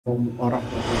Assalamualaikum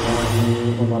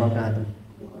warahmatullahi wabarakatuh.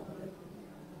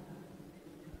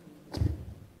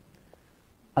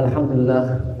 Alhamdulillah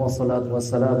wassalatu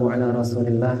wassalamu ala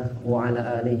Rasulillah wa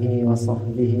ala alihi wa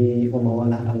sahbihi wa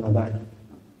mawalah, amma ba'd.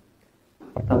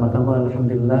 Pertama-tama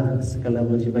alhamdulillah, segala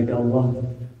puji bagi Allah.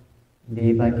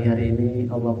 Di pagi hari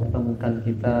ini Allah pertemukan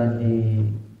kita di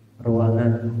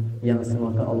ruangan yang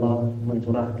semoga Allah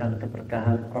mencurahkan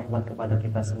keberkahan rahmat kepada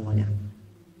kita semuanya.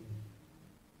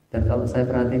 Dan kalau saya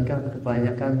perhatikan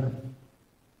kebanyakan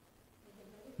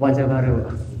wajah baru.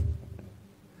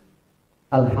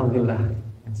 Alhamdulillah.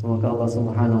 Semoga Allah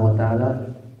Subhanahu wa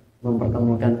taala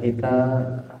mempertemukan kita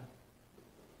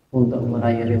untuk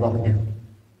meraih ridhonya.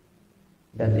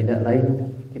 Dan tidak lain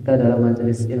kita dalam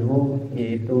majelis ilmu,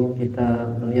 yaitu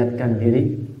kita melihatkan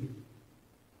diri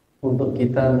untuk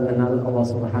kita mengenal Allah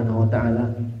Subhanahu wa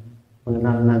taala,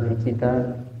 mengenal Nabi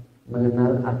kita,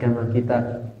 mengenal agama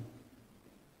kita.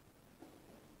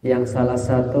 Yang salah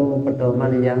satu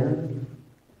pedoman yang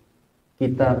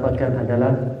kita pegang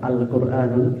adalah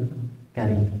Al-Qur'anul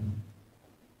Karim.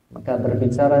 Maka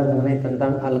berbicara mengenai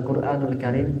tentang Al-Qur'anul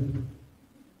Karim,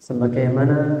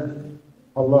 sebagaimana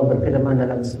Allah berfirman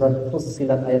dalam surat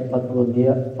Fussilat ayat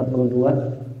 42,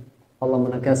 Allah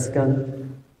menegaskan,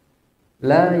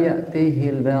 la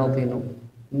ya'tihil batinu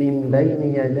min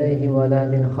baini yadayhi wa la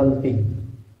min khalfihi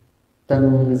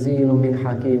tanzilu min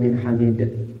hakimin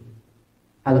hamid.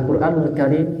 Al-Qur'anul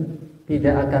Karim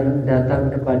tidak akan datang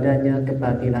kepadanya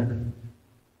kebatilan,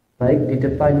 baik di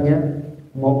depannya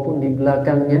maupun di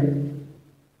belakangnya,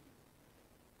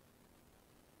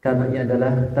 karena ia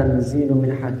adalah tanzilu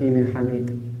min hakimin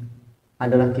hamid,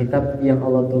 adalah kitab yang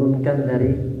Allah turunkan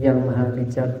dari yang maha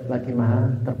bijak lagi maha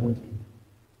terpuji.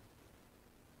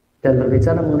 Dan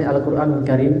berbicara mengenai Al-Qur'anul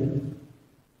Karim,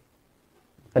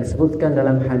 disebutkan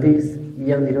dalam hadis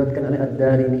yang diriwayatkan oleh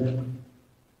Ad-Darimi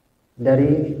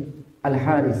dari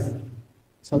Al-Haris.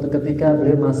 Suatu ketika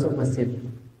beliau masuk masjid,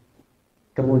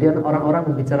 kemudian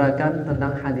orang-orang membicarakan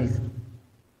tentang hadis.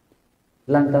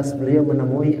 Lantas beliau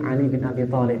menemui Ali bin Abi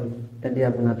Thalib dan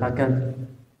dia mengatakan,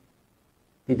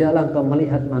 tidaklah engkau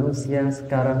melihat manusia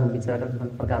sekarang membicarakan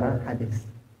tentang perkara hadis?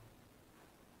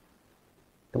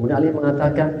 Kemudian Ali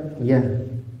mengatakan, ya,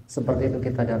 seperti itu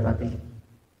kita dapati.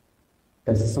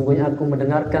 Dan sesungguhnya aku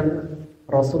mendengarkan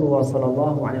Rasulullah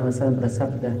SAW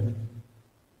bersabda,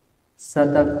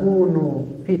 satakunu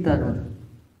fitanun,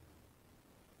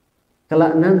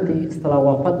 kelak nanti setelah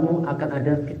wafatmu akan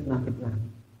ada fitnah-fitnah.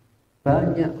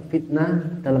 Banyak fitnah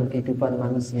dalam kehidupan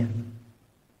manusia.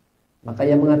 Maka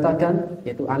yang mengatakan,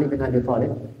 yaitu Ali bin Abi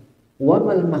Thalib, wa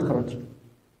mal makhraj,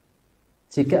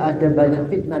 jika ada banyak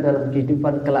fitnah dalam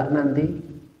kehidupan kelak nanti,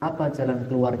 apa jalan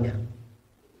keluarnya?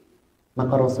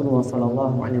 Maka Rasulullah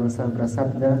SAW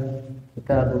bersabda,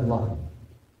 kitabullah,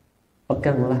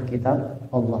 peganglah kitab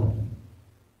Allah,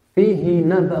 fihi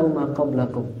naba'u ma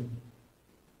qablakum,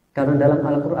 karena dalam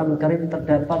Al-Qur'an Karim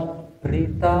terdapat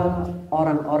berita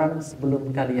orang-orang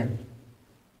sebelum kalian,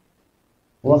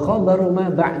 wa khabaru ma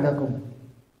ba'dakum,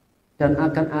 dan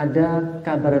akan ada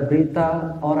kabar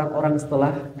berita orang-orang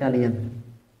setelah kalian,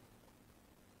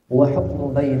 wa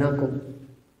hukmu bainakum,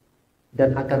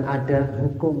 dan akan ada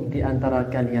hukum di antara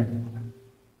kalian,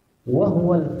 wa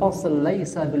huwal fasl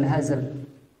laisa bil hazl,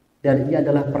 dan ia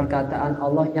adalah perkataan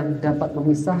Allah yang dapat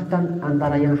memisahkan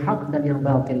antara yang hak dan yang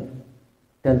batil,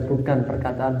 dan bukan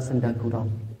perkataan senda gurau.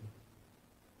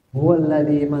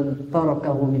 Huwallazi man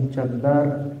tarakahu min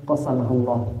jabbar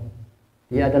qasamahullah.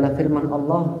 Ia adalah firman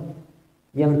Allah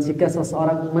yang jika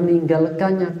seseorang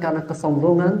meninggalkannya karena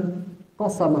kesombongan,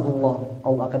 qasamahullah,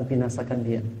 Allah akan binasakan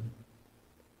dia.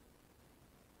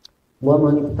 Wa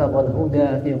man ibtagha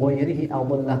al-huda fi ghairihi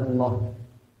adallahullah.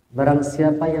 Barang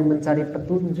siapa yang mencari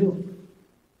petunjuk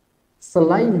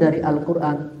selain dari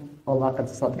Al-Qur'an, Allah akan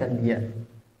sesatkan dia.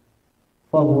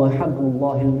 Fa huwa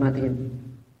hablullahil matin,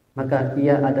 maka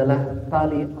ia adalah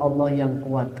tali Allah yang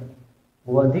kuat.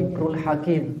 Wa dzikrul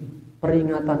hakim,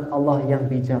 peringatan Allah yang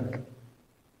bijak.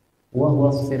 Wa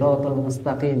huwa siratal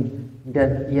mustaqim,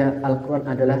 dan ia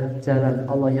Al-Qur'an adalah jalan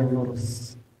Allah yang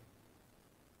lurus.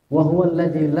 Wa huwa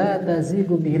alladzi la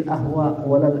tazigu bihil ahwa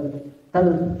wa la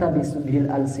taltabisu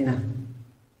bihil alsinah.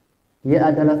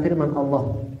 Ia adalah firman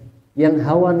Allah yang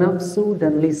hawa nafsu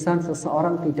dan lisan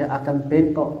seseorang tidak akan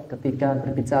bengkok ketika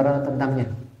berbicara tentangnya.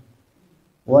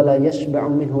 Wala yashba'u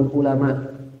minhul ulama.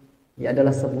 Ia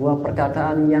adalah sebuah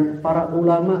perkataan yang para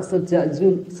ulama sejak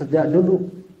dulu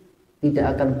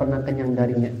tidak akan pernah kenyang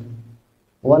darinya.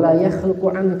 Wala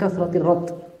yakhluqu an kasratir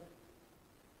rad.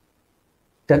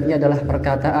 Dan ia adalah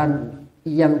perkataan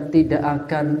yang tidak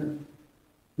akan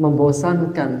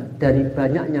membosankan dari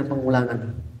banyaknya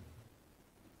pengulangan.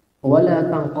 wala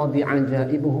tanqadi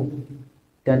ajaibuhu,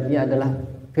 dan ia adalah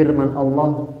firman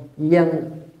Allah yang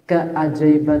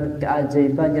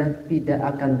keajaibannya tidak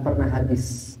akan pernah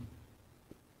habis.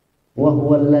 Wa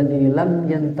huwa alladzi lam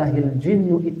yantahil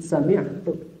jinnu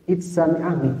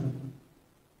itsami'ahu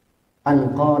an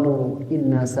qalu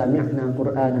inna sami'na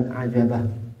qur'anan ajaba.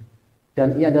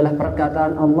 Dan ia adalah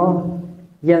perkataan Allah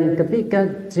yang ketika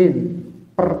jin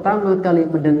pertama kali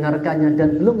mendengarkannya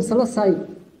dan belum selesai,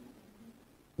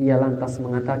 ia lantas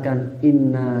mengatakan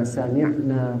inna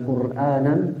sami'na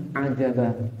qur'anan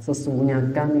ajaba,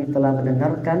 sesungguhnya kami telah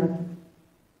mendengarkan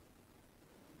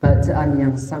bacaan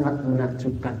yang sangat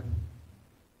menakjubkan.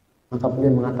 Maka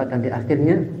beliau mengatakan di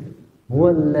akhirnya,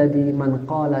 huwallazi man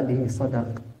qala bihi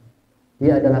shadaq.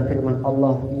 Ia adalah firman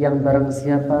Allah yang barang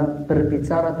siapa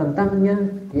berbicara tentangnya,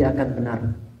 dia akan benar.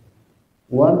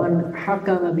 Wa man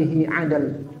hakama bihi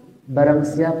adal. Barang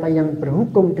siapa yang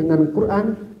berhukum dengan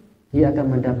Quran, dia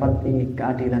akan mendapati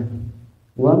keadilan.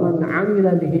 Wa man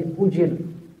amila bihi ujir.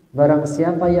 Barang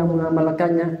siapa yang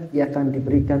mengamalkannya, ia akan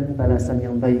diberikan balasan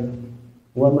yang baik.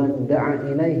 Wa man da'a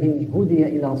ilaihi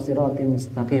hudiya ila siratin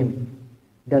mustaqim.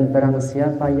 Dan barang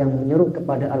siapa yang menyeru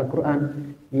kepada Al-Qur'an,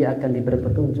 ia akan diberi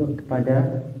petunjuk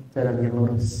kepada jalan yang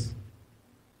lurus.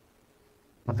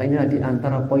 Maka ini di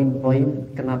antara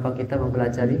poin-poin kenapa kita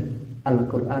mempelajari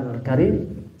Al-Qur'an Al-Karim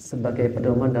sebagai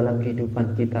pedoman dalam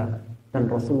kehidupan kita.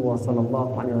 Dan Rasulullah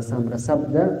SAW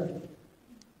bersabda,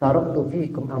 taraktu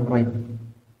fiikum amrayn.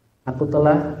 Aku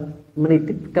telah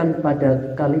menitipkan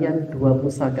pada kalian dua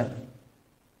pusaka.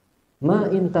 Ma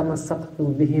in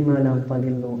tamassaktum bihima lam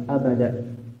tadillu abada.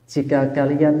 Jika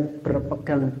kalian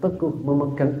berpegang teguh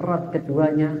memegang erat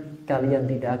keduanya, kalian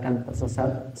tidak akan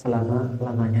tersesat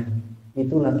selama-lamanya.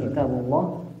 Itulah kitabullah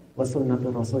wa sunnatur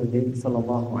Rasulullah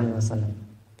sallallahu alaihi wasallam.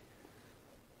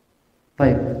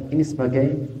 Baik, ini sebagai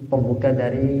pembuka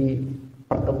dari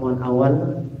pertemuan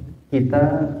awal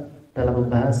kita dalam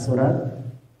membahas surat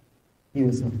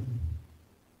Yusuf.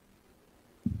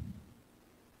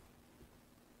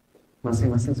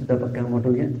 Masing-masing sudah pegang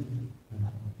modulnya?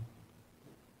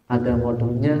 Ada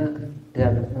modulnya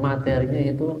dan materinya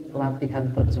itu latihan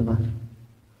terjemah.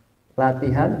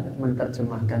 Latihan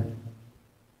menerjemahkan.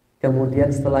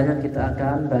 Kemudian setelahnya kita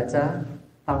akan baca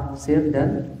tafsir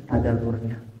dan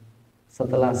tadabburnya.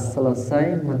 Setelah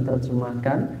selesai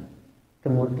menerjemahkan,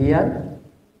 kemudian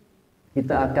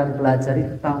kita akan pelajari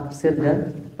tafsir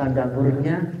dan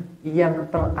tadabburnya yang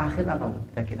terakhir apa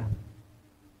kira-kira?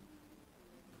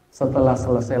 Setelah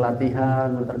selesai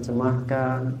latihan,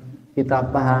 menerjemahkan, kita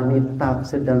pahami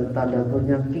tafsir dan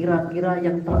tadabburnya, kira-kira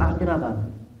yang terakhir apa?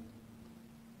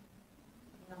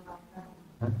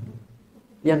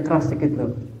 Yang keras sedikit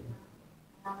loh.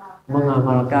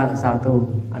 Mengamalkan satu.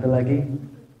 Ada lagi?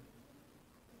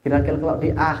 Kira-kira kalau di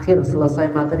akhir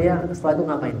selesai materi, setelah itu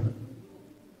ngapain?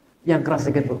 Yang keras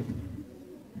sedikit loh.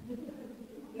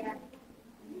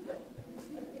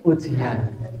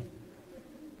 Ujian.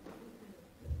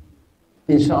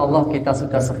 Insya Allah kita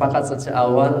sudah sepakat sejak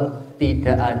awal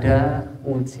tidak ada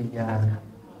ujian.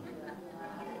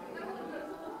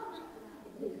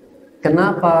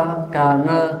 Kenapa?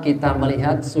 Karena kita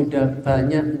melihat sudah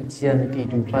banyak ujian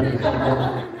kehidupan kita.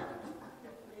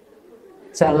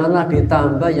 Janganlah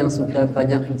ditambah yang sudah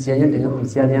banyak ujiannya dengan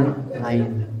ujian yang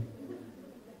lain.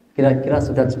 Kira-kira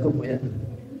sudah cukup ya?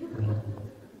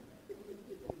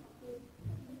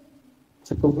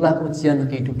 Cukuplah ujian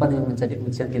kehidupan yang menjadi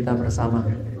ujian kita bersama.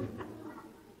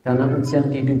 Karena ujian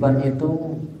kehidupan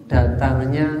itu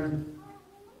datangnya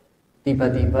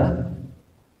tiba-tiba,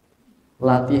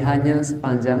 latihannya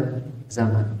sepanjang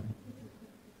zaman.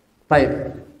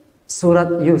 Baik,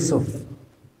 surat Yusuf.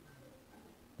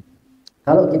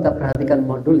 Kalau kita perhatikan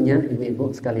modulnya,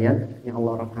 ibu-ibu sekalian yang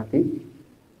Allah rahmati,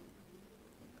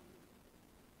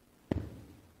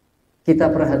 kita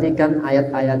perhatikan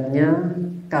ayat-ayatnya,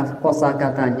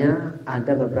 kosakatanya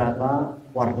ada beberapa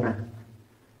warna.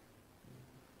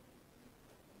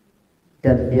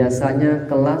 Dan biasanya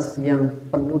kelas yang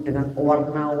penuh dengan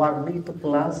warna-warni itu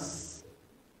kelas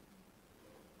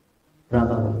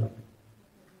berapa?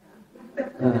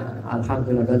 Nah,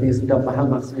 alhamdulillah tadi sudah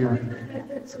paham maksudnya.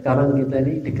 Sekarang kita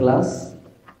ini di kelas.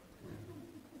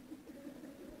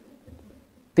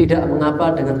 Tidak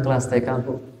mengapa dengan kelas TK,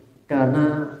 Bu.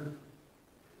 Karena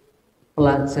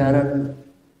pelajaran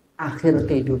akhir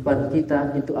kehidupan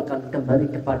kita itu akan kembali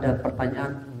kepada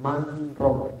pertanyaan man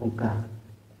rabbuka,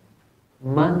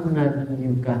 man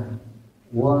nabiyuka,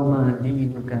 wa ma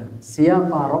dinuka.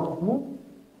 Siapa rohmu,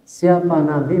 siapa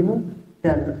nabimu,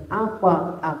 dan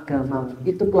apa agamamu.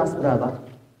 Itu kelas berapa?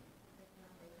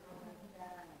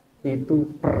 Itu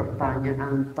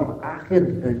pertanyaan terakhir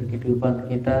dari kehidupan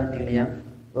kita di liang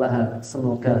lahad.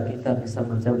 Semoga kita bisa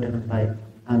menjawab dengan baik.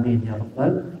 Amin ya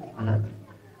rabbal alamin.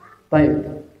 Baik,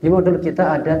 di modul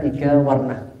kita ada 3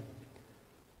 warna.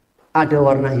 Ada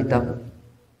warna hitam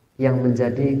yang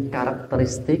menjadi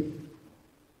karakteristik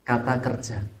kata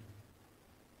kerja.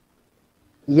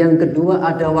 Yang kedua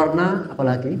ada warna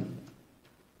apalagi?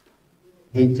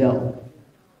 Hijau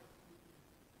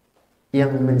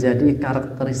yang menjadi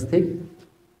karakteristik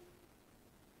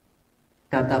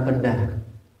kata benda.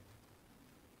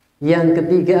 Yang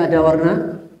ketiga ada warna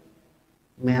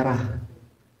merah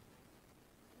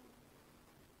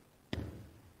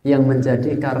yang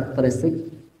menjadi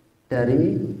karakteristik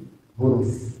dari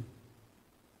huruf.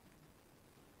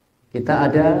 Kita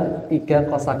ada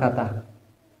 3 kosakata.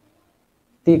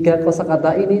 3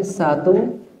 kosakata ini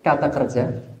 1 kata kerja,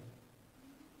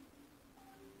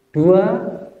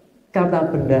 2 kata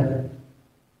benda,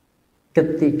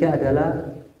 ketiga adalah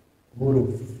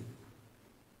huruf.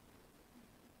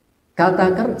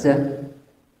 Kata kerja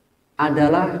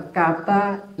adalah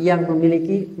kata yang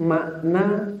memiliki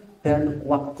makna dan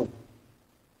waktu.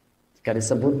 Jika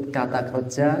disebut kata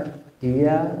kerja,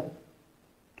 dia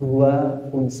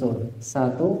 2 unsur.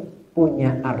 1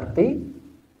 punya arti,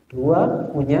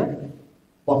 2 punya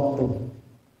waktu.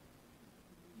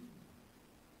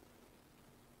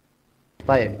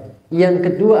 Baik. Yang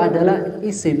kedua adalah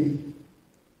isim,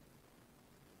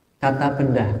 kata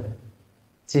benda.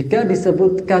 Jika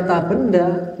disebut kata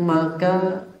benda,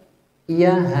 maka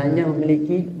ia hanya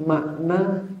memiliki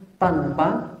makna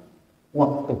tanpa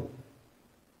waktu.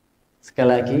 Sekali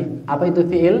lagi, apa itu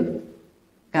fiil?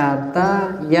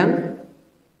 Kata yang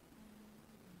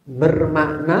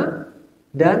bermakna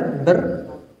dan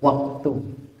berwaktu.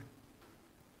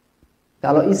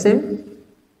 Kalau isim,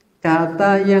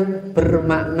 kata yang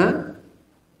bermakna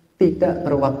tidak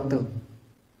berwaktu.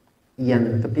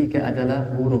 Yang ketiga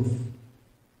adalah huruf,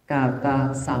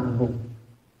 kata sambung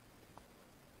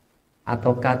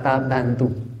atau kata bantu.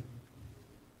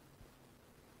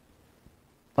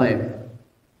 Baik.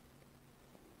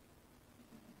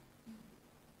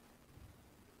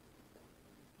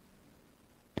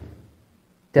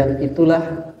 Dan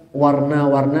itulah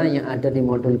warna-warna yang ada di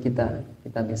modul kita.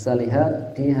 Kita bisa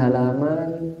lihat di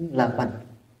halaman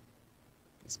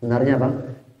 8. Sebenarnya apa?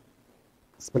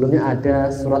 Sebelumnya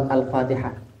ada surat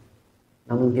Al-Fatihah.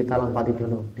 Namun kita lompati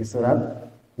dulu di surat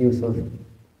Yusuf.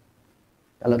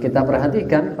 Kalau kita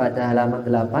perhatikan pada halaman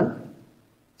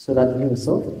 8 surat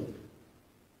Yusuf,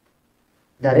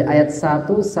 dari ayat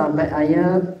 1 sampai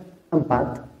ayat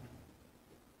 4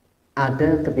 ada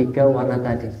ketiga warna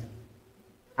tadi.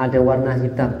 Ada warna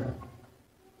hitam,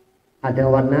 ada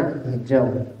warna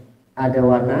hijau, ada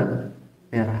warna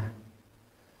merah.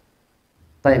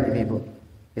 Baik Ibu,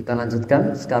 kita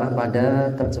lanjutkan sekarang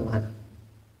pada terjemahan.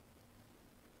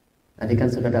 Tadi kan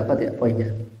sudah dapat ya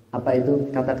poinnya. Apa itu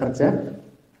kata kerja?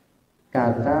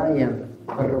 Kata yang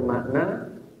bermakna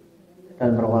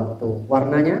dan berwaktu.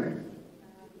 Warnanya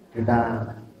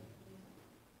hitam.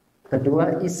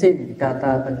 Kedua, isim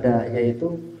kata benda,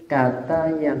 yaitu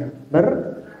kata yang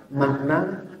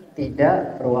bermakna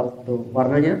tidak berwaktu.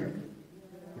 Warnanya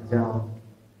hijau.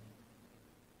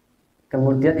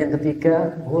 Kemudian yang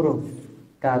ketiga, huruf,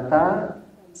 kata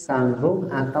sambung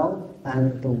atau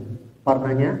bantu.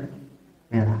 Warnanya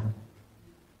merah.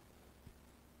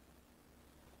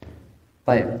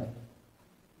 Baik,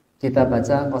 kita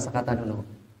baca kosakata dulu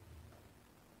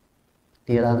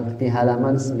di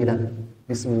halaman 9.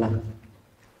 Bismillah.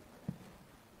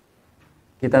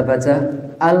 Kita baca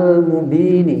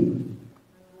al-mubini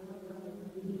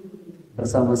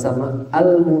bersama-sama.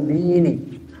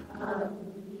 Al-mubini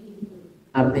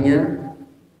artinya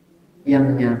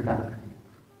yang nyata.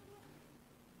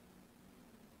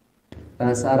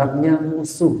 Bahasa Arabnya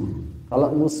musuh.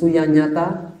 Kalau musuh yang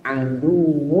nyata,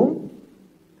 aduwwum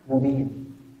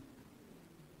mubin.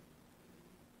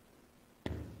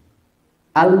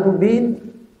 Al-mubin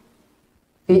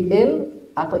fi'il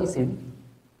atau isim?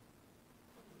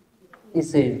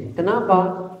 Isim.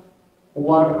 Kenapa?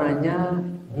 Warnanya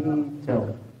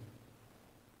hijau.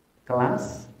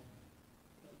 Kelas?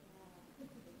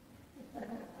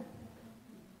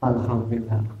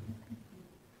 Alhamdulillah.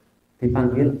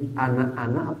 Dipanggil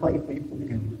anak-anak apa ibu-ibu?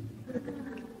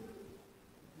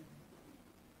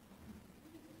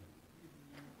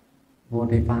 Mau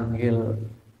dipanggil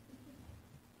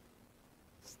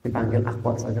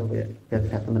akhwat saja Bu ya, biar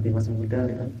kelihatan lebih masih muda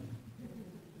ya.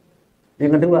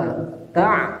 Yang kedua,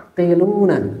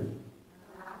 ta'qilunan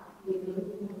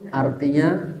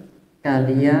artinya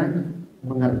kalian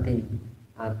mengerti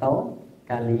atau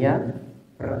kalian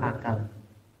berakal,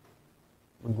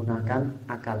 menggunakan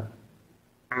akal.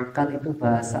 Akal itu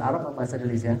bahasa Arab atau bahasa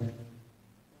Indonesia?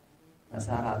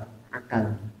 bahasa Arab, akal.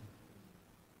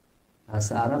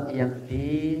 Bahasa Arab yang di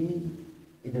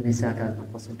Indonesia kan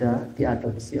atau sudah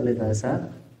diadopsi oleh bahasa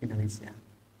Indonesia.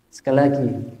 Sekali lagi,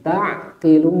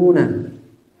 ta'qiluna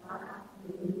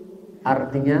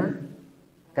artinya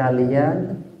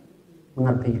kalian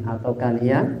mengerti atau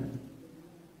kalian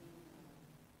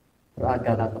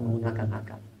berakal atau menggunakan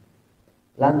akal.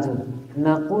 Lanjut,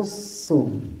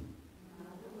 naqussu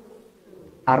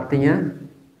artinya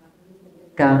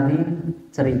kami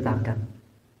ceritakan.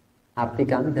 Arti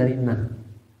kami dari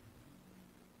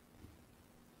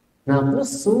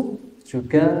naqussu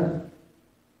juga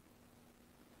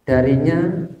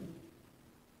darinya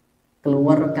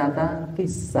keluar kata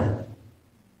kisah.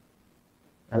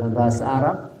 Dalam bahasa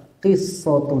Arab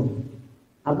qissotun.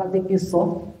 Apa arti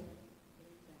kisah?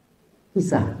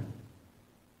 Kisah.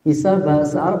 Kisah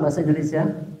bahasa Arab, bahasa Indonesia.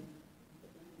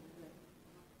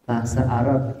 Bahasa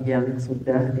Arab yang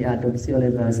sudah diadopsi oleh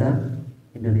bahasa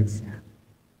Indonesia.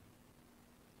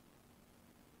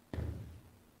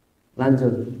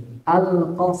 Lanjut,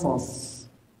 al-qasas.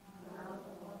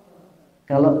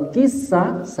 Kalau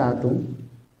kisah satu,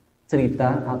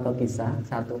 cerita atau kisah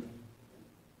satu.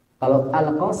 Kalau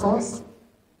al-qasas,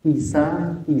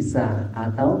 kisah-kisah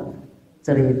atau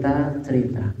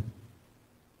cerita-cerita.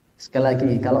 Sekali lagi,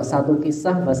 kalau satu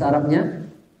kisah bahasa Arabnya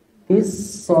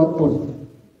qissotun.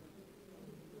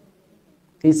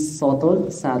 Qissotun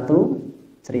satu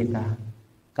cerita.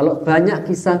 Kalau banyak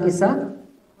kisah-kisah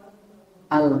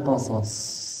al-qasas.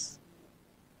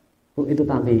 Itu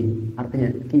tambahi, artinya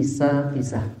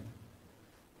kisah-kisah.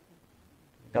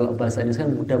 Kalau bahasa Indonesia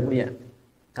kan mudah Bu ya.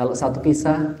 Kalau satu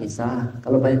kisah, kisah.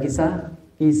 Kalau banyak kisah,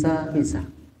 kisah-kisah.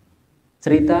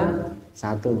 Cerita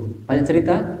satu. Banyak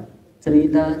cerita,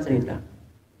 cerita-cerita.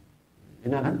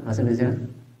 Ini kan bahasa Indonesia.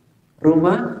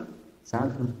 Rumah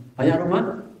satu. Banyak rumah,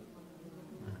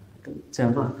 itu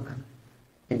jamak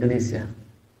Indonesia.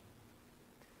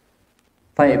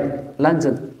 Baik,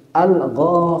 lanjut.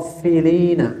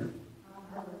 Al-ghafilina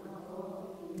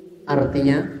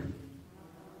artinya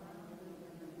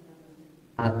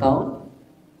atau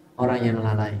orang yang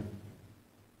lalai.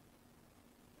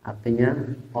 Artinya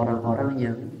orang-orang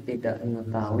yang tidak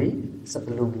mengetahui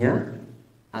sebelumnya,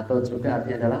 atau juga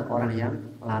artinya adalah orang yang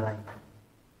lalai.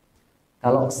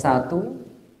 Kalau satu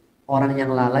orang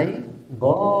yang lalai,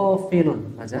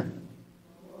 ghafilun saja.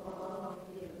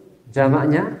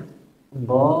 Jamaknya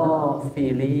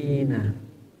ghafilina.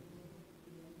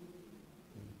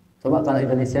 Coba kalau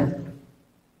Indonesia,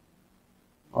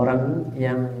 orang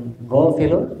yang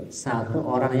ghafilun satu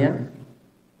orang yang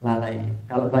lalai.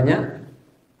 Kalau banyak,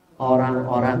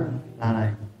 orang-orang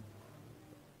lalai.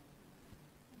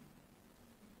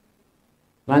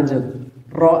 Lanjut,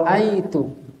 ra'aitu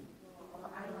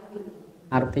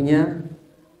artinya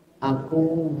aku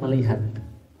melihat.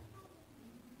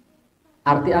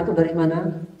 Arti aku dari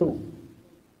mana? Tu.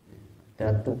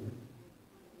 Ada tu.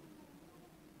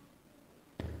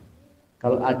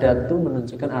 Kalau ada tu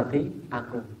menunjukkan arti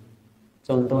aku.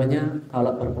 Contohnya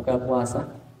kalau berbuka puasa,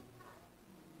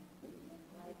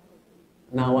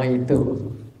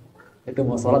 nawaitu. Itu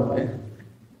mau sholat Pak ya.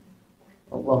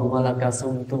 Allahumma laka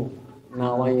sumtu,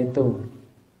 nawaitu.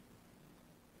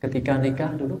 Ketika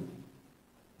nikah dulu,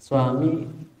 suami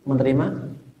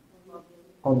menerima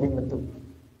qadhim betul.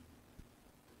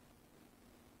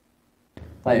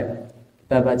 Baik,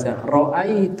 kita baca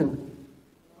ra'aitu.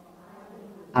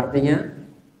 Artinya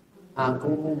aku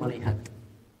melihat.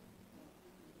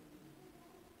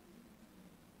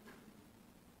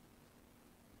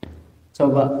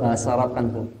 Coba bahasa Arab kan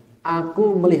Bu.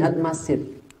 Aku melihat masjid.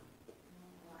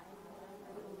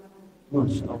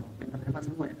 Masya Allah, pintar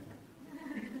semua ya.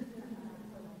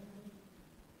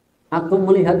 Aku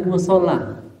melihat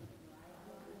musola.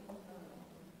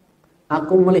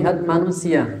 Aku melihat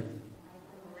manusia.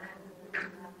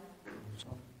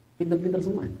 Pintar-pintar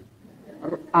semua.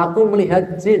 Aku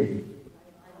melihat jin.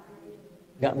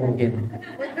 Gak mungkin.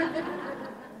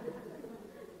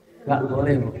 Gak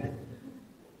boleh.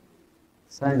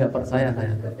 Saya gak percaya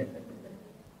saya.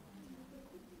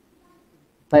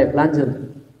 Baik, lanjut.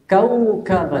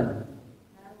 Kaukaban.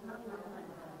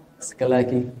 Sekali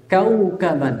lagi,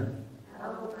 kaukaban.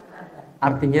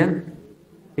 Artinya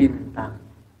bintang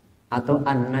atau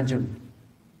an-najm.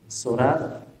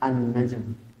 Surat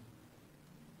an-najm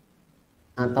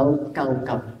atau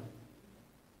kaukab.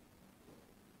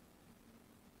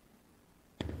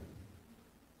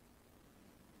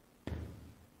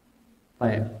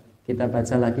 Baik, kita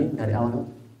baca lagi dari awal.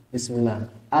 Bismillah.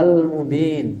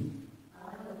 Al-mubin.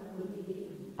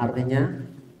 Artinya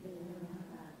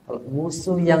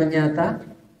musuh yang nyata,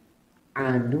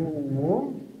 adu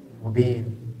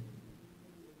mubin.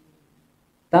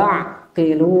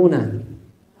 ta'qiluna.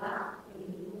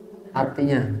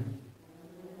 Artinya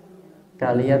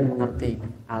kalian mengerti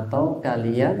atau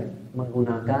kalian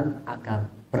menggunakan akal,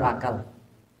 berakal.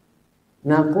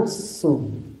 Naqussu.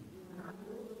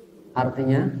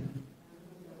 Artinya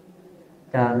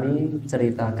kami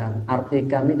ceritakan. Arti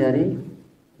kami dari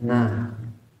nah.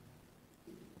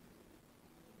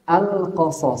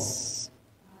 Al-qasas.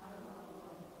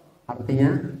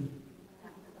 Artinya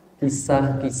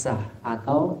kisah-kisah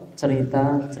atau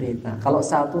cerita-cerita. Kalau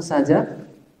satu saja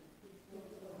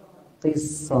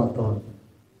qissatun.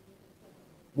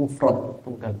 Mufrad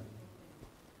tunggal.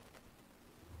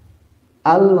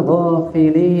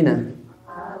 Al-ghafilina.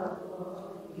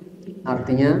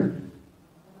 Artinya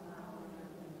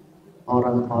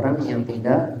orang-orang yang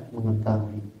tidak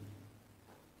mengetahui.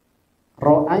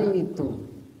 Ra'aitu.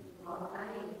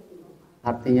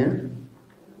 Artinya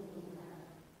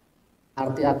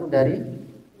arti aku dari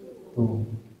tuh.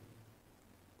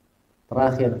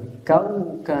 Terakhir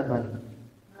kaukaban.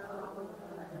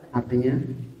 Artinya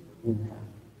bintang.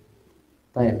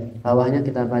 Baik, bawahnya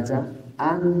kita baca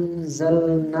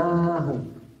anzalnahu.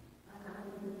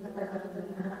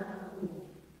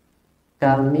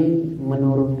 Kami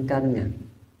menurunkannya.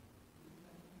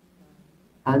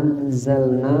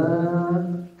 Anzalna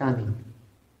kami.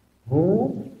 Hu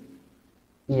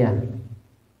iya.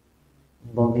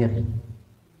 Dhamir.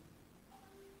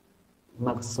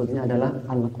 Maksudnya adalah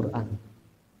Al-Qur'an.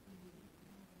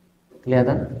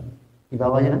 Kelihatan di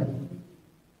bawahnya?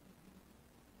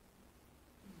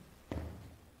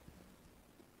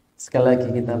 Sekali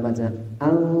lagi kita baca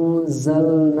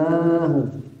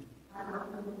anzalnahu.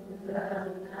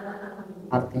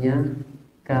 Artinya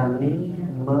kami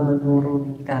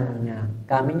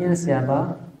menurunkannya. Kaminya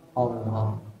siapa?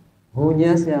 Allah.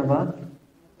 Hu-nya siapa?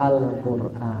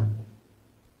 Al-Qur'an.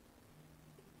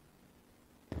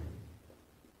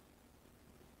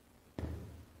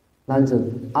 Lanjut.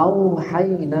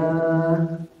 Auhayna.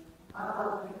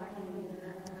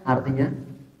 Artinya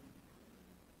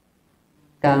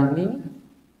kami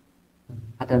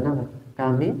ada nama.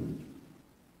 Kami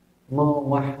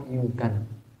mewahyukan.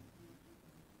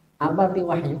 Apa arti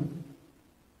wahyu?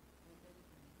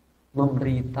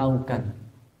 Memberitahukan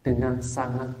dengan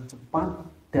sangat cepat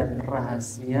dan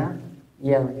rahasia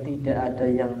yang tidak ada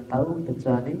yang tahu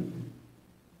kecuali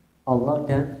Allah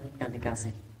dan yang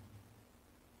dikasih.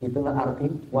 Itulah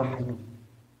arti wahyu.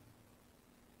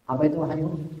 Apa itu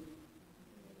wahyu?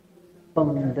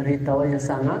 Pemberitahuan yang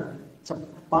sangat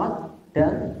cepat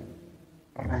dan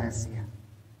rahasia.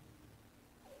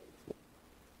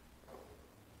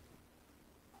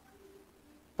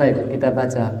 Baik, kita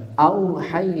baca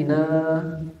auhayna.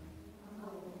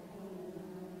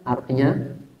 Artinya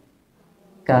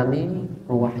kami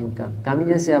mewahyukan.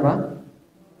 Kaminya siapa?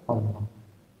 Allah.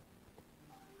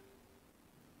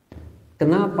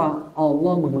 Kenapa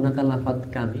Allah menggunakan lafaz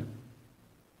kami?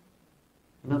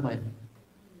 Kenapa ya?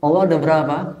 Allah ada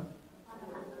berapa?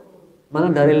 Mana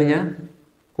dalilnya?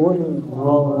 Qul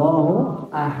huwallahu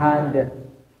ahad.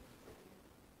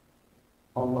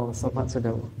 Allah samad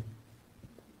sudah.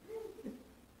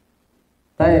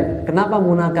 Baik, kenapa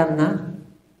menggunakan na?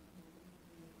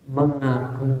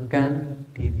 Mengagungkan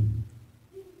diri.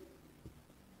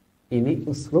 Ini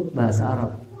uslub bahasa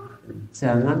Arab.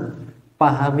 Jangan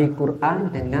pahami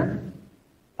Quran dengan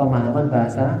pemahaman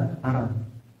bahasa Arab.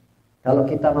 Kalau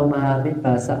kita memahami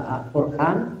bahasa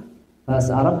Quran,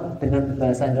 bahasa Arab dengan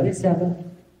bahasa Indonesia,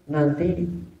 nanti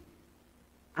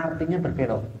artinya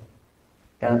berbeda.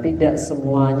 Karena tidak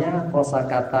semuanya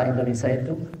kosakata Indonesia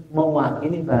itu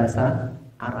mewakili bahasa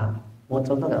Arab. Mau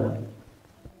contoh nggak, Pak?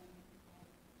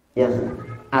 Yang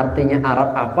artinya Arab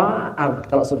apa?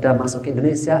 Kalau sudah masuk ke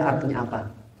Indonesia artinya apa?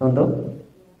 Contoh?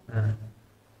 Nah,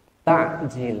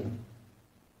 takjil.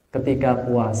 Ketika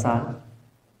puasa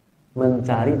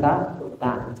mencari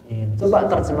takjil. Coba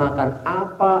terjemahkan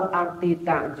apa arti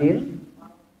takjil?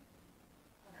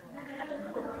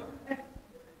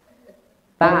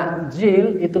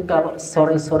 Takjil itu kalau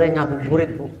sore-sore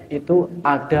ngabuburit, Bu, itu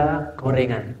ada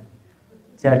gorengan.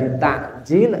 Jadi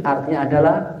takjil artinya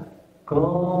adalah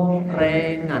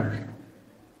gorengan,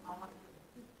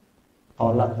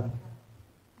 kolak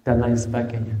dan lain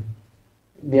sebagainya.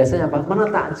 Biasanya apa? Mana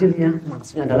takjilnya?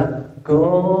 Maksudnya adalah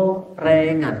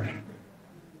gorengan.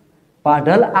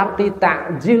 Padahal arti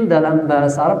takjil dalam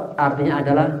bahasa Arab artinya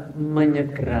adalah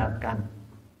menyegerakan.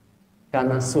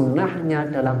 Karena sunnahnya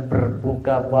dalam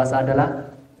berbuka puasa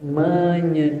adalah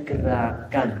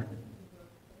menyegerakan.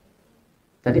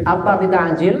 Jadi apa arti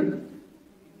takjil?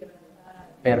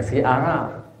 Versi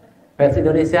Arab. Versi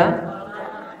Indonesia?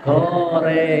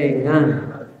 Gorengan.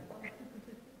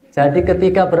 Jadi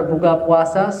ketika berbuka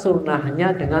puasa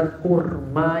sunnahnya dengan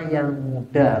kurma yang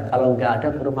muda. Kalau nggak ada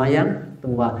kurma yang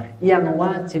tua. Yang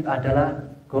wajib adalah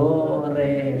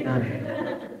gorengan.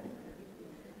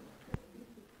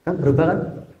 Kan berubah kan?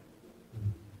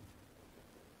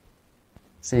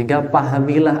 Sehingga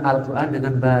pahamilah Al-Qur'an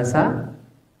dengan bahasa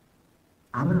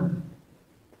Arab.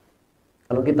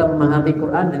 Kalau kita memahami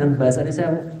Quran dengan bahasa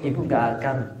ini, ibu nggak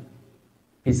akan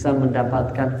bisa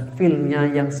mendapatkan feel-nya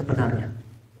yang sebenarnya.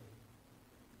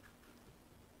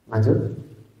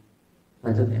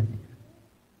 Lanjut ya.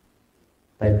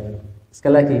 Baik.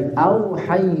 Sekali lagi,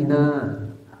 auhayna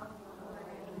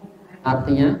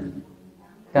artinya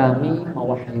kami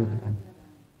mewahyukan.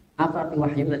 Apa arti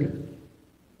wahyu tadi?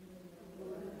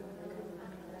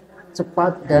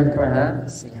 Cepat dan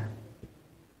rahasia.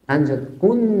 Lanjut,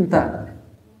 kunta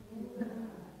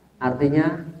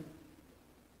artinya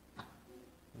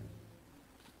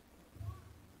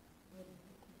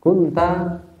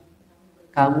kunta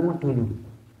kamu dulu.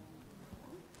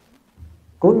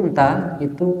 Kunta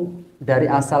itu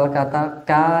dari asal kata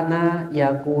kana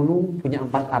yakunu punya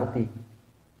 4 arti.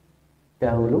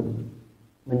 Dahulu,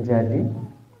 menjadi,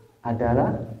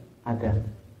 adalah, ada.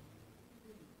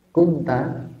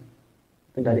 Kunta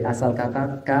itu dari asal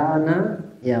kata kana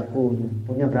yakunu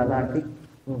punya berapa arti?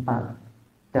 4.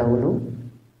 Dahulu,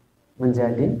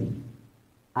 menjadi,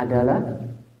 adalah,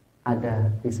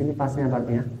 ada. Di sini pasnya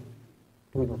artinya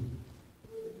dulu.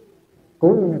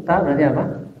 Kunta berarti apa?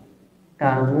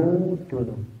 Kamu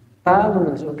dulu. Ta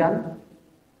menunjukkan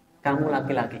kamu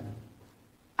laki-laki.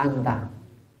 Anta.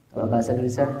 Kalau bahasa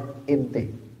Indonesia, inti.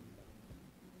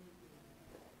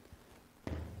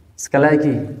 Sekali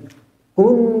lagi,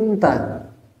 kunta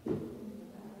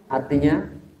artinya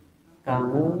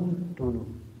kamu dulu.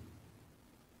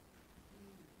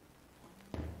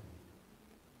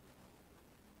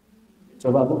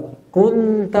 Coba Bu,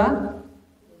 kunta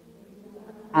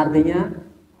artinya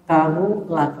kamu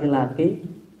laki-laki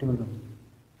dulu.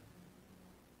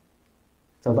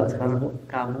 Coba sekarang Bu,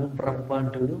 kamu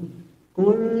perempuan dulu.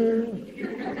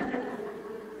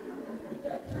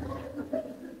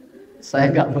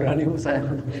 Saya nggak berani Bu, saya.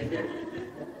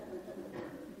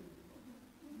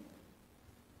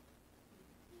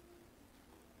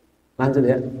 Lanjut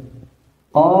ya.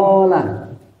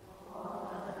 Qala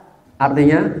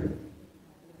artinya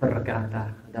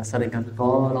berkata. Anda sering kan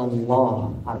qala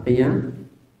Allah artinya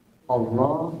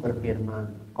Allah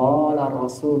berfirman. Qala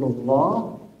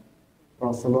Rasulullah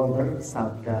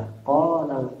bersabda.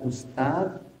 Qala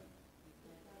Ustaz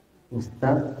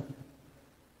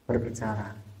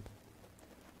berbicara.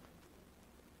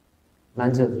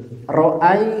 Lanjut.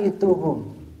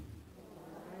 Ra'aituhum.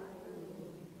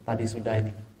 Tadi sudah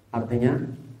ini. Artinya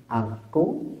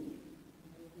aku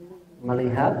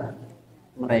melihat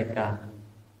mereka.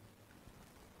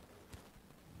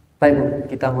 Baik,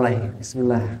 kita mulai.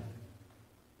 Bismillah.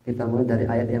 Kita mulai dari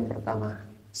ayat yang pertama.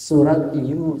 Surat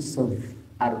Yusuf.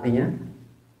 Artinya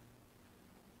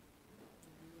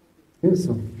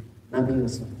Yusuf, Nabi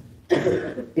Yusuf.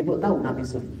 Ibu tahu Nabi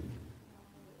Yusuf?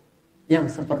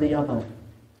 Yang seperti apa?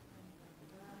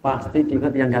 Pasti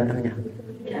diingat yang gantengnya.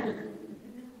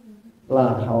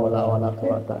 La haula wala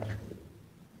quwata.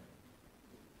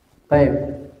 Baik.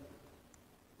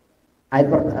 Ayat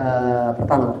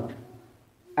pertama.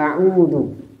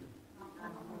 A'udzu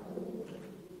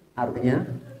artinya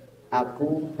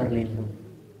aku berlindung.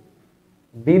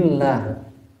 Billah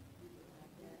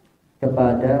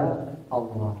kepada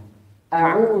Allah.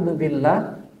 A'udzu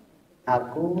billah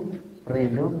aku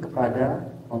berlindung kepada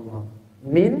Allah.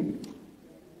 Min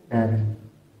dari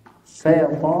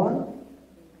syaitan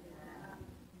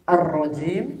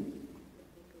ar-rajim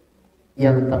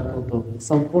yang tertutup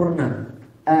sempurna.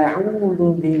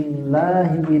 A'udzu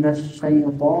billahi minasy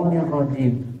syaithanir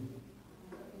rajim.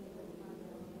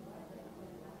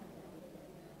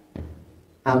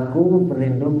 Aku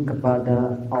berlindung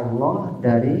kepada Allah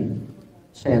dari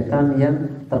syaitan yang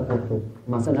tertutup.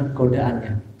 Maksudnya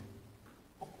godaannya.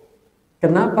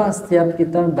 Kenapa setiap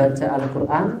kita baca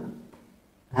Al-Qur'an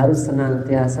harus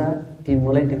senantiasa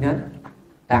dimulai dengan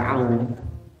ta'awudz?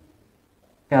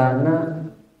 Karena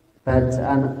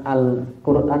bacaan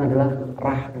Al-Qur'an adalah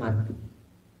rahmat.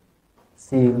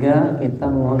 Sehingga kita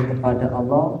mohon kepada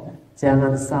Allah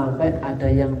jangan sampai ada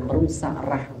yang merusak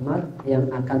rahmat yang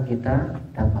akan kita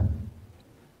dapat.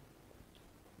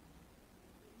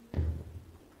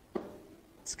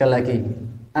 Sekali lagi,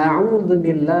 a'udzu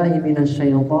billahi minasy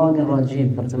syaithanir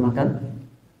rajim. Terjemahkan.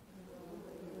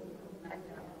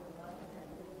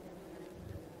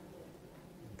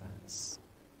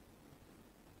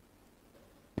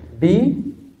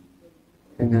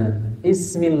 Dengan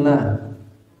Bismillah,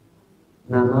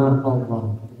 nama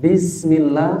Allah.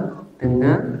 Bismillah,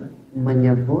 dengan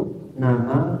menyebut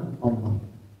nama Allah.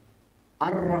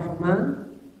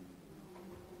 Ar-Rahman,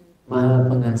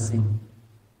 Maha Pengasih.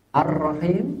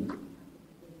 Ar-Rahim,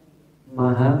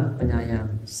 Maha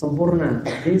Penyayang. Sempurna.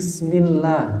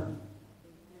 Bismillah,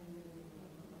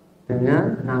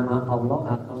 dengan nama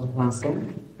Allah atau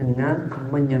langsung dengan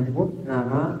menyebut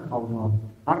nama Allah.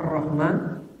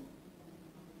 Ar-Rahman,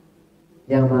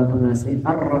 yang Maha Pengasih.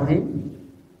 Ar-Rahim,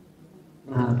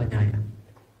 Maha Penyayang.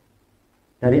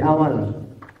 Dari awal,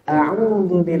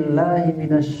 a'udzu billahi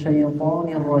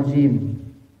minasyaitonir rajim.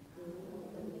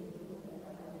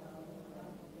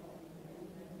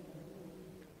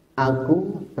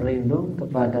 Aku berlindung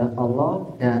kepada Allah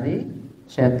dari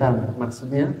setan,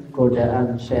 maksudnya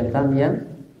godaan setan yang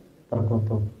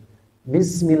terkutuk.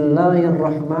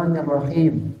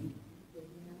 Bismillahirrahmanirrahim.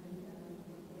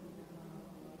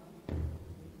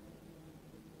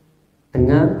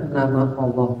 Dengan nama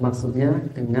Allah, maksudnya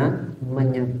dengan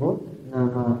menyebut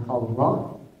nama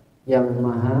Allah yang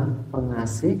Maha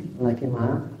Pengasih lagi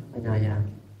Maha Penyayang.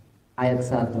 Ayat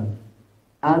 1.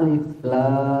 Alif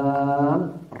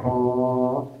Lam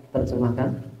Ra.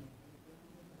 Terjemahkan.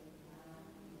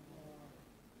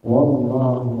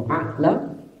 Wallahu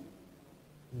a'lam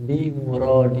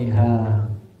bimuradiha.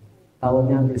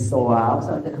 Tahunya bisawab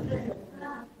saja.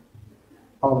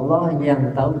 Allah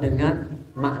yang tahu dengan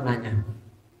maknanya.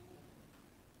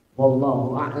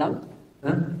 Wallahu a'lam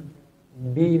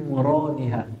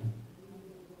bimuradiha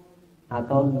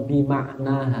atau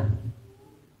bimaknaha.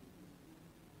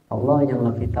 Allah yang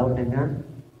lebih tahu dengan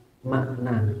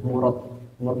makna. Murad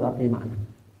artinya makna.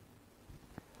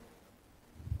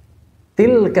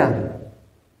 Tilka,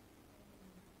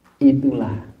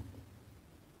 itulah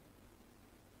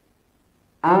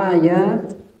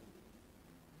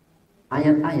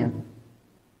ayat-ayat.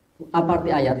 Apa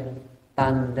arti ayat?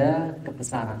 Tanda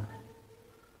kebesaran.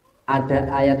 Ada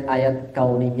ayat-ayat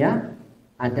kauniyah,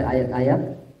 ada ayat-ayat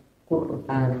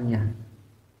Qur'aniyah.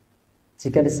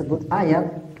 Jika disebut ayat,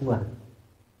 dua.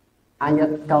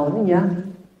 Ayat kauniyah,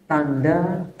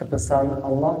 tanda kebesaran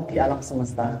Allah di alam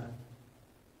semesta.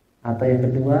 Atau yang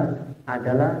kedua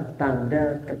adalah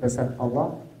tanda kebesaran Allah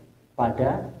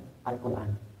pada Al-Qur'an.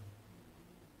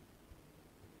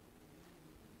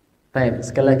 Baik,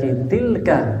 sekali lagi,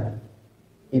 tilka,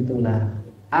 itulah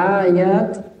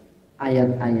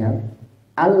ayat-ayat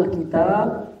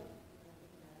Al-Kitab,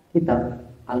 kitab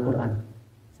Al-Qur'an.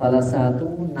 Salah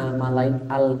satu nama lain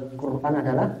Al-Qur'an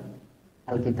adalah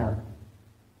Al-Kitab.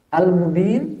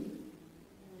 Al-Mubin,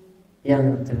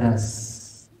 yang jelas,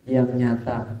 yang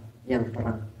nyata, yang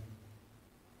terang.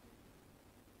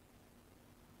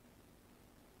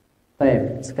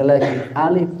 Baik, sekali lagi,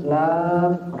 Alif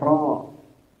Lam Ra.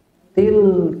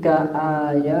 Tilka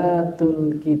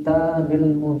ayatul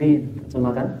kitabil mubin.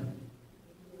 Terjemahkan.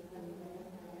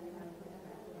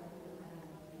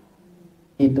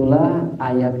 Itulah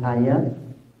ayat-ayat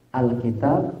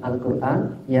Alkitab,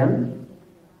 Al-Qur'an yang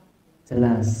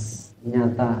jelas,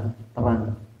 nyata,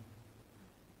 terang.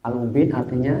 Al-Mubin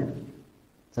artinya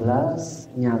jelas,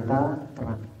 nyata,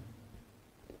 terang.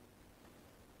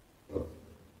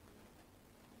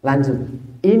 Lanjut.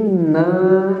 Inna,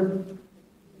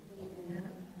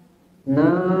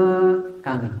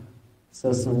 kami,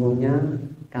 sesungguhnya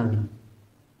kami.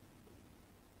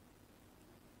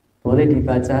 Boleh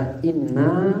dibaca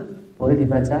inna, boleh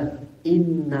dibaca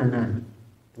innana.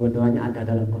 Dua-duanya ada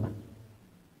dalam Quran.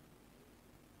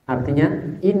 Artinya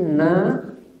inna,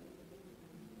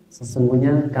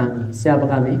 sesungguhnya kami. Siapa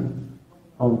kami?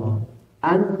 Allah.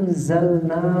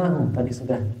 Anzalnahu, tadi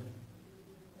sudah.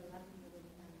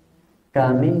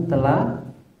 Kami telah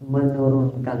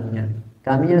menurunkannya.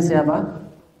 Kaminya siapa?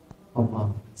 Allah.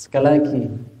 Sekali lagi,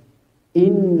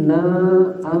 inna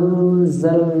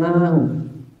anzalnahu,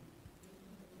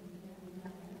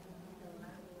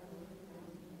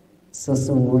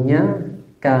 sesungguhnya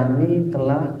kami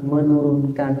telah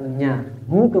menurunkannya.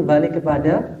 Kembali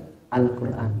kepada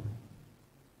Al-Qur'an.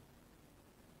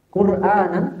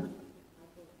 Qur'anan,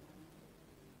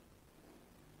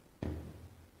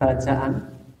 bacaan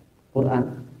Quran.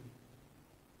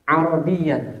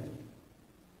 Arabiyan,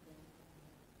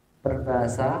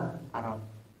 berbahasa Arab.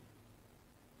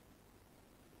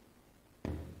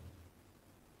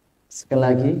 Sekali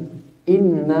lagi,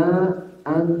 inna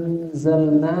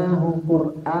anzalnahu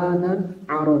Qur'anan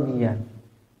Arabiyyan,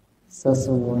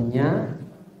 sesungguhnya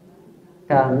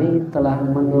kami telah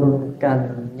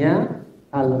menurunkannya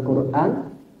Al-Qur'an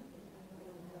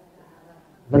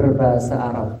berbahasa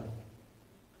Arab.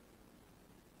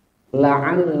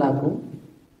 La'allakum,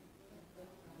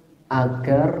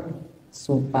 agar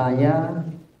supaya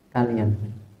kalian.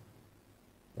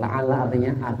 La'alla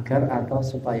artinya agar atau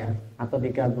supaya, atau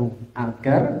digabung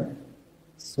agar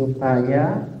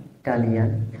supaya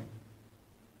kalian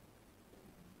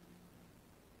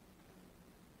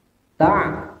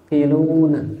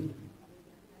ta'qiluna,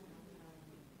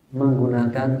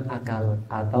 menggunakan akal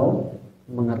atau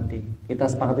mengerti. Kita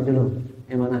sepakati dulu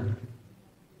yang mana?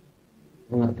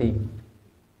 Mengerti.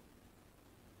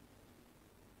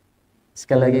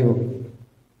 Sekali lagi Bu.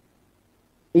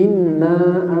 Inna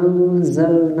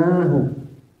anzalnahu,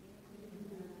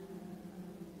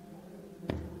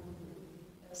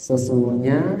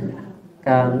 sesungguhnya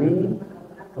kami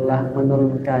telah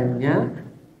menurunkannya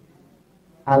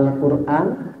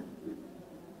Al-Qur'an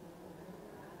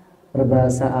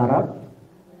berbahasa Arab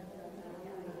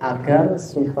agar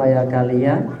supaya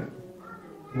kalian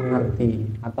mengerti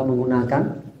atau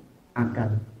menggunakan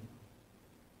akal.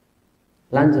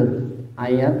 Lanjut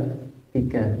ayat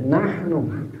 3. Nahnu,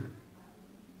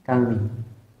 kami.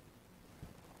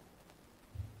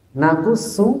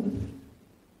 Nakussu,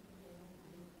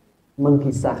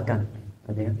 mengkisahkan,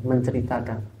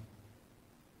 menceritakan.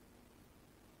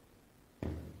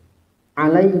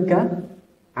 Alaika,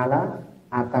 ala,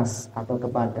 atas atau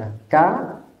kepada.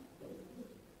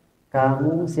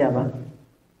 Kamu siapa?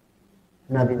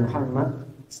 Nabi Muhammad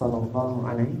sallallahu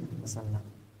alaihi wasallam.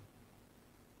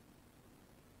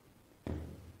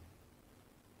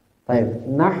 Baik,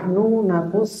 nahnu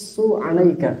naqussu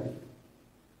 'alaika.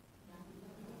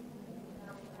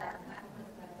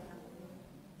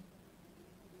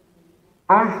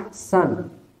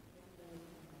 Ahsan,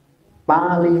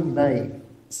 paling baik,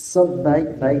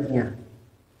 sebaik-baiknya.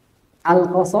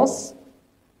 Al-qasas,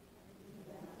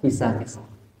 kisah-kisah.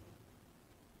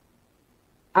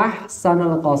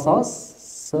 Ahsanul qasas,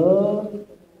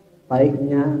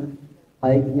 sebaiknya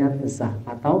kisah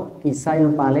atau kisah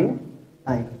yang paling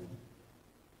baik.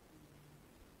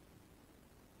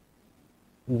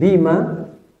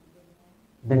 Bima,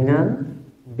 dengan,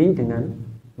 dengan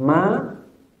ma,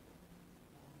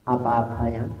 apa-apa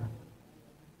yang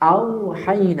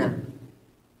auhayna,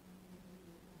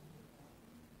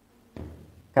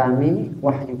 kami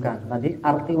wahyukan. Tadi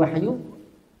arti wahyu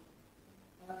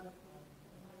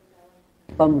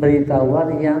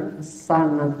pemberitahuan yang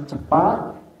sangat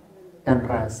cepat dan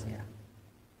rahasia.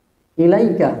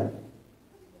 Ilaika,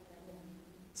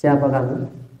 siapa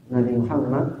kamu? Nabi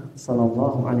Muhammad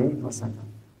sallallahu alaihi wasallam.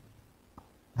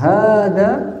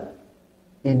 Hada,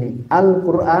 ini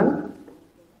Al-Qur'an,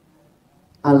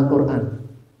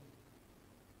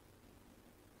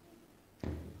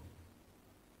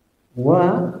 wa,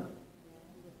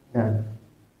 dan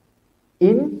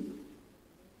in,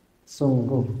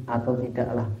 sungguh atau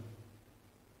tidaklah.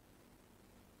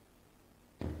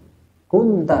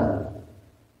 Kunta,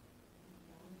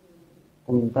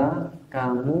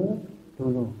 kamu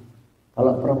dulu.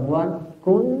 Kalau perempuan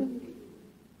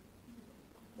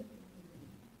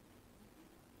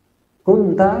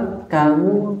kunta,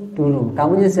 kamu dulu.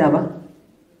 Kamunya siapa?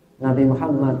 Nabi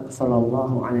Muhammad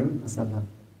sallallahu alaihi wasallam.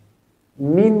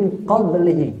 Min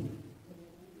qablihi,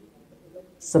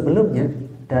 sebelumnya,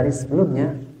 dari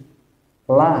sebelumnya,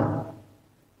 la,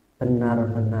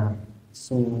 benar-benar,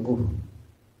 sungguh.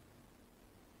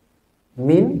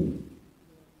 Min,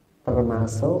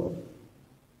 termasuk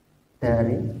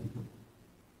dari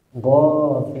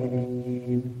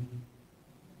ghafilin,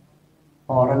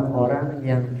 orang-orang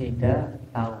yang tidak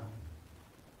tahu.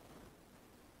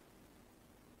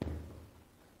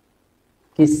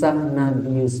 Kisah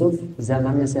Nabi Yusuf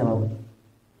zamannya siapa?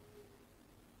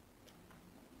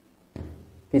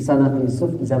 Kisah Nabi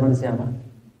Yusuf zaman siapa?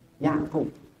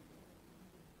 Yakub.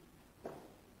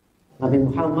 Nabi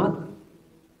Muhammad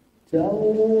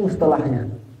jauh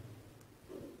setelahnya.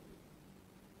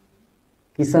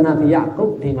 Kisah Nabi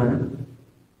Yakub di mana?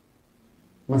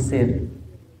 Mesir,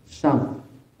 Syam.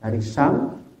 Dari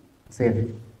Syam, Mesir.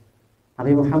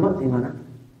 Nabi Muhammad di mana?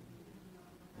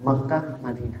 Makkah,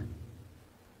 Madinah.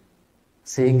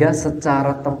 Sehingga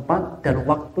secara tempat dan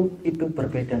waktu itu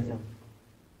berbeda jauh.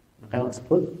 Maka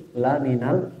disebut la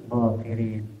minal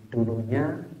ghafirin.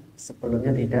 Dulunya,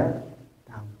 sebelumnya tidak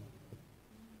tahu.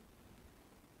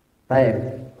 Baik.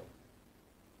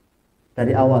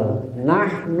 Dari awal,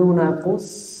 nahnu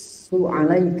naqussu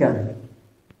 'alaika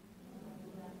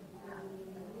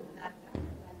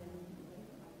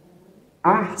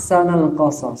ahsanal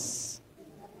qasas,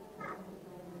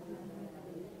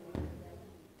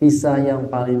 kisah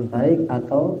yang paling baik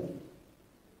atau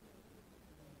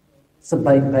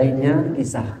sebaik-baiknya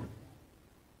kisah.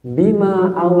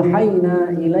 Bima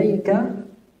auhayna ilaika,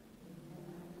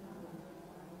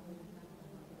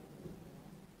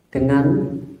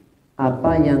 dengan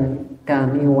apa yang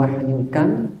kami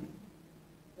wahyukan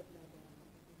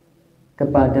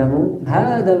kepadamu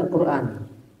hadzal Qur'an,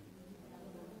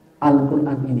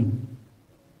 Al-Qur'an ini.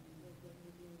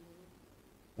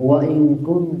 Wa in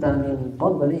kunta min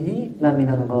qablihi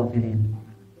laminal ghafilin.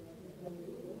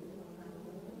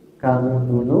 Kamu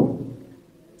dulu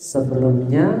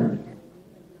sebelumnya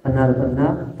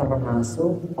benar-benar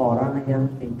termasuk orang yang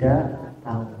tidak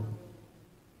tahu.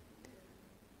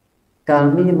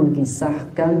 Kami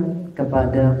mengkisahkan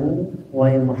kepadamu,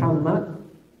 wahai Muhammad,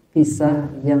 kisah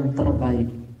yang terbaik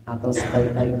atau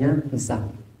sebaik-baiknya kisah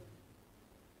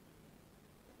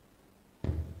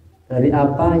dari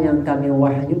apa yang kami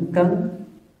wahyukan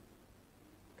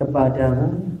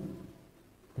kepadamu,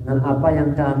 dengan apa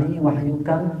yang kami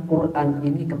wahyukan Quran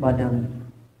ini kepadamu.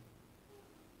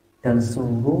 Dan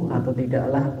sungguh atau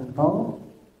tidaklah engkau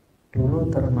dulu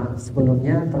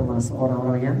sebelumnya termasuk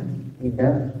orang-orang yang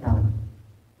tidak tahu.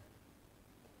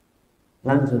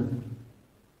 Lanjut.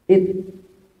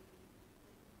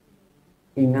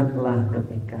 Ingatlah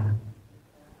ketika.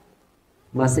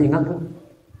 Masih ingat bu?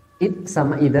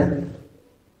 Sama idah.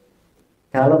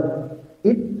 Kalau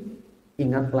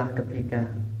ingatlah ketika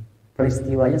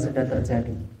peristiwanya sudah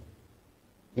terjadi,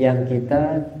 yang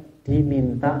kita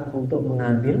diminta untuk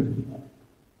mengambil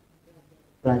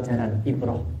pelajaran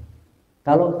ibrah.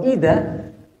 Kalau idah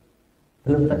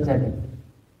belum terjadi.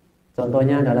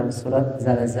 Contohnya dalam surat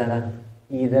Zalzalah,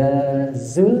 idza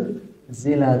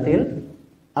zulzilatil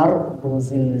ardu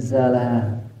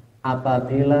zilzalaha,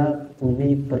 apabila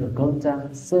bumi bergoncang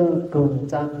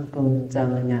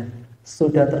segoncang-goncangnya.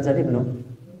 Sudah terjadi belum?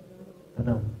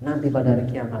 Belum. Nanti pada hari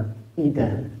kiamat.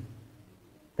 Idah.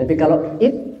 Tapi kalau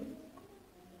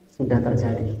sudah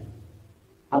terjadi.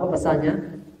 Apa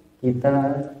pesannya?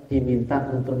 Kita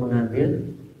diminta untuk mengambil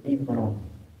ibrah.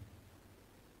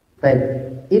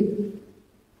 Baik,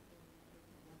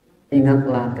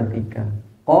 ingatlah ketika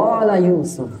qala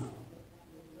Yusuf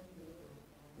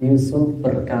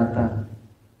berkata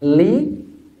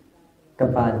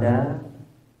kepada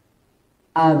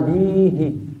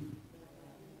abihi,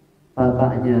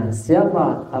 bapaknya.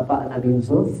 Siapa bapak Nabi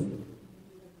Yusuf?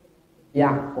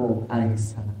 Yaqub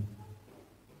alaihissalam,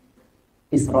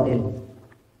 Israel.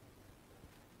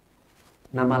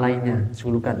 Nama lainnya,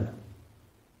 julukan.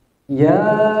 Ya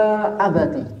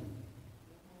abati,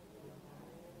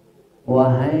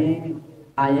 wahai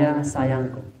ayah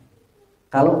sayangku.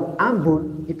 Kalau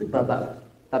abun itu bapak,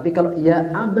 tapi kalau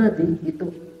ya abadi itu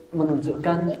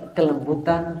menunjukkan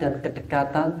kelembutan dan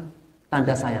kedekatan,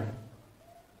 tanda sayang.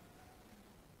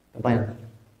 Apa ya?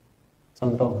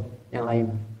 Contoh yang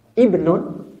lain.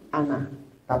 Ibnun, anak.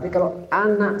 Tapi kalau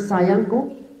anak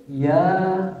sayangku,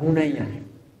 ya hunayya.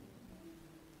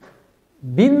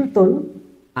 Bintun,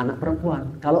 anak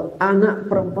perempuan. Kalau anak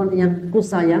perempuan yang ku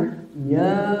sayang,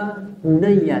 ya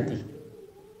hunayyati.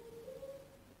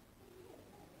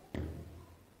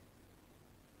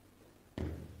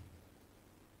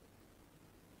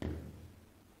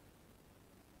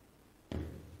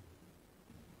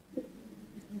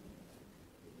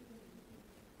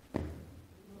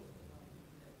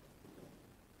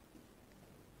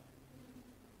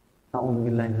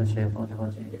 A'udzubillahi minasyaitonir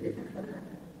rajim.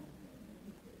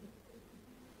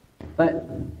 Baik.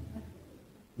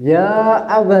 Ya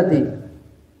abadi,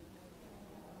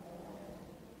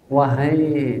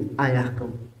 wahai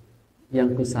ayahku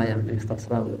yang kusayang. Ini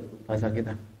terserah bahasa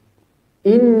kita.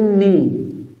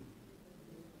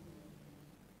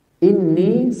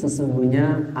 Inni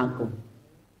sesungguhnya aku.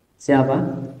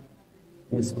 Siapa?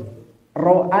 Yusuf.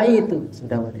 Ro'aitu,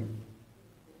 sudah boleh.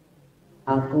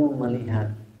 Aku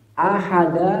melihat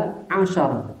ahada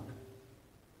asyara,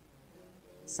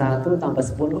 1 tambah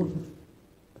 10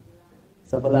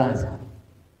 11.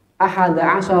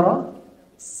 Ahada asyara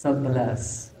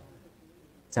 11.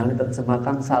 Jangan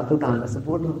diterjemahkan 1 tambah 10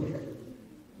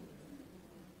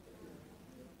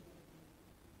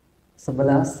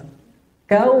 11.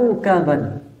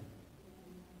 Kaukaban,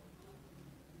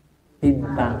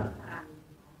 bintang.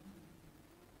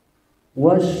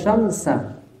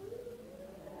 Wasyamsa,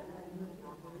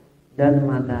 dan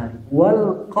matahari.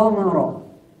 Wal qamara,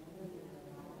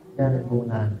 dan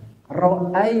bulan.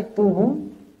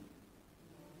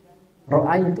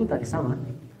 Ro'aitu tadi sama.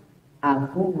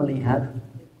 Aku melihat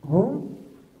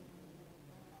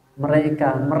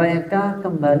mereka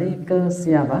kembali ke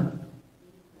siapa?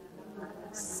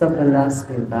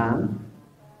 11 bintang,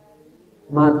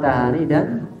 matahari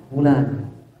dan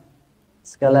bulan.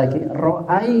 Sekali lagi,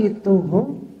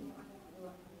 ro'aituhum,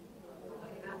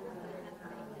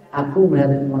 aku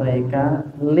melihat mereka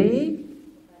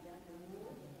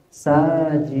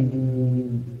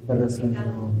sajidin,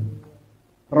 bersujud.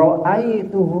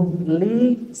 Ra'aituhum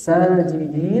li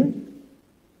sajidin,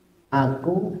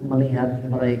 aku melihat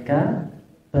mereka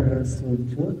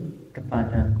bersujud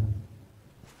kepadaku.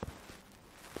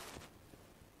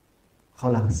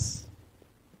 Khalas,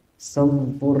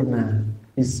 sempurna.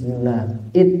 Bismillah.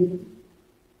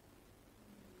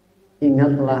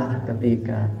 Ingatlah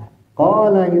ketika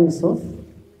qala Yusuf,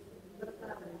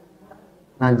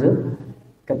 lanjut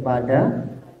kepada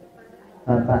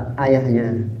bapak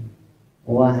ayahnya,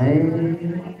 wahai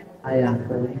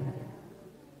ayahku,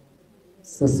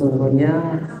 sesungguhnya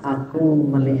aku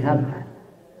melihat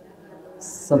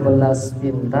 11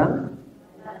 bintang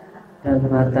dan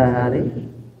matahari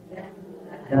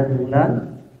dan bulan,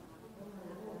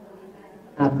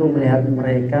 aku melihat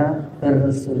mereka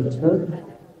bersujud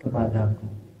kepadaku.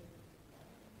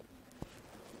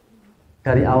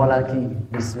 Dari awal lagi,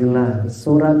 bismillah.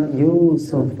 Surat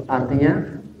Yusuf, artinya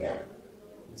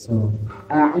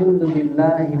a'udzu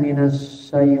billahi minasy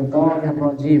syaithanir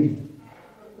rajim.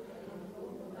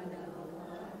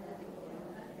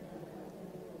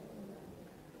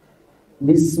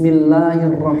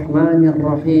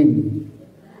 Bismillahirrahmanirrahim.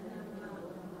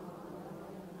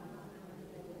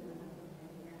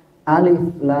 Alif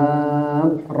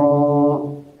lam ra,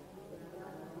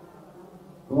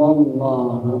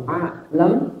 wallahu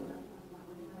a'lam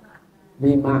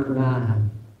bimakna.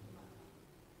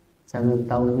 Jangan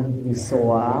tahunya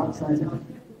visual saja.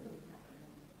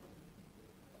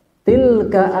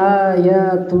 Tilka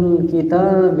ayatul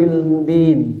kitabil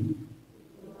mubin.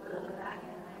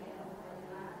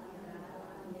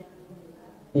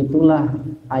 Itulah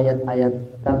ayat-ayat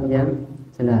kitab yang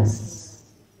jelas,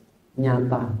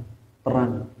 nyata,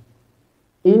 terang.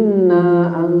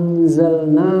 Inna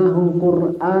anzalnahu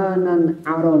Qur'anan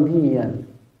Arabiyyan.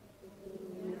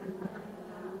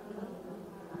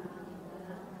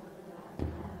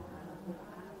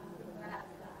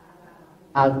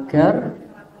 Agar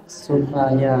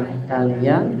supaya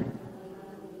kalian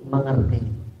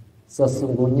mengerti,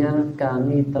 sesungguhnya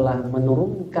kami telah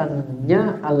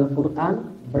menurunkannya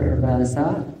Al-Qur'an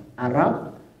berbahasa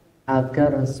Arab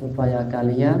agar supaya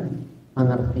kalian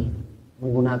mengerti,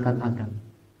 menggunakan akal.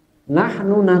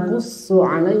 Nahnu naqussu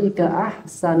 'alaika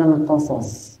ahsanal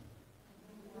qasas.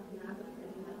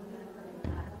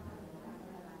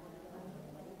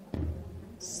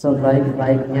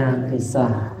 Sebaik-baiknya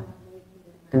kisah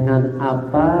dengan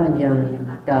apa yang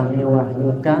kami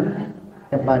wahyukan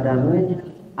kepadamu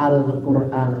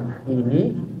Al-Qur'an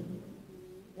ini,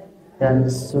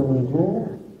 dan sungguh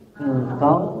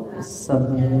engkau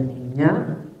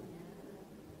sebelumnya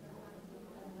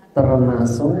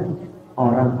termasuk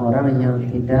orang-orang yang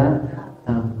tidak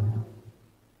tahu,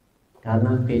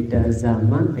 karena beda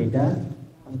zaman, beda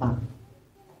tempat.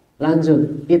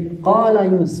 Lanjut, qala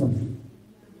Yusuf.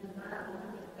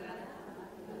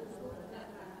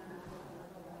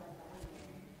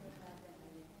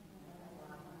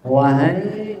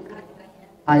 Wahai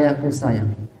ayahku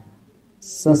sayang,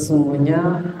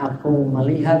 sesungguhnya aku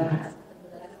melihat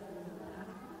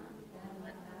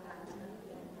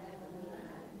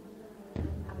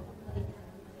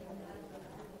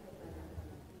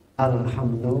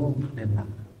alhamdulillah.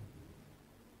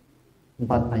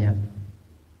 4 ayat.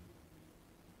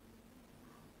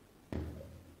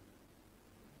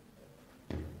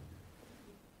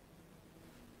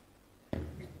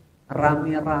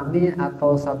 Rame-rame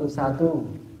atau satu-satu?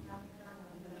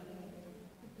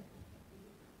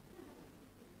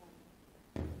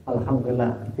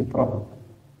 Alhamdulillah,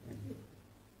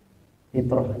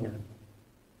 fitrahnya.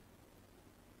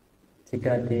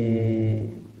 Jika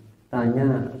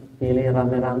ditanya pilih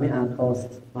rame-rame atau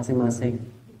masing-masing,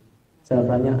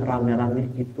 jawabannya rame-rame,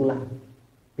 itulah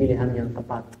pilihan yang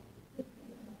tepat.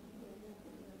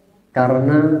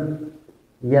 Karena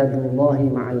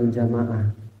yadullahi ma'al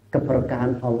jamaah,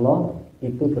 keberkahan Allah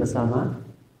itu bersama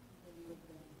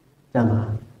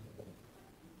jamaah.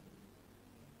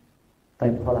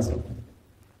 Baik,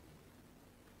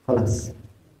 khalas.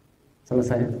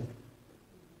 Selesai.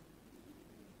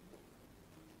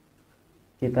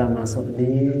 Kita masuk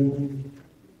di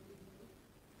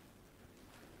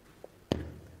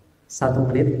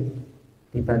 1 menit.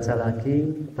 Dibaca lagi,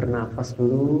 bernafas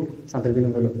dulu, sambil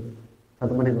minum dulu.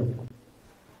 1 menit dulu.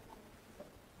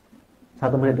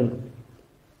 1 menit dulu.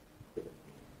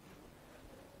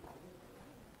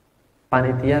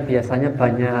 Panitia biasanya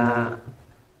banyak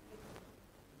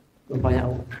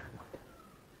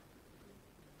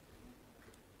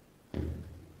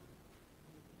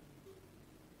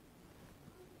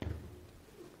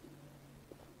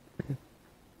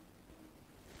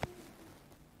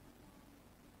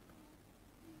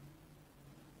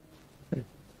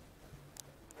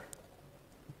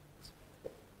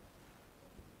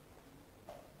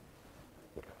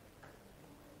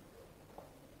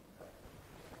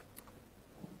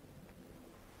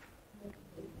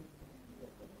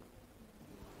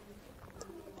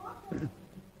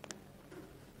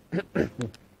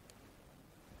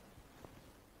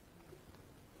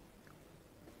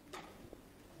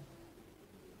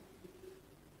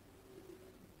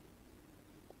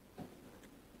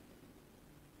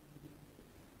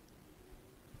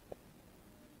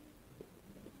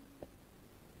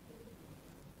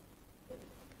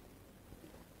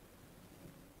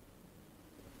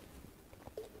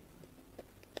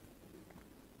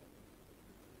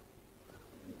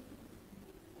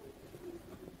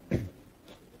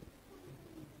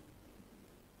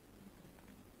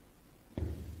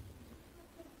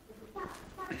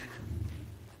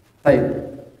Baik,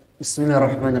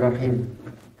 bismillahirrahmanirrahim.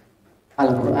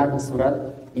 Al-Qur'an Surat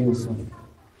Yusuf.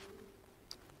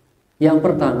 Yang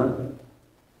pertama,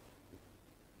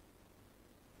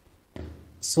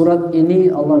 surat ini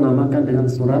Allah namakan dengan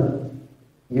Surat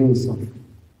Yusuf.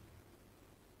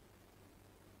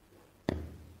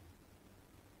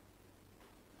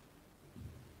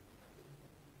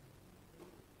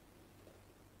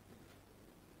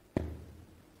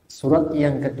 Surat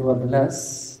yang ke-12,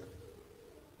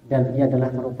 dan ia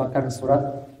adalah merupakan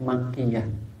surat Makkiyah.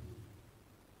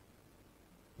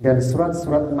 Dan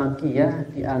surat-surat Makkiyah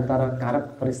di antara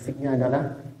karakteristiknya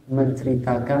adalah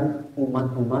menceritakan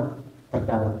umat-umat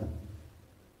terdahulu.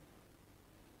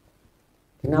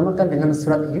 Dinamakan dengan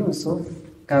surat Yusuf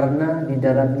karena di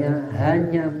dalamnya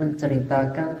hanya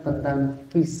menceritakan tentang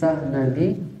kisah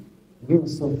Nabi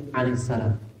Yusuf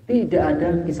alaihissalam. Tidak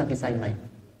ada kisah-kisah yang lain.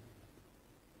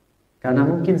 Karena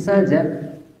mungkin saja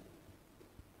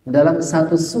dalam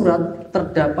satu surat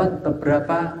terdapat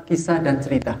beberapa kisah dan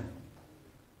cerita.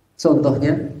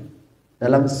 Contohnya,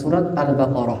 dalam surat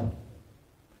Al-Baqarah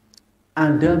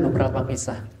ada beberapa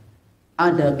kisah.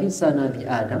 Ada kisah Nabi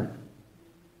Adam,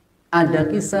 ada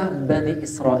kisah Bani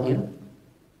Israel,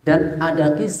 dan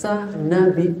ada kisah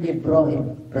Nabi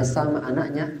Ibrahim bersama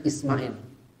anaknya Ismail.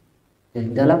 Jadi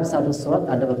dalam satu surat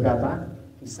ada beberapa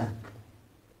kisah.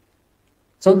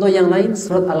 Contoh yang lain,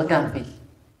 surat Al-Kahfi.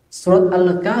 Surat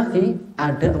Al-Kahfi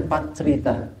ada 4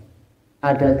 cerita.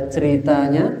 Ada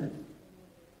ceritanya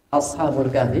Ashabul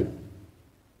Kahfi,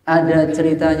 ada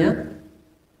ceritanya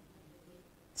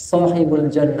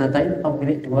Sahibul Jannatain,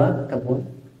 pemilik 2 kebun,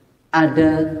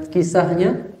 ada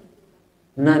kisahnya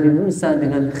Nabi Musa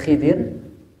dengan Khidir,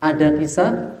 ada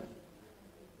kisah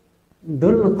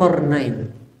Dzulqarnain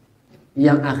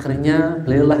yang akhirnya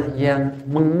beliaulah yang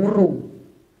mengurung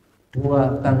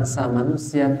 2 bangsa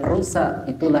manusia perusak,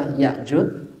 itulah Ya'juj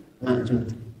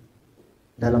Ma'juj.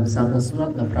 Dalam satu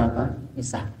surat beberapa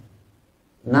kisah.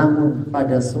 Namun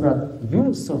pada surat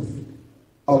Yusuf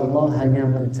Allah hanya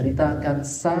menceritakan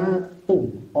 1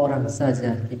 orang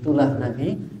saja, itulah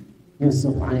Nabi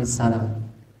Yusuf alaihissalam,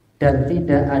 dan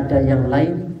tidak ada yang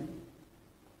lain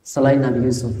selain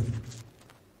Nabi Yusuf.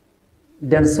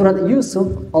 Dan surat Yusuf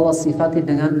Allah sifati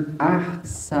dengan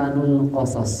ahsanul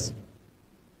qasas.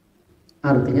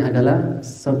 Artinya adalah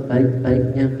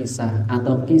sebaik-baiknya kisah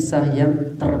atau kisah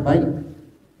yang terbaik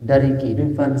dari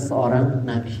kehidupan seorang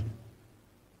nabi.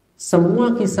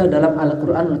 Semua kisah dalam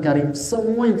Al-Qur'an Al-Karim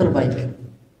semua yang terbaik.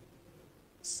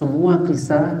 Semua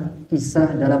kisah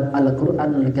dalam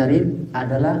Al-Qur'an Al-Karim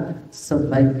adalah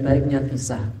sebaik-baiknya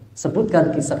kisah.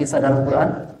 Sebutkan kisah-kisah dalam Quran.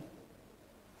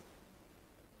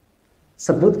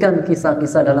 Sebutkan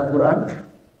kisah-kisah dalam Quran.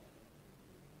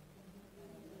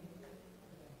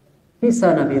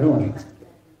 Kisah Nabi Nuh,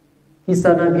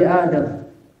 kisah Nabi Adam,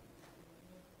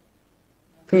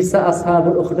 kisah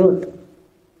Ashabul Ukhdud,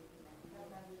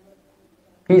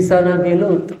 kisah Nabi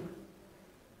Lut,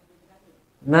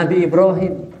 Nabi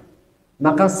Ibrahim.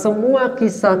 Maka semua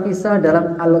kisah-kisah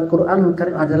dalam Al-Qur'an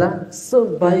Al-Karim adalah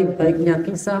sebaik-baiknya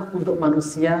kisah untuk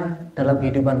manusia dalam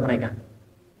kehidupan mereka.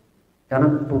 Karena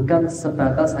bukan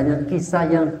sebatas hanya kisah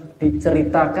yang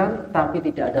diceritakan tapi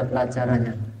tidak ada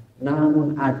pelajarannya.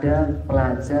 Namun ada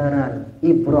pelajaran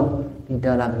ibrah di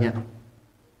dalamnya.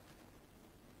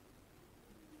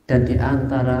 Dan di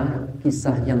antara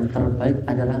kisah yang terbaik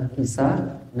adalah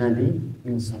kisah Nabi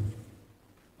Yusuf.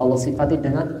 Allah sifati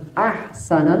dengan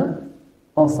ahsanal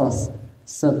qasas,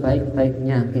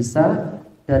 sebaik-baiknya kisah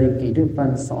dari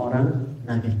kehidupan seorang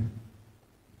nabi.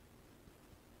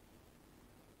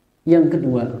 Yang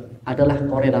kedua adalah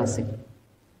korelasi.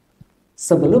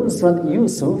 Sebelum surat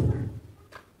Yusuf,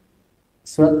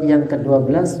 surat yang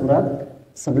ke-12 surat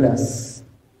 11.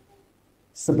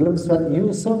 Sebelum surat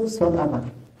Yusuf surat apa?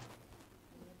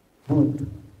 Hud.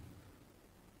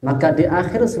 Maka di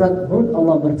akhir surat Hud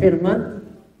Allah berfirman,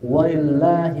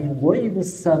 "Walillahi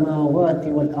ghaibus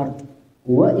samawati wal ard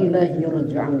wa ilaihi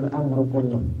yurja'ul amru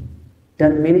kulluh."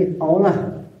 Dan milik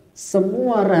Allah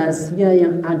semua rahasia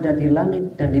yang ada di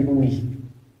langit dan di bumi,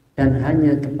 dan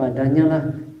hanya kepadanya lah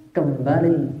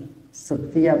kembali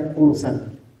setiap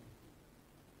urusan.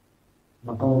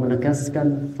 Maka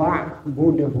menegaskan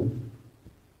fa'buduhu,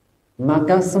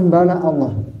 maka sembahlah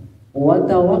Allah, wa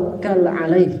tawakkal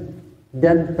alaih,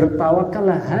 dan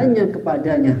bertawakallah hanya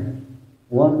kepadanya,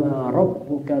 wa ma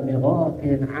rabbuka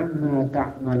bighafilin amma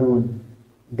ta'malun,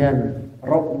 dan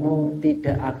Rabbmu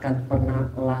tidak akan pernah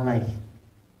lalai,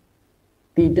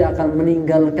 tidak akan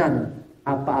meninggalkan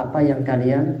apa-apa yang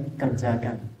kalian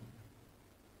kerjakan.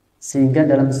 Sehingga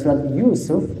dalam surat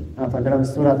Yusuf, dalam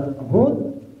surat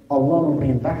Hud, Allah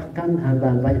memerintahkan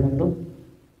hamba-hambanya untuk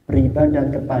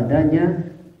beribadah kepadanya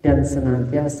dan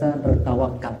senantiasa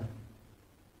bertawakal.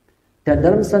 Dan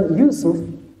dalam surat Yusuf,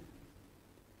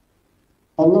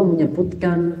 Allah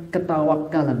menyebutkan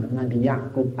ketawakalan Nabi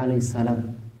Yakub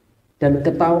alaihissalam dan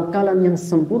ketawakalan yang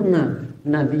sempurna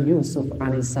Nabi Yusuf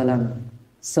alaihissalam,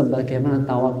 sebagaimana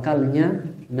tawakalnya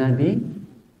Nabi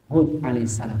Hud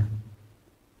alaihissalam.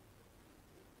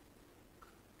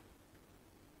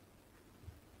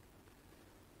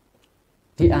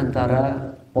 Di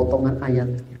antara potongan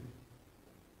ayat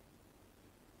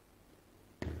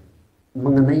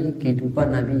mengenai kehidupan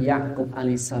Nabi Yakub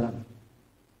alaihissalam,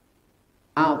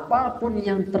 apapun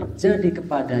yang terjadi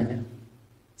kepadanya,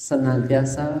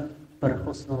 senantiasa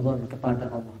berhusnudzon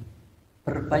kepada Allah,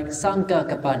 berbaik sangka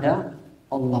kepada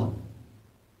Allah.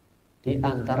 Di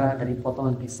antara dari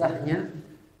potongan kisahnya,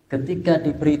 ketika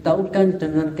diberitahukan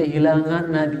dengan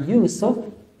kehilangan Nabi Yusuf,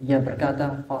 ia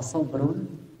berkata, fasabrun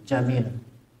jamil,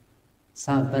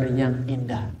 sabar yang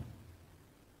indah.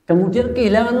 Kemudian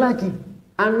kehilangan lagi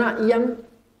anak yang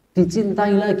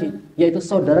dicintai lagi, yaitu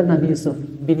saudara Nabi Yusuf,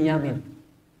 Binyamin.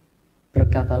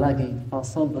 Berkata lagi,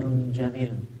 fasabrun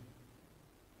jamil,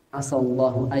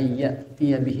 asallahu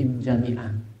ayyatiya bihim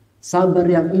jami'ah, sabar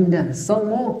yang indah,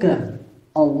 semoga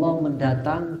Allah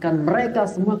mendatangkan mereka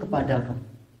semua kepadaku.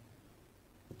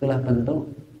 Itulah bentuk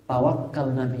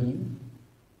tawakal Nabi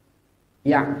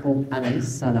Yakub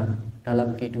alaihissalam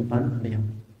dalam kehidupan beliau.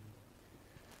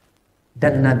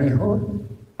 Dan Nabi Hud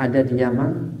ada di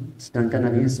Yaman,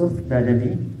 sedangkan Nabi Yusuf berada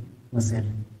di Mesir.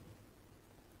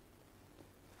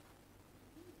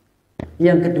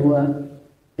 Yang kedua,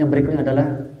 yang berikutnya adalah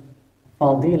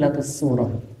fadilatus surah,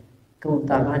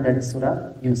 keutamaan dari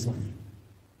surat Yusuf.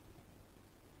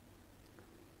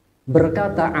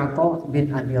 Berkata Atha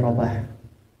bin Abi Rabah,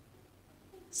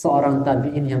 seorang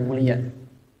tabi'in yang mulia,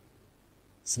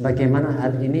 sebagaimana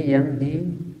hal ini yang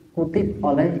dikutip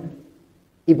oleh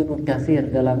Ibnu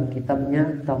Katsir dalam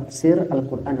kitabnya Tafsir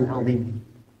Al-Qur'an Al-Azim.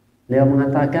 Beliau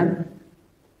mengatakan,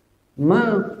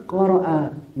 ma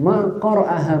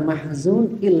qara'aha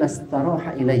mahzun illa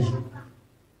istaraha ilaihi.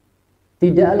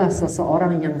 Tidaklah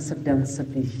seseorang yang sedang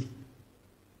sedih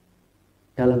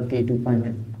dalam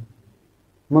kehidupannya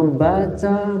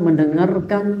membaca,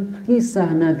 mendengarkan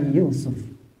kisah Nabi Yusuf,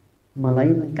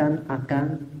 melainkan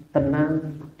akan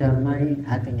tenang, damai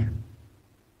hatinya.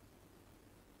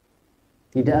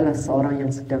 Tidaklah seorang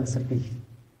yang sedang sedih,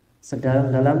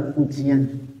 sedang dalam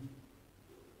ujian,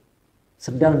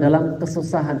 sedang dalam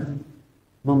kesusahan,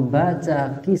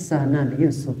 membaca kisah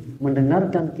Nabi Yusuf,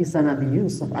 mendengarkan kisah Nabi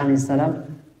Yusuf alaihissalam,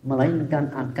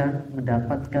 melainkan akan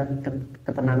mendapatkan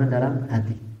ketenangan dalam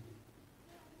hati.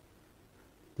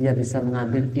 Dia bisa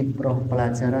mengambil ibrah,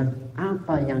 pelajaran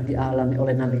apa yang dialami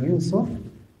oleh Nabi Yusuf,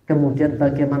 kemudian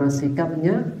bagaimana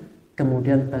sikapnya,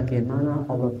 kemudian bagaimana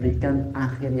Allah berikan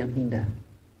akhir yang indah.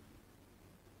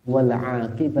 Wal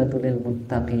aqibatu lil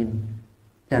muttaqin,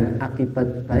 dan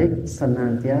akibat baik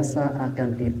senantiasa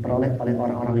akan diperoleh oleh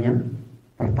orang-orang yang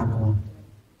bertakwa.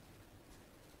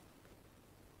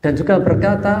 Dan juga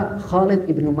berkata Khalid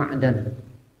ibnu Ma'dan,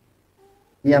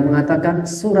 yang mengatakan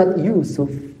surat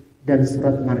Yusuf dan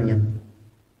surat Maryam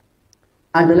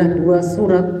adalah dua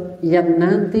surat yang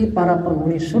nanti para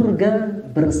penghuni surga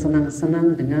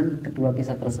bersenang-senang dengan kedua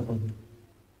kisah tersebut.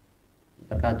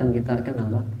 Terkadang kita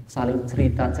akan saling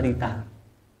cerita-cerita.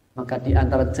 Maka di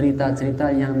antara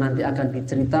cerita-cerita yang nanti akan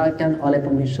diceritakan oleh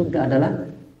penghuni surga adalah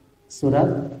surat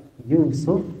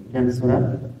Yusuf dan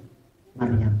surat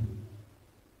Maryam.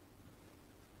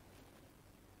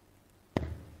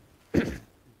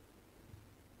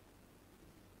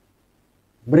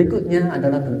 Berikutnya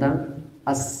adalah tentang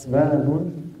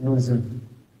asbabun nuzul.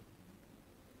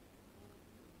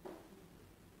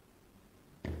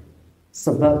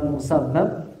 Sebab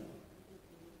musabab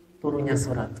turunnya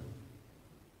surat.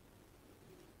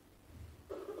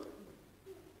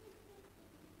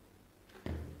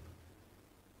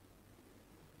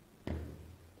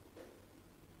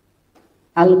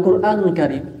 Al-Qur'anul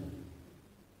Karim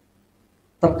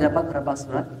terdapat berapa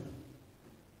surat?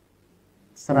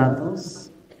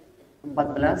 114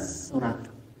 surat.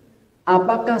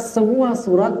 Apakah semua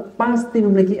surat pasti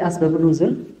memiliki asbabun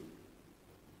nuzul?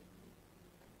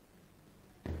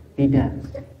 Tidak.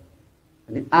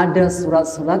 Jadi ada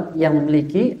surat-surat yang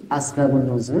memiliki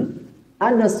asbabun nuzul,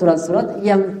 ada surat-surat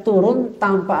yang turun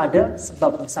tanpa ada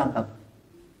sebab musabab.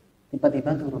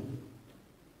 Tiba-tiba turun.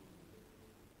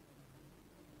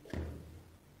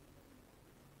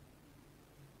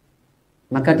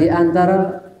 Maka di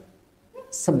antara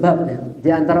sebabnya, di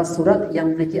antara surat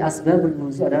yang memiliki asbabun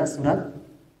nuzul adalah surat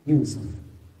Yusuf.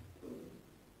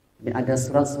 Jadi ada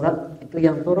surat-surat itu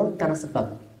yang turun karena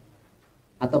sebab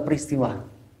atau peristiwa.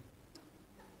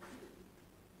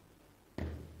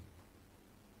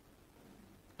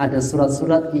 Ada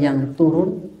surat-surat yang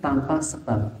turun tanpa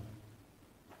sebab.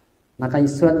 Maka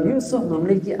surat Yusuf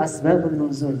memiliki asbabun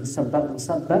nuzul, sebab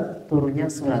musabab turunnya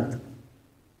surat.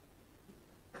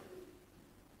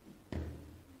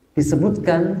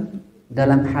 Disebutkan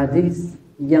dalam hadis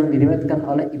yang diriwayatkan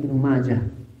oleh Ibnu Majah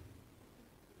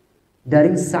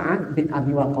dari Sa'ad bin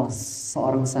Abi Waqqas,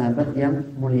 seorang sahabat yang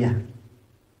mulia.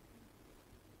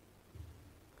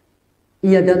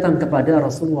 Ia datang kepada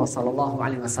Rasulullah sallallahu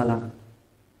alaihi wasallam.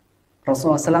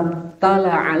 Rasulullah SAW tala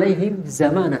alaihim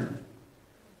zamanan,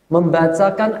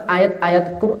 membacakan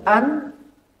ayat-ayat Qur'an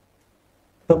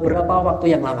beberapa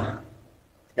waktu yang lama.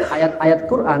 Ayat-ayat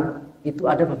Qur'an itu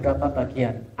ada beberapa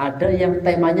bagian. Ada yang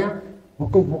temanya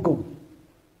hukum-hukum.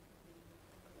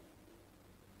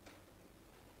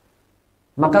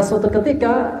 Maka suatu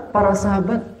ketika para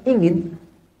sahabat ingin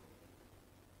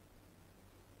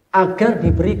agar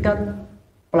diberikan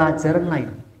pelajaran lain.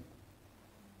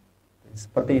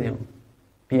 Seperti ini.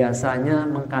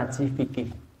 Biasanya mengkaji fikih.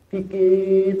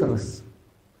 Fikih terus.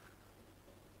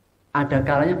 Ada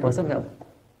kalanya bosan nggak?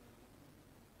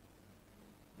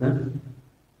 Nah,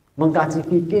 mengkaji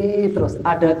fikih terus.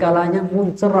 Ada kalanya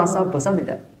muncul rasa bosan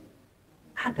tidak?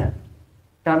 Ada.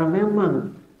 Karena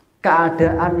memang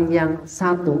keadaan yang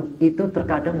satu itu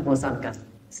terkadang membosankan.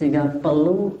 Sehingga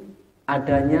perlu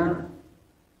adanya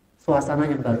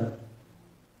suasana yang baru.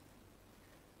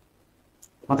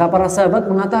 Maka para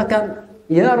sahabat mengatakan,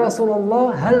 ya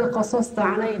Rasulullah, hal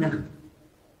qasasta alaina.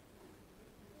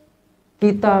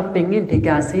 Kita ingin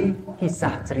dikasih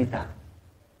kisah cerita.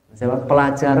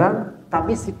 Pelajaran,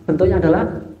 tapi bentuknya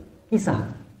adalah kisah.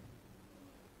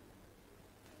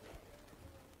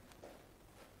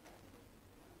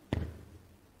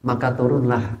 Maka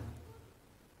turunlah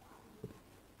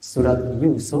surat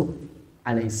Yusuf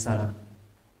alaihissalam.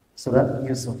 Surat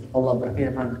Yusuf. Allah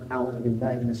berfirman,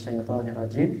 a'udzubillahi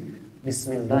minasyaitonirrajim.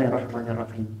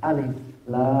 Bismillahirrahmanirrahim. Alif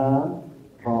lam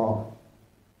ra.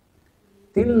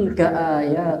 Tilka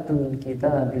ayatul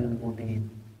kitabil mubin.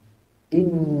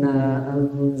 Inna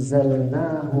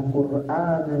anzalnahu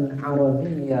Qur'anan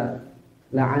Arabiyya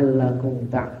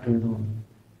la'allakum ta'qilun.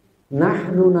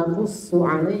 Nahnu naqussu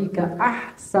 'alaika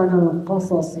ahsanal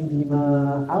qasasi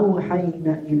bima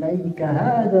awhayna ilaika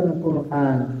hadzal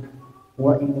Qur'an.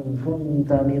 Wa in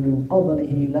kunta min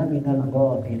qablihi laminal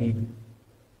ghafilin.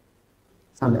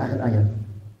 Sampai akhir ayat.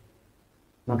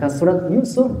 Maka surat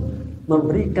Yusuf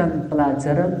memberikan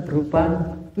pelajaran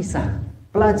berupa kisah.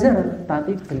 Pelajaran,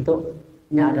 tapi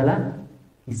bentuknya adalah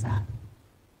kisah.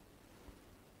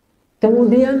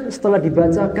 Kemudian setelah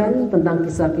dibacakan tentang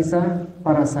kisah-kisah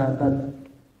para sahabat,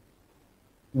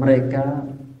 mereka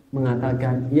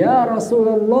mengatakan, ya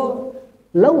Rasulullah,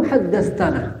 lau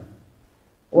haddastana.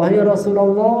 Wahai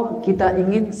Rasulullah, kita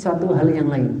ingin satu hal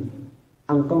yang lain.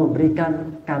 Engkau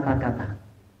memberikan kata-kata.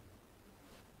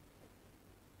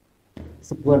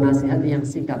 Sebuah nasihat yang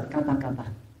singkat, kata-kata.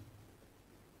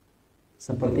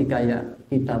 Seperti kayak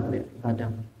kita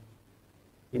kadang.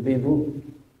 Ibu-ibu,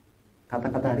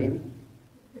 kata-kata hari ini.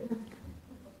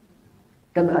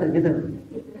 Kan hari gitu.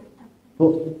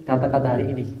 Bu, kata-kata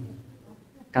hari ini.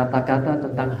 Kata-kata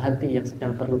tentang hati yang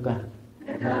sedang terluka.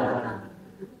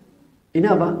 Ini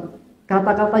apa?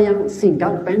 Kata-kata yang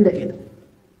singkat, pendek itu.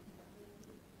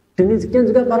 Demikian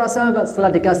juga para sahabat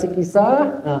setelah dikasih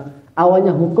kisah,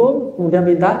 awalnya hukum, kemudian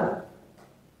minta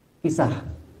kisah.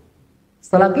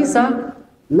 Setelah kisah,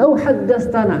 lau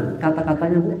haddastana,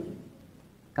 kata-katanya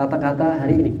kata-kata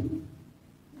hari ini.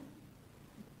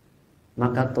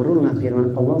 Maka turunlah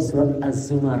firman Allah surat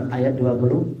Az-Zumar ayat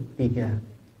 23.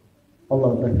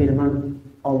 Allah berfirman,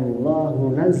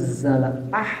 Allahu nazzala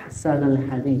ahsanal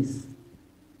hadis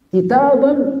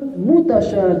kitaban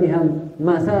mutasyabihan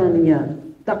mathaniya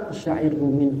taqsha'iru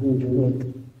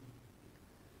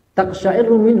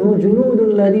minhu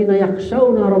juludul ladina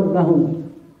yakhshawna rabbahum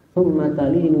thumma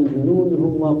talinu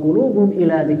juluduhum wa qulubuhum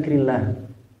ila dzikrillah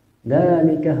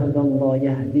dzalika hadallahu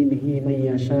yahdi bihi man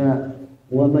yasha'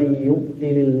 wa man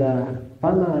yudlilillah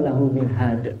fama lahu min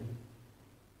had.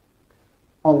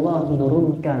 Allah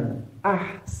menurunkan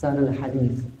ahsanul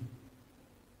hadis,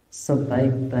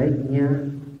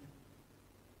 sebaik-baiknya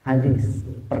hadis,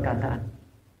 perkataan.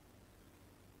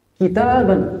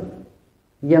 Kitaban,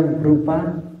 yang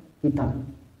berupa kitab.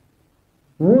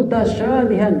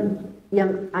 Mutasyabihan,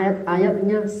 yang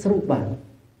ayat-ayatnya serupa.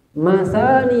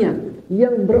 Masaniyah,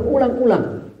 yang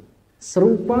berulang-ulang.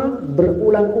 Serupa,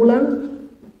 berulang-ulang,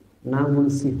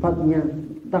 namun sifatnya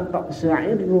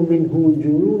taqsha'iru minhu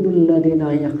juludul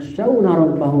ladina yakhshawna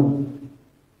rabbahum.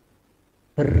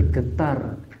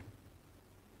 Bergetar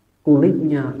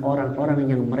kulitnya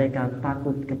orang-orang yang mereka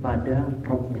takut kepada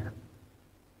Rabb-nya.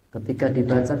 Ketika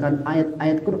dibacakan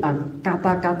ayat-ayat Quran,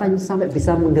 kata-katanya sampai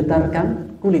bisa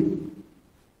menggetarkan kulit.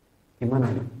 Gimana?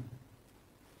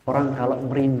 Orang kalau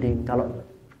merinding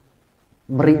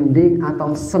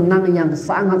atau senang yang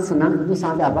sangat senang itu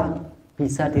sampai apa?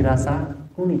 Bisa dirasa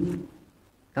kulit.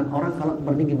 Kan orang kalau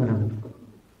merinding gimana?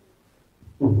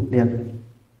 Lihat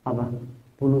apa?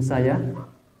 Bulu saya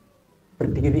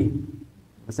berdiri.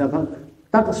 Siapa?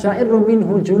 Taqsha'iru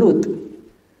minhu julud.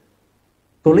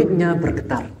 Kulitnya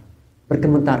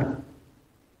bergemetar.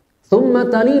 Tsumma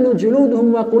talinu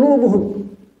juluduhum wa qulubuhum.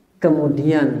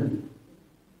 Kemudian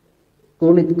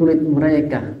kulit-kulit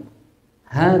mereka,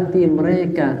 hati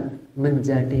mereka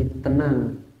menjadi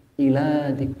tenang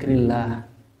ila dzikrillah,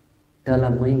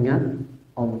 dalam mengingat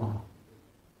Allah.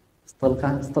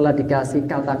 Setelah dikasih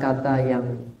kata-kata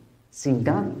yang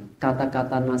singkat,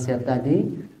 kata-kata nasihat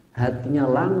tadi, hatinya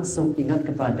langsung ingat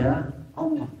kepada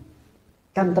Allah.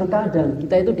 Kan terkadang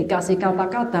kita itu dikasih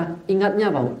kata-kata, ingatnya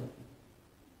apa?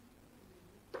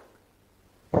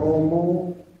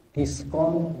 Promo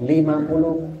diskon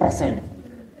 50%.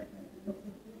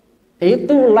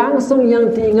 Itu langsung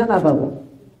yang diingat apa, Bu?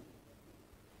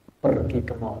 Pergi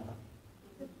ke mall.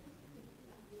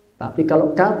 Tapi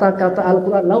kalau kata-kata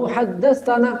Al-Qur'an, lau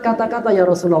haddastana, kata-kata ya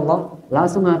Rasulullah,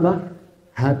 langsung apa?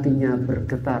 Hatinya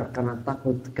bergetar karena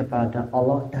takut kepada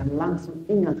Allah dan langsung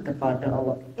ingat kepada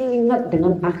Allah, ingat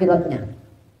dengan akhiratnya.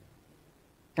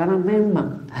 Karena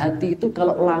memang hati itu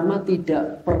kalau lama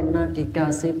tidak pernah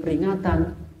dikasih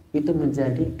peringatan, itu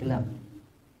menjadi gelap.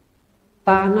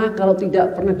 Tanah kalau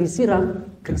tidak pernah disiram,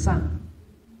 gersang.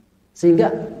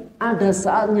 Sehingga ada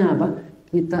saatnya apa?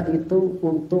 Kita itu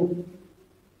untuk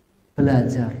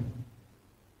belajar,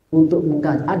 untuk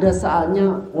mengkaji. Ada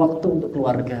saatnya waktu untuk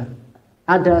keluarga.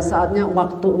 Ada saatnya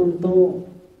waktu untuk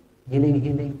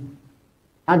healing.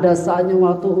 Ada saatnya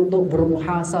waktu untuk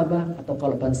bermuhasabah, atau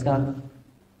kalau bahasa sekarang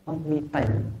me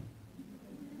time.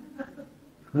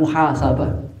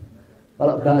 Muhasabah.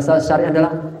 Kalau bahasa syariah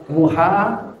adalah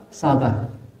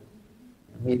muhasabah.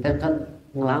 Me time kan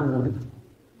ngelamun.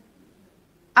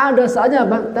 Ada saatnya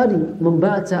apa? Tadi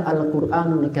membaca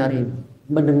Al-Qur'anul Karim,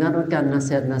 mendengarkan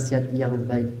nasihat-nasihat yang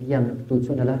baik, yang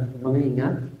tujuan adalah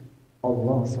mengingat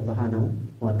Allah Subhanahu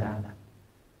wa taala.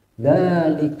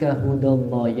 Dzalika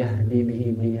hudallah yahdi bihi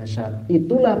may yasha.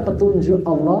 Itulah petunjuk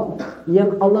Allah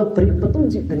yang Allah beri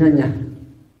petunjuk dengannya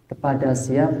kepada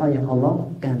siapa yang Allah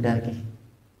kehendaki.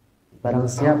 Barang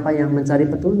siapa yang mencari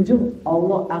petunjuk,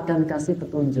 Allah akan kasih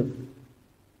petunjuk.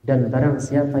 Dan barang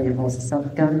siapa yang Allah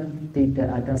sesatkan, tidak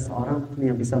ada seorang pun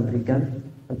yang bisa memberikan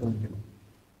petunjuk.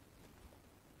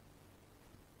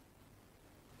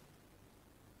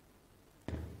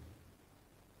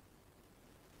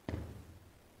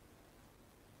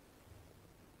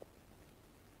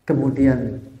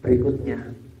 Kemudian berikutnya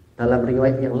dalam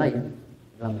riwayat yang lain,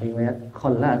 dalam riwayat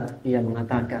Khalad, ia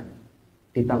mengatakan,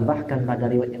 ditambahkan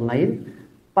pada riwayat yang lain,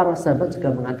 para sahabat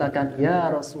juga mengatakan, ya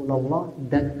Rasulullah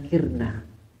dzakirna,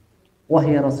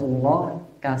 wahai Rasulullah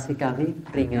kasih kami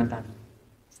peringatan.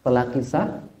 Setelah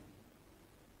kisah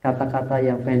kata-kata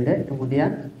yang pendek,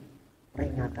 kemudian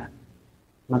peringatan.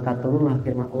 Maka turunlah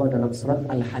firman Allah dalam surat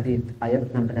Al-Hadid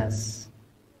ayat 16.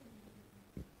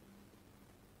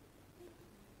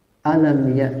 Alam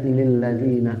ya'ni lil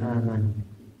ladzina amanu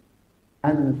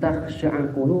an takhsha'a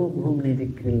qulubuhum li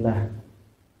dzikrillah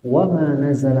wa ma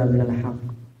nazala minal haqq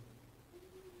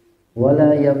wa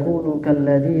la yakunu kal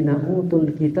ladzina utul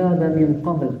kitaba min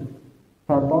qabl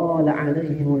fatala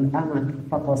 'alaihimul amad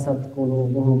faqasat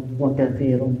qulubuhum wa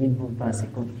katsirun minhum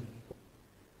fasiqun.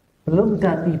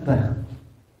 Belumkah tiba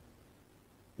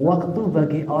waktu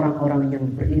bagi orang-orang yang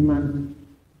beriman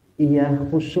ia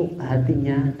khusyuk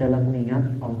hatinya dalam mengingat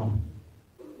Allah.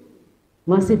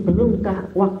 Masih belumkah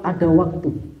ada waktu?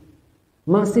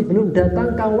 Masih belum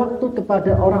datangkah waktu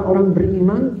kepada orang-orang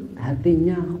beriman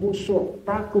hatinya khusyuk,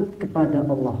 takut kepada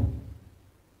Allah?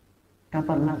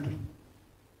 Kapan lagi?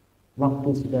 Waktu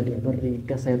sudah diberi,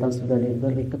 kesehatan sudah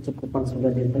diberi, kecukupan sudah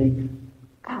diberi.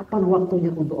 Kapan waktunya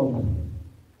untuk Allah?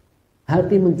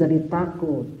 hati menjadi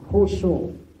takut,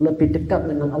 khusyuk, lebih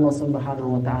dekat dengan Allah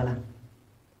Subhanahu wa taala.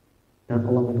 Dan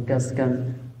Allah menegaskan,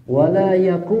 wala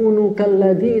yakunu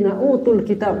kalladzina utul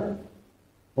kitab.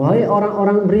 Wahai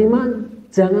orang-orang beriman,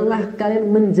 janganlah kalian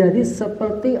menjadi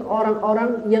seperti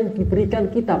orang-orang yang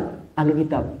diberikan kitab, ahli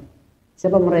kitab.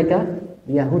 Siapa mereka?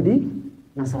 Yahudi,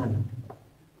 Nasrani.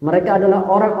 Mereka adalah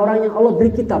orang-orang yang Allah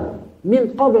beri kitab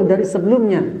min qabl, dari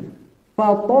sebelumnya.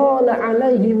 Fatala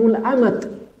alaihimul amad.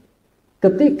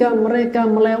 Ketika mereka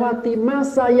melewati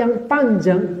masa yang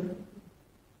panjang,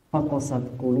 faqasat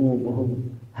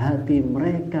qulubuhum, hati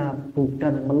mereka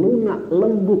bukan melunak,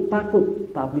 lembut, takut,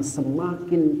 tapi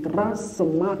semakin keras,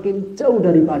 semakin jauh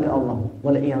daripada Allah.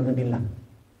 Wal'iyadzubillah.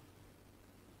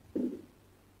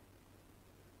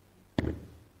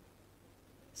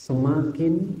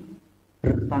 Semakin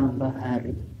bertambah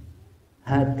hari,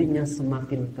 hatinya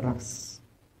semakin keras.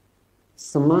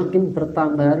 Semakin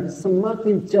bertambah hari,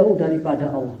 semakin jauh daripada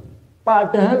Allah.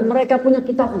 Padahal mereka punya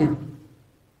kitabnya.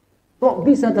 Kok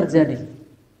bisa terjadi?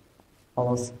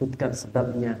 Allah sebutkan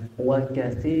sebabnya, wa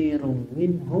katsirum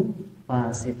minhum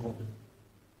fasiqun.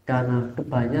 Karena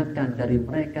kebanyakan dari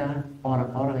mereka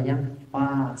orang-orang yang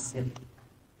fasik.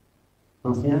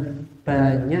 Maksudnya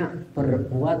banyak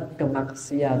berbuat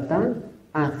kemaksiatan,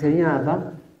 akhirnya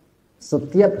apa?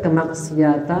 Setiap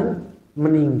kemaksiatan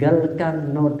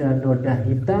meninggalkan noda-noda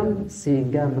hitam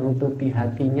sehingga menutupi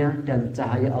hatinya dan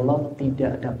cahaya Allah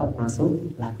tidak dapat masuk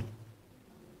lagi.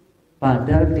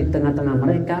 Padahal di tengah-tengah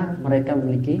mereka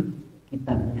memiliki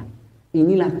kitabnya.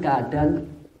 Inilah keadaan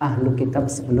ahlu kitab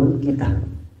sebelum kita.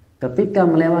 Ketika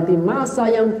melewati masa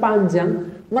yang panjang,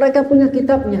 mereka punya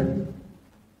kitabnya.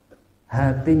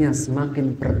 Hatinya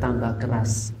semakin bertambah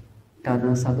keras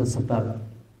karena satu sebab,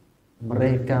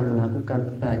 mereka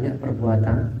melakukan banyak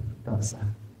perbuatan dosa.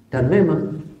 Dan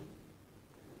memang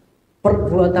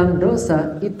perbuatan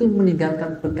dosa itu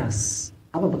meninggalkan bekas.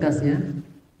 Apa bekasnya?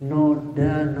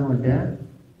 Noda-noda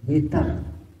hitam.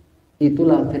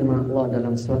 Itulah firman Allah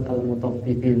dalam surat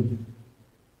Al-Mutaffifin.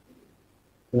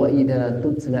 Wa idza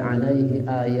tutla 'alaihi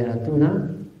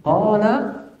ayatuna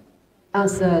qala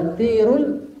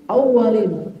asatirul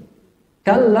awwalin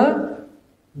kalla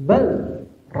bal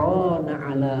rana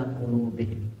 'ala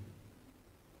qulubihim.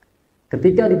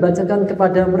 Ketika dibacakan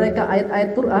kepada mereka ayat-ayat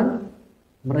Quran,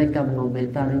 mereka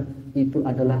mengomentari itu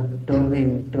adalah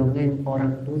dongeng-dongeng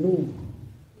orang dulu.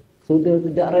 Sudah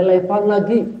tidak relevan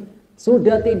lagi,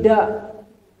 sudah tidak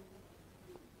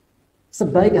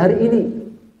sebaik hari ini.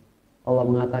 Allah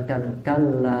mengatakan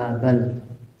kalla bal,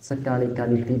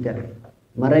 sekali-kali tidak.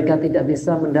 Mereka tidak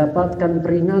bisa mendapatkan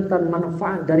peringatan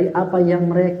manfaat dari apa yang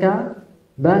mereka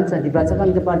baca,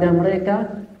 dibacakan kepada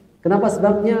mereka. Kenapa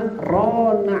sebabnya?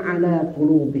 Rona ala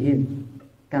qulubihim,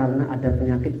 karena ada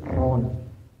penyakit ron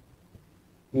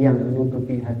yang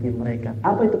menutupi hati mereka.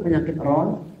 Apa itu penyakit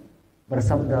ron?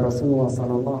 Bersabda Rasulullah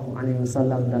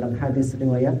SAW dalam hadis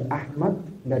riwayat Ahmad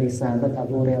dari sahabat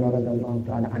Abu Hurairah radhiyallahu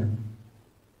taala anhu.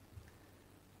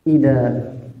 Idza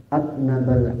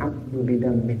atnabal 'abdu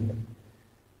bidammin.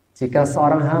 Jika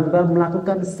seorang hamba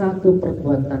melakukan satu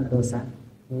perbuatan dosa,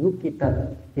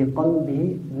 nukitat fi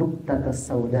qalbi nuqtatas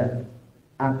sauda,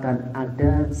 akan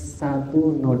ada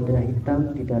satu noda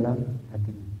hitam di dalam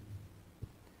hatinya.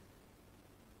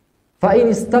 Fa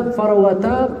in istaghfara wa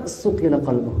tab suqila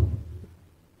qalbuhu.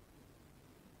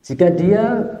 Jika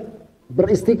dia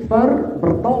beristighfar,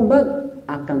 bertobat,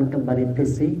 akan kembali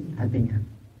bersih hatinya.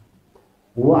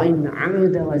 Wa in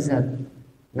 'ada wa zad.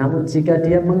 Namun jika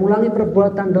dia mengulangi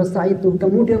perbuatan dosa itu,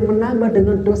 kemudian menambah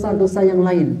dengan dosa-dosa yang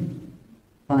lain,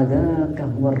 fadzaka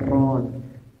huwarron,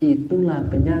 itulah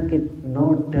penyakit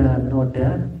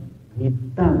noda-noda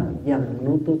hitam yang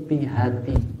menutupi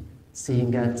hati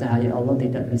sehingga cahaya Allah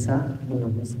tidak bisa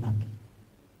menembus lagi.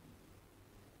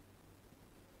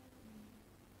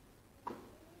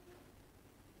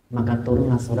 Maka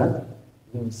turunlah surat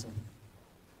Yusuf.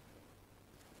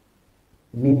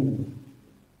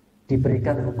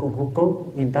 Diberikan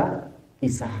hukum-hukum, minta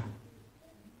kisah.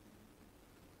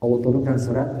 Allah turunkan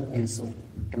surat Yusuf.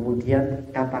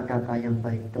 Kemudian kata-kata yang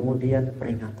baik. Kemudian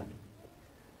peringatan.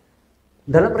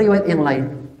 Dalam riwayat yang lain,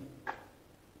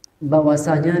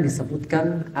 bahwasanya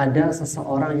disebutkan ada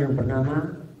seseorang yang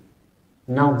bernama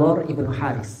Nadhr ibn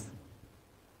Haris.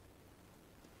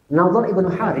 Nadhr ibn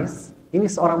Haris ini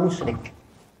seorang musyrik.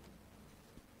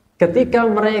 Ketika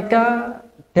mereka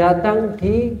datang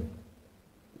di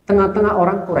tengah-tengah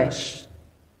orang Quraisy,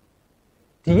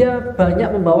 dia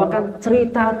banyak membawakan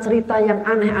cerita-cerita yang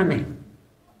aneh-aneh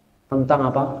tentang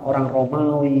apa? Orang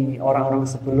Romawi, orang-orang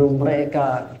sebelum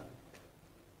mereka.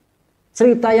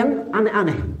 Cerita yang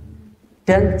aneh-aneh.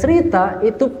 Dan cerita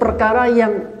itu perkara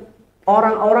yang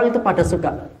Orang-orang itu pada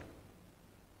suka.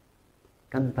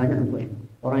 Kan banyak Bu.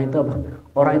 Orang itu apa?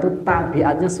 Orang itu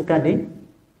tabiatnya suka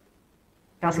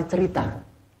dikasih cerita.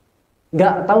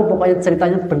 Nggak tahu pokoknya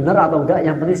ceritanya benar atau enggak,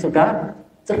 yang penting suka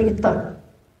cerita.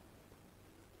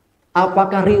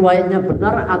 Apakah riwayatnya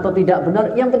benar atau tidak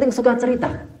benar, yang penting suka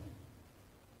cerita.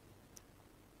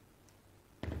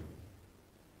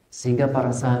 Sehingga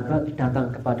para sahabat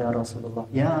datang kepada Rasulullah,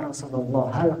 "Ya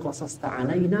Rasulullah, hal qasasta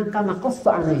alaina kama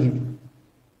qassa alaihim."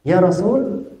 Ya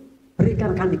Rasul,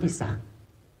 berikan kami kisah.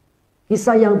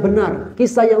 Kisah yang benar,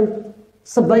 kisah yang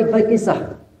sebaik-baik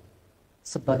kisah.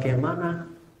 Sebagaimana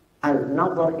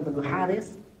Al-Nadhr ibn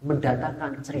Haris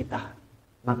mendatangkan cerita,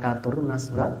 maka turunlah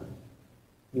surat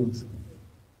Yusuf.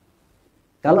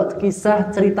 Kalau kisah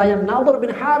cerita yang Nadhr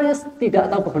bin Haris tidak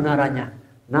tahu kebenarannya,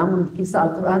 namun kisah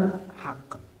Al-Qur'an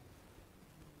hak.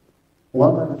 Wa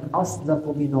man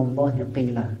asdaqu minallahi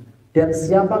qila. Dan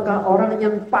siapakah orang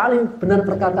yang paling benar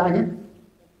perkataannya?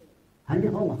 Hanya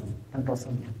Allah dan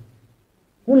Rasulnya.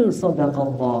 Qul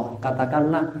sadaqallah,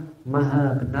 katakanlah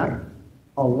maha benar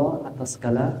Allah atas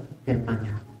segala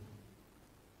firman-Nya.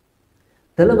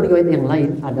 Dalam riwayat yang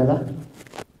lain adalah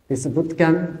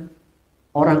disebutkan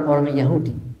orang-orang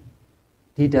Yahudi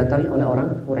didatangi oleh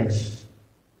orang Quraisy.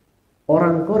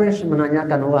 Orang Quraisy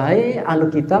menanyakan, "Wahai ahlu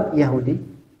kitab Yahudi,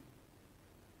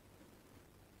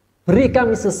 beri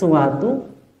kami sesuatu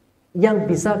yang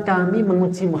bisa kami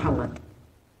menguji Muhammad."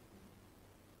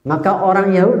 Maka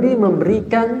orang Yahudi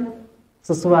memberikan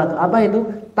sesuatu. Apa itu?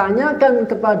 Tanyakan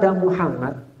kepada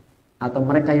Muhammad, atau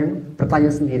mereka yang bertanya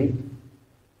sendiri,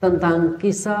 tentang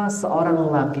kisah seorang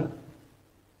lelaki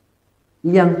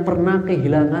yang pernah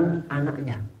kehilangan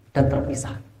anaknya dan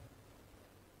terpisah.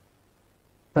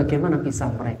 Bagaimana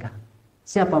kisah mereka?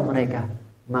 Siapa mereka?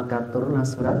 Maka turunlah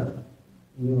surat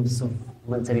Yusuf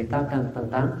menceritakan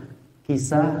tentang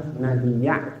kisah Nabi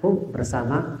Yakub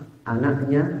bersama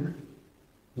anaknya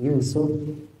Yusuf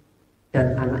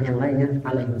dan anak yang lainnya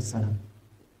alaihissalam.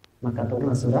 Maka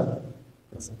turunlah surat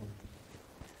tersebut.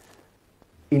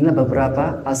 Inilah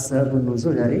beberapa asbabun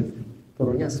nuzul dari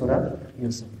turunnya surat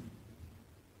Yusuf.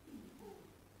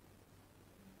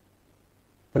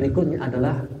 Berikutnya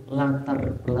adalah latar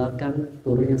belakang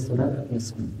turunnya surat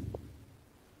Yusuf.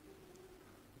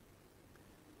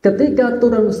 Ketika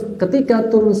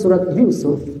turun surat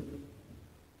Yusuf,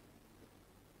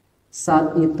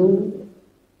 saat itu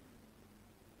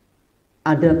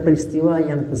ada peristiwa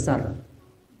yang besar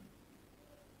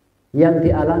yang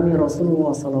dialami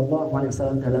Rasulullah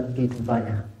SAW dalam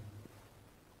kehidupannya,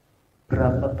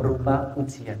 berupa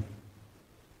ujian.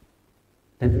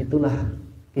 Dan itulah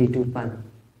kehidupan.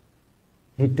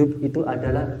 Hidup itu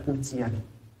adalah ujian.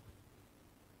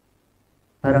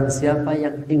 Barang siapa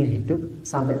yang ingin hidup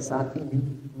sampai saat ini,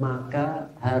 maka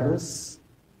harus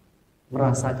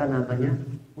merasakan namanya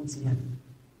ujian.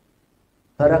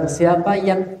 Barang siapa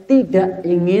yang tidak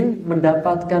ingin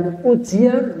mendapatkan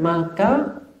ujian,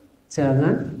 maka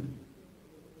jangan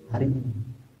hari ini.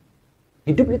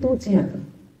 Hidup itu ujian.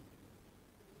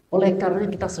 Oleh karena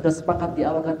kita sudah sepakat di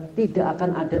awal kan, tidak akan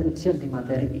ada ujian di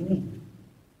materi ini.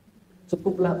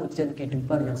 Cukuplah ujian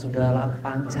kehidupan yang sudah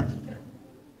panjang.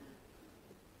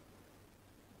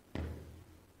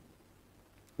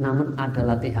 Namun ada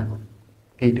latihan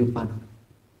kehidupan.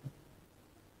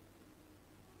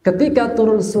 Ketika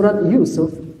turun surat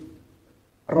Yusuf,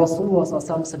 Rasulullah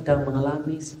SAW sedang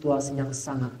mengalami situasi yang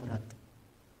sangat berat.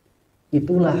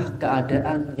 Itulah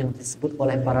keadaan yang disebut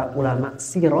oleh para ulama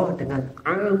sirah dengan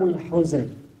amul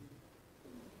huzn.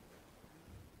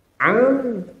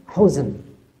 Am huzn,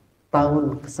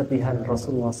 tahun kesedihan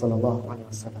Rasulullah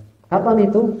SAW. Kapan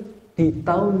itu? Di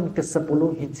tahun ke-10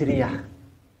 Hijriah.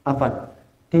 Apa?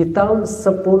 Di tahun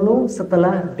 10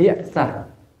 setelah bi'tsah,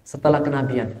 setelah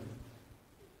kenabian.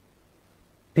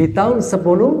 Di tahun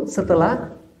 10 setelah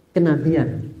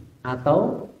kenabian,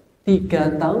 atau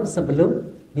 3 tahun sebelum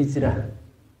hijrah.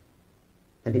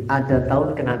 Jadi ada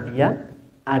tahun kenabian,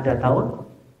 ada tahun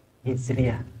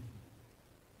hijriah.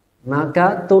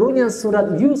 Maka turunnya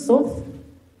surat Yusuf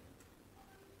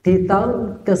di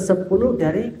tahun ke-10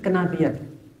 dari kenabian,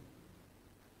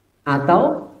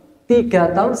 atau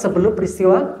 3 tahun sebelum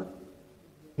peristiwa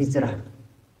hijrah.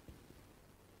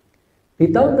 Di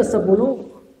tahun ke-10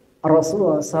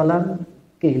 Rasulullah SAW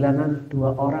kehilangan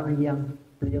 2 orang yang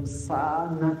beliau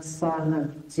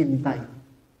sangat-sangat cintai,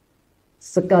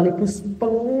 sekaligus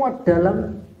penguat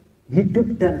dalam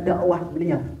hidup dan dakwah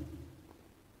beliau.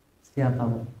 Siapa?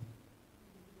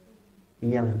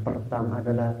 Yang pertama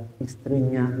adalah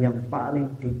istrinya yang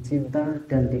paling dicinta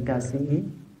dan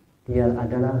dikasihi. Dia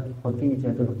adalah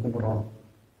Khadijatul Kubra,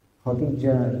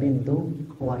 Khadijah bintu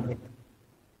Khuwailid.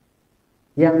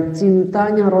 yang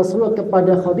cintanya Rasulullah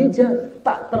kepada Khadijah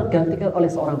tak tergantikan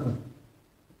oleh seorang pun.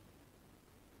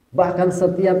 Bahkan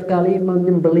setiap kali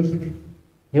menyembelih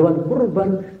hewan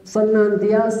kurban,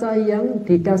 senantiasa yang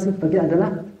dikasih bagi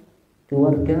adalah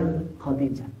keluarga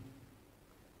Khadijah.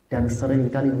 Dan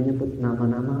seringkali menyebut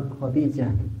nama-nama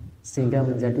Khadijah, sehingga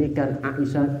menjadikan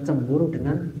Aisyah cemburu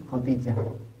dengan Khadijah.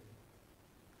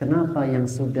 Kenapa yang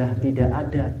sudah tidak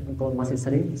ada engkau masih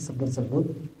sering sebut-sebut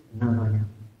namanya?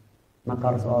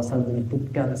 Maka Rasulullah SAW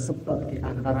menyebutkan sebab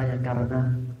diantaranya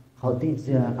karena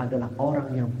Khadijah adalah orang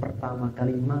yang pertama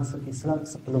kali masuk Islam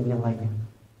sebelum yang lainnya.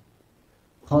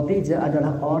 Khadijah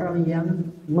adalah orang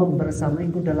yang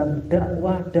membersamaiku dalam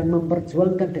dakwah dan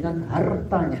memperjuangkan dengan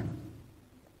hartanya.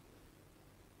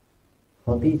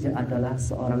 Khadijah adalah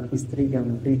seorang istri yang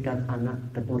memberikan anak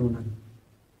keturunan.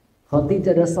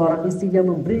 Khadijah adalah seorang istri yang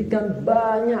memberikan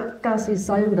banyak kasih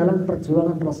sayang dalam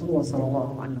perjuangan Rasulullah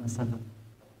SAW.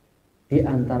 Di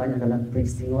antaranya adalah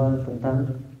peristiwa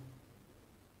tentang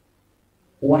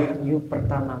wahyu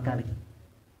pertama kali.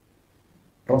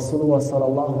 Rasulullah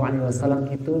SAW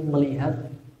itu melihat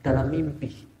dalam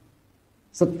mimpi.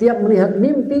 Setiap melihat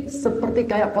mimpi seperti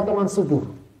kayak potongan subuh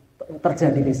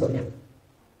terjadi besoknya.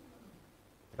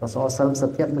 Rasulullah SAW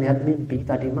setiap melihat mimpi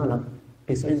tadi malam,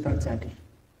 besoknya terjadi.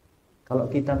 Kalau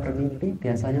kita bermimpi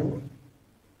biasanya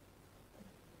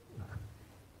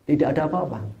tidak ada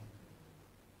apa-apa.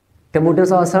 Kemudian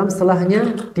SAW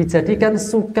setelahnya dijadikan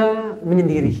suka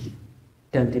menyendiri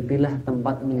dan dipilih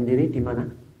tempat menyendiri di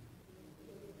mana?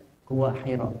 Gua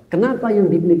Hira. Kenapa yang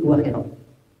dipilih Gua Hira?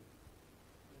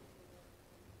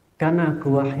 Karena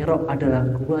Gua Hira adalah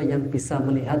gua yang bisa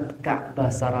melihat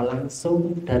Ka'bah secara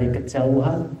langsung dari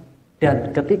kejauhan,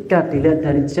 dan ketika dilihat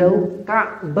dari jauh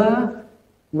Ka'bah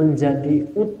menjadi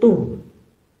utuh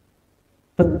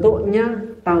bentuknya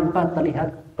tanpa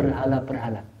terlihat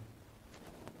berhala-berhala.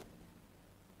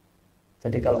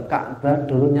 Jadi kalau Ka'bah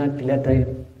dulunya dilihat dari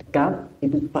dekat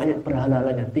itu banyak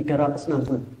berhala-berhalanya,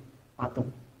 360 patung.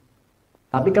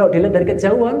 Tapi kalau dilihat dari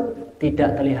kejauhan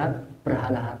tidak terlihat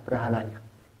berhala-berhalanya.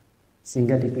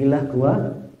 Sehingga dipilih Gua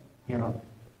Hira.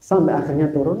 Sampai akhirnya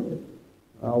turun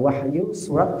wahyu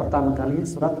surat pertama kali,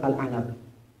 surat Al-Alaq.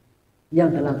 Yang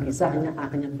dalam kisahnya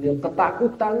akhirnya beliau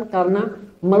ketakutan karena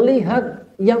melihat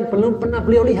yang belum pernah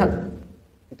beliau lihat.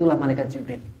 Itulah malaikat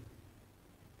Jibril.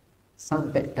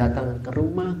 Sampai datang ke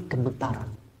rumah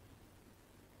gemetaran.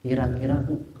 Kira-kira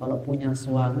kalau punya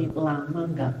suami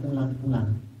lama nggak pulang-pulang.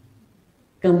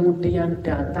 Kemudian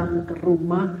datang ke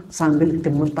rumah sambil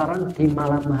gemetaran di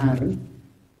malam hari.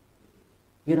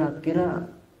 Kira-kira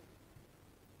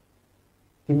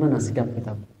gimana sikap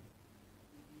kita?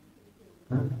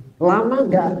 Lama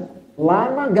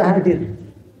nggak hadir,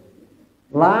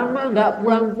 lama nggak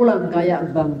pulang-pulang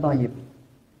kayak Bang Thayyib.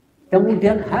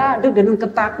 Kemudian hadir dengan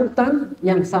ketakutan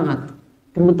yang sangat,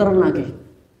 gemetaran lagi.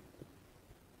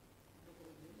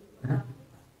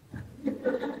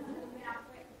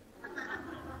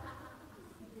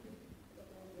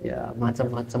 Ya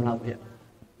macam-macam lah ya.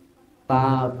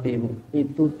 Tapi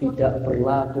itu tidak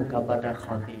berlaku kepada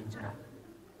Khadijah.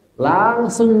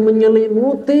 Langsung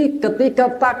menyelimuti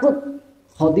ketika takut.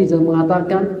 Khadijah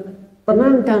mengatakan,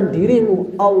 tenangkan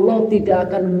dirimu, Allah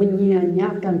tidak akan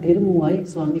menyia-nyiakan dirimu wahai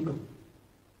suamiku,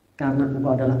 karena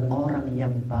engkau adalah orang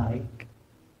yang baik.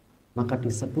 Maka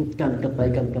disebutkan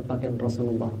kebaikan-kebaikan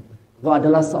Rasulullah. Engkau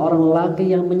adalah seorang lelaki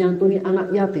yang menyantuni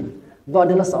anak yatim. Engkau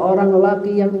adalah seorang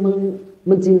lelaki yang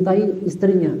mencintai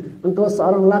istrinya. Engkau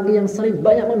seorang lelaki yang sering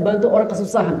banyak membantu orang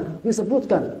kesusahan.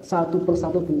 Disebutkan satu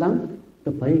persatu tentang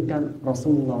kebaikan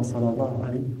Rasulullah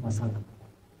SAW.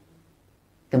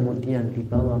 Kemudian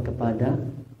dibawa kepada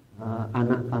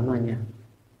anak pamannya.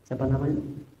 Siapa namanya?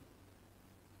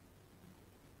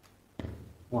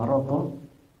 Waraqah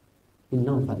bin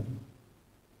Nawfal.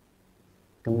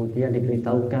 Kemudian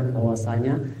diberitahukan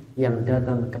bahwasanya yang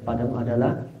datang kepadamu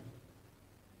adalah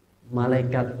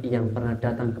malaikat yang pernah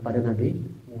datang kepada Nabi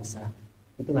Musa.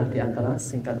 Itulah diantara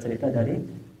singkat cerita dari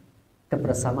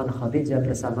kebersamaan Khadijah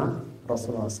bersama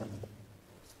Rasulullah SAW.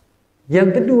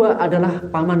 Yang kedua adalah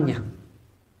pamannya,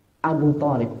 Abu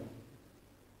Thalib.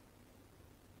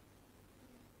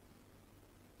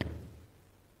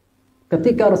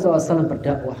 Ketika Rasulullah SAW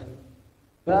berdakwah,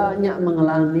 banyak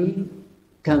mengalami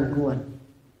gangguan,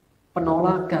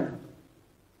 penolakan,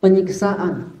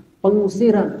 penyiksaan,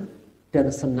 pengusiran, dan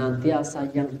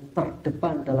senantiasa yang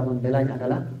terdepan dalam membelanya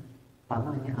adalah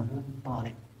pamannya Abu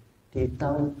Thalib. Di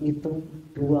tahun itu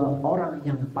dua orang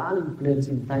yang paling beliau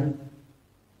cintai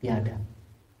tiada.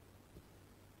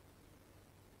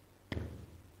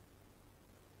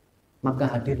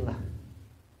 Maka hadirlah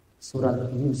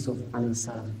surat Yusuf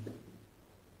alaihissalam.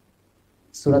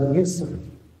 surat Yusuf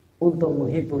untuk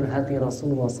menghibur hati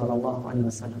Rasulullah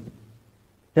SAW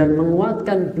dan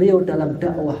menguatkan beliau dalam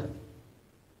dakwah,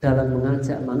 dalam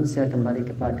mengajak manusia kembali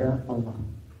kepada Allah.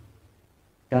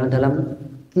 Karena dalam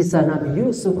kisah Nabi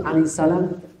Yusuf alaihissalam,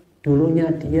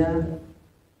 dulunya dia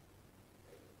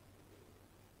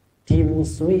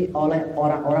dimusuhi oleh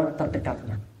orang-orang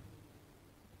terdekatnya.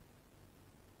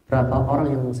 Berapa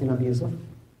orang yang musuhi Nabi Yusuf?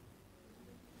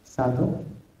 1,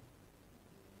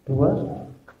 2,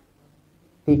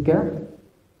 3,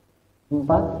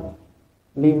 4,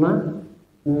 5,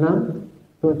 6,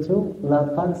 7,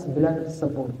 8, 9,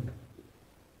 10.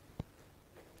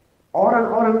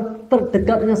 Orang-orang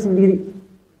terdekatnya sendiri,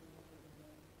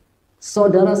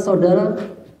 saudara-saudara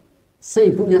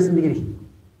seibunya sendiri.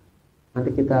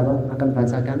 Nanti kita akan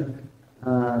bacakan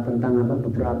tentang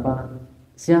beberapa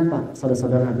siapa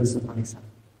saudara-saudara Nabi Yusuf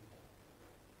alaihissalam.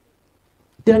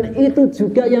 Dan itu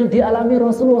juga yang dialami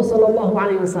Rasulullah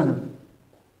SAW.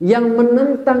 Yang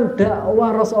menentang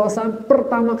dakwah Rasulullah SAW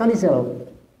pertama kali siapa?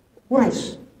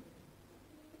 Quraisy.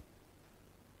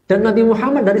 Dan Nabi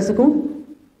Muhammad dari suku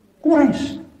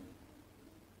Quraisy.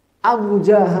 Abu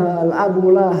Jahal,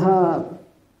 Abu Lahab,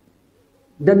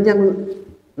 dan yang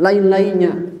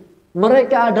lain-lainnya.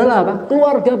 Mereka adalah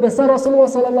keluarga besar Rasulullah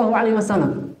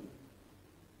SAW.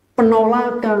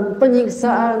 Penolakan,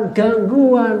 penyiksaan,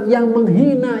 gangguan, yang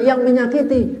menghina, yang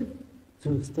menyakiti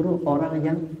justru orang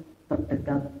yang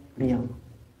terdekat beliau.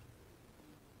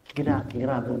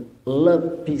 Kira-kira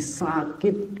lebih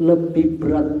sakit, lebih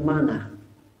berat mana?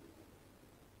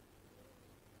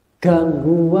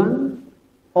 Gangguan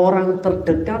orang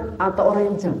terdekat atau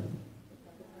orang yang jauh?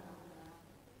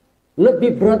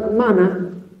 Lebih berat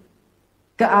mana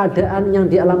keadaan yang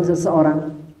dialami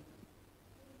seseorang?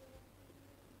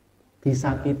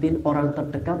 Disakitin orang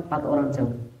terdekat atau orang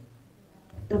jauh?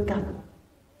 Dekat.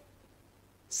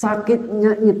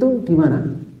 Sakitnya itu di mana?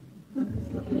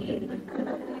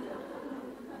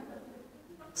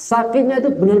 Sakitnya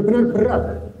itu benar-benar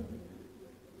berat.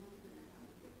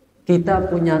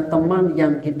 Kita punya teman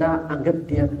yang kita anggap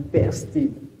dia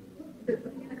bestie.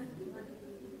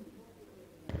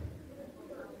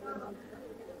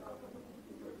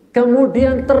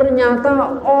 Kemudian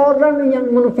ternyata orang yang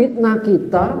menfitnah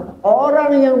kita,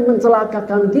 orang yang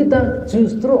mencelakakan kita,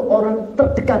 justru orang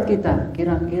terdekat kita.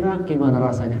 Kira-kira gimana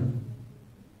rasanya?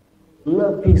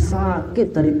 Lebih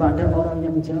sakit daripada orang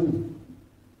yang jauh.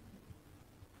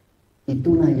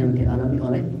 Itulah yang dialami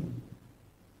oleh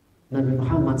Nabi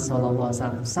Muhammad SAW.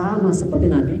 Sama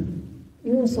seperti Nabi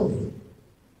Yusuf.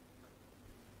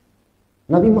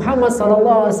 Nabi Muhammad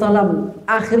SAW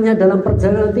akhirnya dalam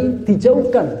perjalanan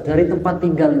dijauhkan dari tempat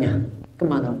tinggalnya.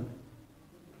 Kemana?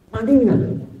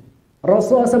 Madinah.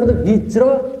 Rasulullah SAW itu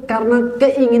hijrah karena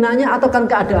keinginannya atau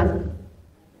kan keadaan?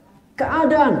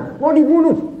 Keadaan, mau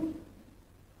dibunuh.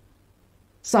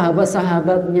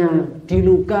 Sahabat-sahabatnya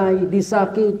dilukai,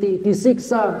 disakiti,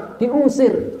 disiksa,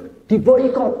 diusir,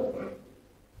 diboikot.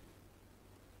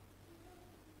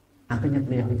 Akhirnya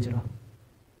beliau hijrah.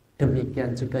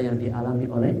 Demikian juga yang dialami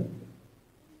oleh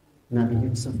Nabi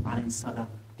Yusuf alaihissalam.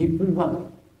 Dibuang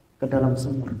ke dalam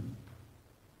sumur,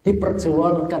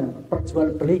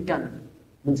 perjualbelikan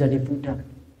menjadi budak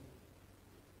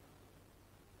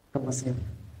ke Mesir.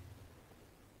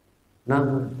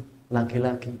 Namun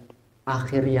lagi-lagi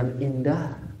akhir yang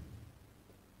indah,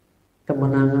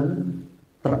 kemenangan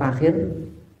terakhir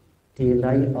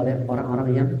diraih oleh orang-orang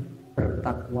yang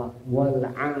bertakwa.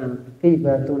 Wal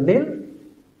 'aqibatu lil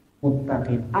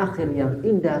muttaqin. Akhir yang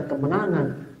indah,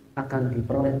 kemenangan akan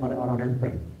diperoleh oleh orang yang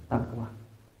bertakwa.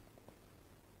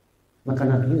 Maka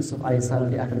Nabi Yusuf alaihissalam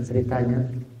di akhir ceritanya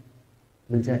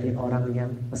menjadi orang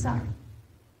yang besar.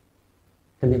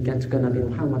 Demikian juga Nabi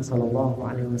Muhammad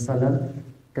SAW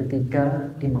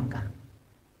ketika di Makkah.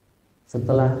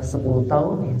 Setelah 10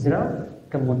 tahun hijrah,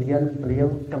 kemudian beliau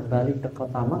kembali ke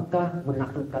kota Makkah,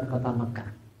 menaklukkan kota Makkah.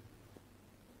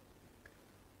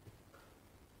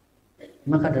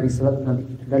 Maka dari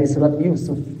surat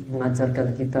Yusuf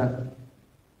mengajarkan kita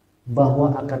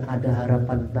bahwa akan ada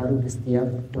harapan baru di setiap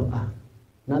doa.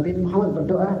 Nabi Muhammad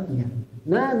berdoa, iya.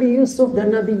 Nabi Yusuf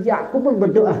dan Nabi Yakub pun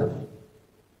berdoa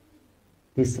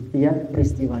di setiap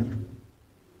peristiwanya.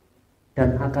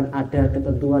 Dan akan ada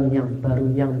ketentuan yang baru,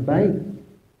 yang baik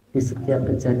di setiap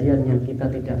kejadian yang kita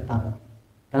tidak tahu.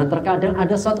 Karena terkadang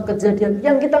ada suatu kejadian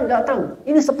yang kita nggak tahu.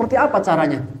 Ini seperti apa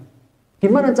caranya?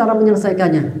 Gimana cara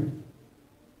menyelesaikannya?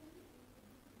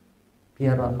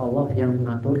 Biar Allah yang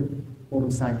mengatur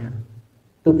urusannya.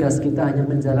 Tugas kita hanya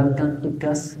menjalankan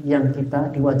tugas yang kita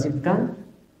diwajibkan,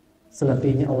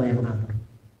 selebihnya Allah yang mengatur.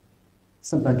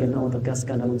 Sebagaimana Allah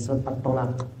tegaskan dalam surat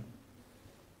At-Tolaq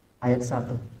ayat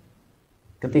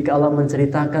 1. Ketika Allah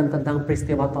menceritakan tentang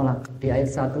peristiwa tolak di ayat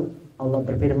 1, Allah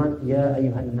berfirman, ya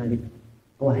ayuhan nabi,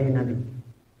 wahai nabi,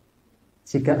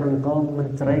 jika engkau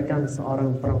menceraikan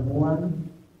seorang perempuan,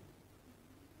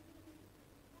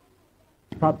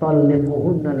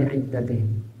 fatalliquhunna li'iddatihi,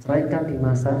 ceraikan di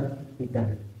masa iddah.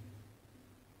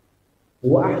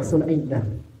 Wa ahsul iddah,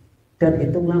 dan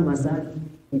hitunglah masa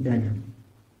iddahnya.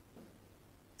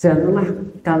 Janganlah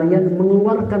kalian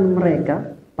mengeluarkan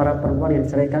mereka, para perempuan yang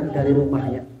diceraikan, dari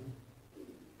rumahnya,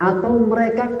 atau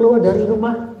mereka keluar dari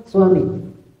rumah suami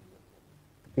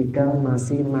ketika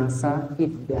masih masa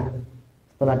iddah.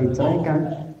 Setelah diceraikan,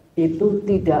 itu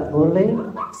tidak boleh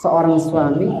seorang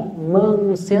suami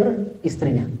mengusir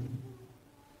istrinya,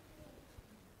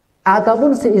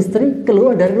 ataupun si istri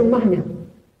keluar dari rumahnya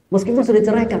meskipun sudah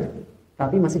diceraikan,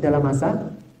 tapi masih dalam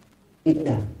masa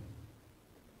iddah.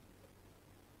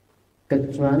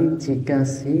 Kecuali jika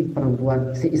si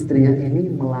perempuan, si istrinya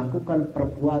ini melakukan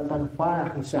perbuatan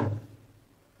fahisyah,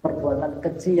 perbuatan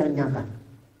keji yang nyata.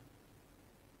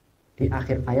 Di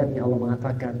akhir ayatnya Allah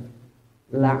mengatakan,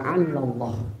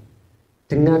 la'anallah,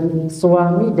 dengan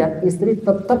suami dan istri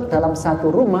tetap dalam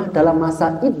satu rumah dalam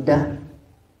masa iddah,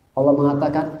 Allah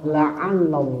mengatakan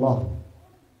la'anallah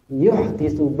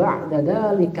yuhdisu ba'da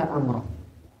dalika amra.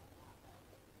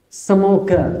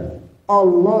 Semoga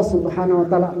Allah subhanahu wa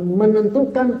ta'ala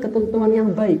menentukan ketentuan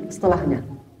yang baik setelahnya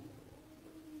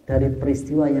dari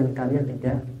peristiwa yang kalian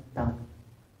tidak tahu.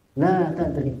 La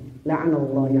tadri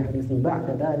la'anallahu yuhdisu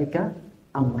ba'da dalika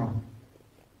amra.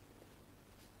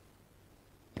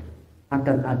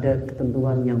 Akan ada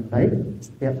ketentuan yang baik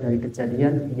setiap dari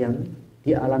kejadian yang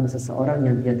dialami seseorang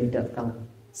yang dia tidak tahu,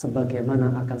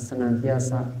 sebagaimana akan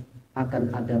senantiasa akan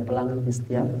ada pelangi di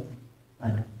setiap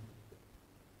badan.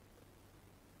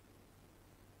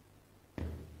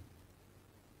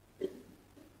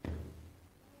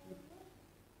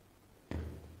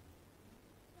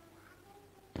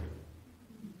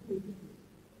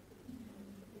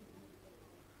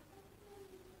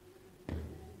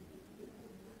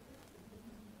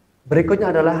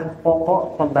 Berikutnya adalah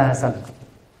pokok pembahasan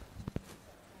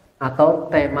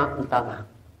atau tema utama.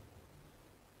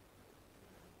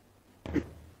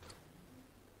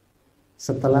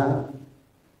 Setelah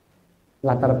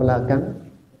latar belakang,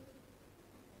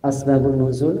 asbabun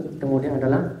nuzul, kemudian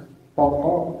adalah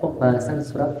pokok pembahasan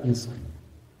surat Yusuf,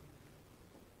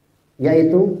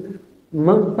 yaitu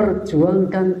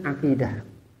memperjuangkan akidah.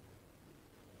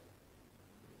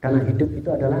 Karena hidup itu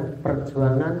adalah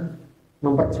perjuangan,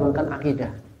 memperjuangkan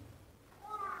akidah.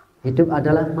 Hidup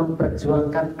adalah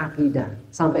memperjuangkan akidah.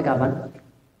 Sampai kapan?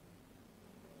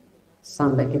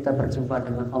 Sampai kita berjumpa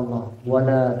dengan Allah.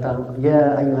 Wala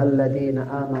ya ayyuhalladzina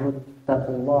amanu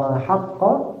taqullaha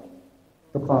haqqa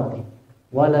tuqatih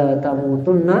wala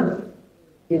tamutunna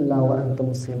illa wa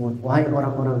antum muslimun. Wahai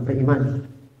orang-orang beriman,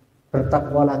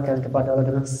 bertakwalah kalian kepada Allah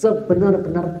dengan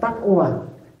sebenar-benar takwa,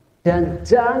 dan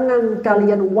jangan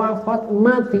kalian wafat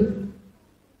mati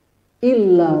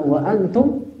illa wa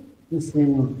antum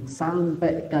muslimun,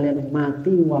 sampai kalian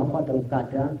mati wafat dalam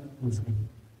keadaan muslim.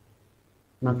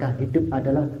 Maka hidup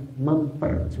adalah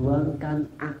memperjuangkan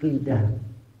akidah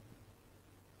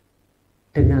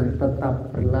dengan tetap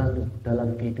berlalu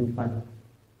dalam kehidupan,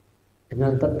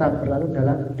 dengan tetap berlalu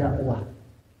dalam dakwah.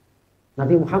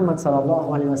 Nabi Muhammad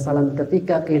SAW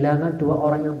ketika kehilangan dua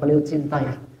orang yang beliau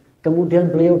cintai,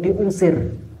 kemudian beliau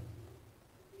diusir,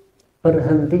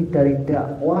 berhenti dari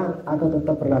dakwah atau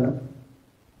tetap berlalu?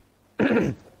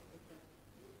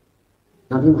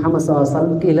 Nabi Muhammad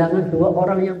SAW kehilangan dua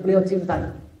orang yang beliau cintai,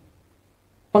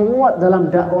 penguat dalam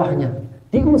dakwahnya,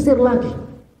 diusir lagi.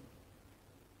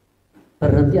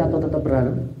 Berhenti atau tetap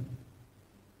berlalu?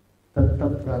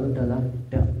 Tetap berlalu dalam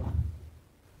dakwah.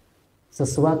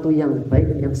 Sesuatu yang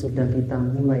baik yang sudah kita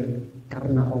mulai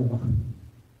karena Allah,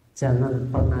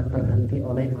 jangan pernah terhenti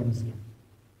oleh manusia.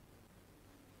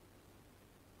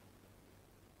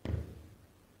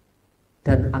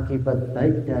 Dan akibat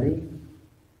baik dari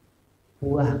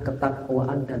buah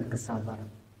ketakwaan dan kesabaran.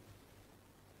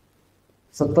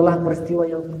 Setelah peristiwa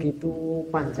yang begitu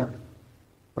panjang,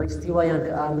 peristiwa yang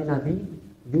dialami Nabi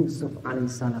Yusuf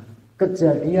alaihissalam,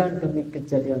 kejadian demi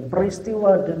kejadian,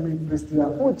 peristiwa demi peristiwa,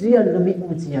 ujian demi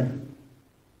ujian,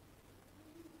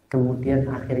 kemudian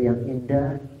akhir yang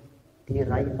indah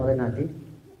diraih oleh Nabi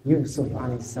Yusuf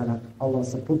alaihissalam. Allah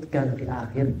sebutkan di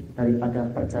akhir daripada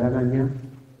perjalanannya,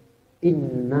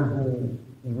 innahu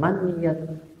man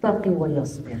yattaqi wa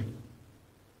yasbir.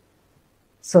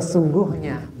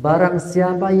 Sesungguhnya barang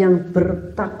siapa yang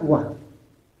bertakwa,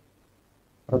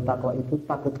 bertakwa itu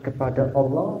takut kepada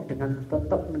Allah dengan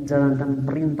tetap menjalankan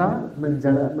perintah,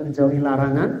 menjauhi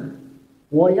larangan,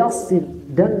 wa yassir,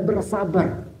 dan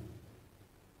bersabar.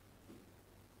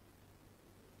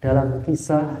 Dalam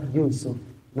kisah Yusuf,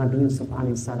 Nabi Yusuf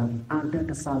alaihissalam, ada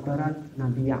kesabaran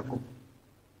Nabi Yakub.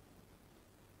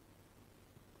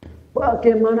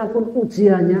 Bagaimanapun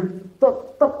ujiannya,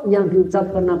 tetap yang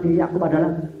diucapkan Nabi Yakub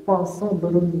adalah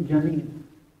fasabrun jamil.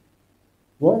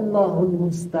 Wallahul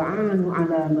musta'anu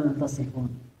ala ma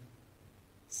tasifun.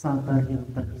 Sabar yang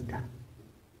terindah,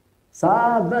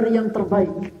 sabar yang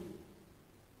terbaik.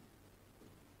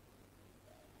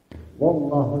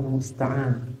 Wallahul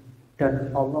musta'an,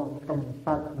 dan Allah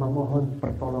tempat memohon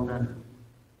pertolongan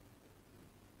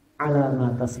ala ma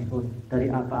tasifun, dari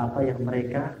apa-apa yang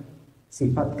mereka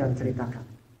sifatkan, ceritakan.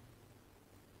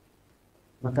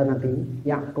 Maka Nabi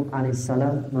Yakub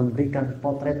alaihissalam memberikan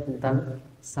potret tentang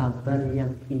sabar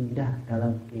yang indah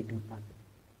dalam kehidupan.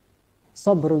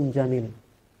 Sabrun jamil.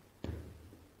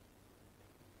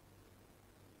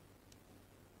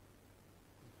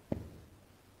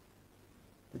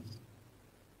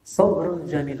 Sabrun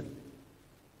jamil.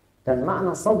 Dan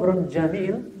makna sabrun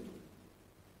jamil,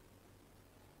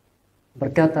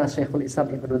 berkata Syekhul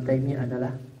Islam Ibnu Taimiyah,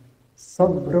 adalah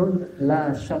sabrun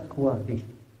la syakwa bih.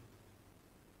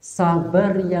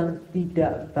 Sabar yang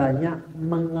tidak banyak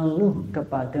mengeluh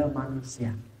kepada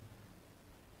manusia.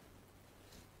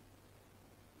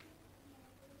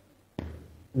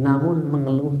 Namun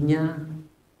mengeluhnya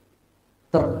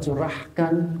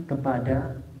tercurahkan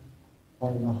kepada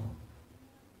Allah.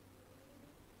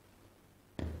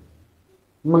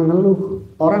 Mengeluh,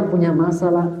 orang punya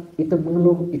masalah, itu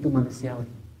mengeluh, itu manusiawi.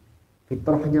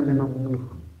 Fitrahnya memang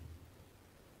mengeluh.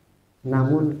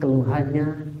 Namun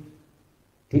keluhannya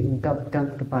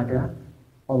diungkapkan kepada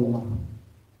Allah.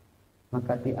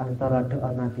 Maka di antara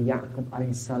doa Nabi Yakub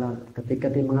alaihissalam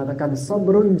ketika dia mengatakan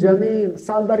sabrun jamil,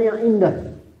 sabar yang indah.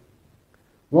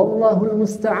 Wallahul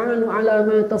musta'anu ala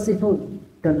ma tasifun,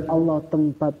 dan Allah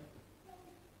tempat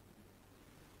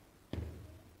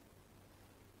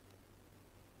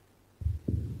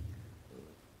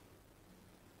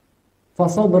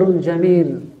fasabrun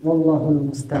jamil, wallahul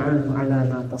musta'anu ala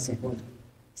ma tasifun.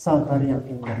 Sabar yang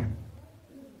indah.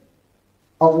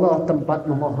 Allah tempat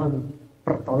memohon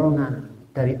pertolongan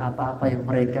dari apa-apa yang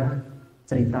mereka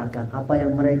ceritakan, apa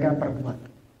yang mereka perbuat.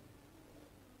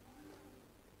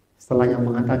 Setelah yang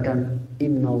mengatakan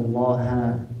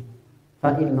innallaha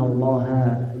fa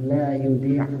innallaha la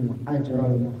yudhi'u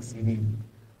ajral muhsinin.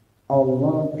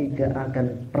 Allah tidak akan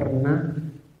pernah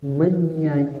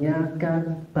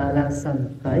menyanyiakan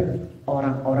balasan baik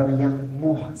orang-orang yang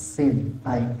muhsin,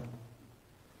 baik.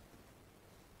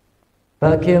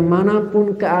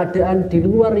 Bagaimanapun keadaan di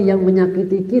luar yang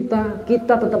menyakiti kita,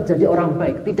 kita tetap jadi orang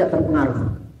baik, tidak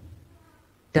terpengaruh.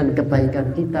 Dan kebaikan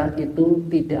kita itu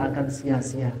tidak akan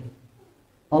sia-sia.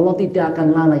 Allah tidak akan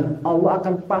lalai, Allah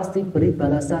akan pasti beri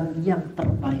balasan yang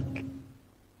terbaik.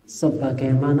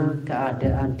 Sebagaimana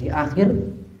keadaan di akhir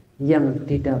yang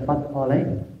didapat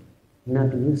oleh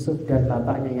Nabi Yusuf dan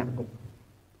bapaknya Yakub.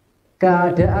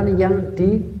 Keadaan yang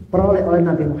diperoleh oleh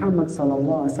Nabi Muhammad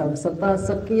SAW setelah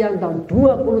sekian tahun,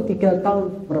 23 tahun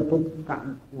merebut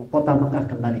kota Mekah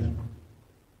kembali.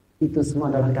 Itu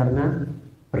semua adalah karena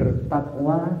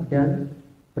bertakwa dan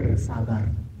bersabar,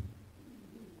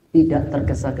 tidak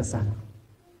tergesa-gesa.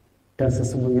 Dan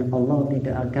sesungguhnya Allah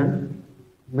tidak akan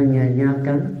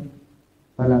menyanyiakan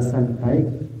balasan baik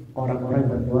orang-orang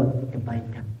yang berbuat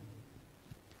kebaikan.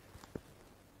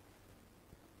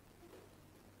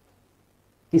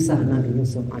 Kisah Nabi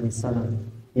Yusuf alaihissalam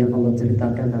yang Allah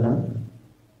ceritakan dalam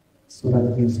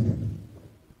Surat Yusuf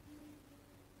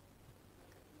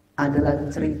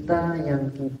adalah cerita yang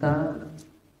kita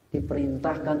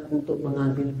diperintahkan untuk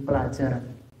mengambil pelajaran,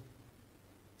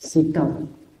 sikap,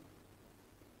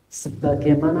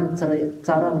 sebagaimana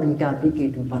cara menyikapi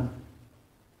kehidupan.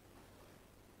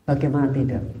 Bagaimana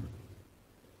tidak?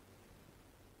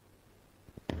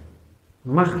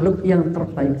 Makhluk yang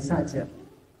terbaik saja.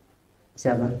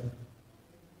 Siapa?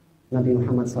 Nabi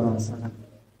Muhammad SAW.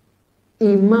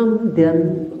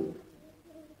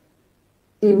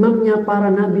 Imamnya para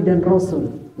nabi dan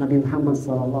rasul, Nabi Muhammad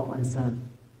SAW.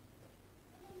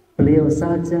 Beliau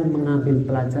saja mengambil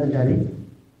pelajaran dari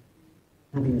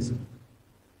Nabi Yusuf.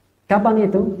 Kapan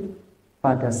itu?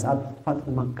 Pada saat Fathu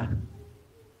Makkah.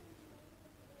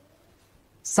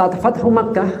 Saat Fathu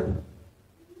Makkah,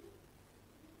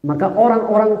 maka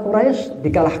orang-orang Quraisy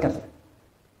dikalahkan.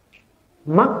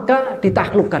 Makkah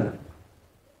ditaklukkan.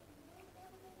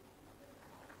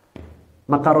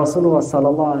 Maka Rasulullah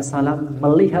SAW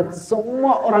melihat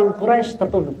semua orang Quraisy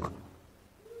tertunduk.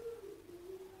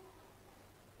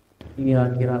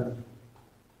 Kira-kira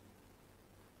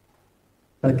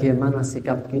Bagaimana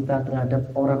sikap kita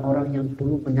terhadap orang-orang yang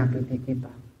dulu menyakiti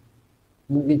kita,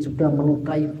 mungkin sudah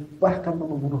melukai, bahkan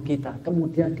membunuh kita,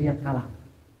 kemudian dia kalah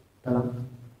dalam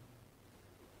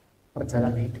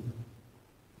perjalanan hidup.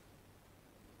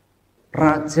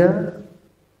 Raja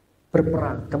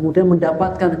berperang, kemudian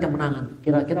mendapatkan kemenangan.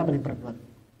 Kira-kira apa yang berbuat?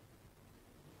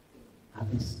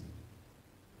 Habis.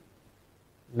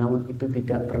 Namun itu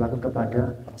tidak berlaku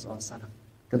kepada Rasulullah SAW.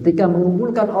 Ketika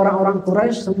mengumpulkan orang-orang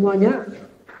Quraisy semuanya,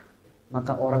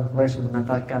 maka orang Quraisy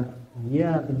mengatakan,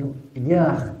 ya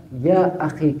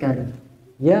akhi karim,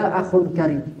 ya akhul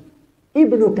karim,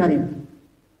 ibnu karim,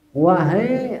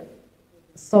 wahai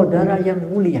saudara yang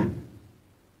mulia,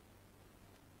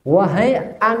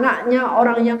 wahai anaknya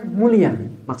orang yang mulia,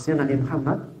 maksudnya Nabi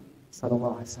Muhammad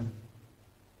SAW.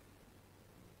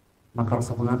 Maka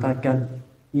Rasul mengatakan,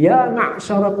 ya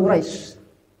ma'syara Quraisy,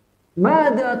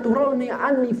 mada turawni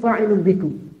anni fa'ilun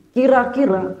bikum.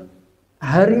 Kira-kira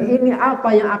hari ini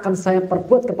apa yang akan saya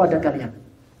perbuat kepada kalian?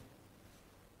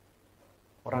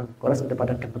 Orang Quraisy sudah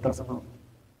pada gemetar semua.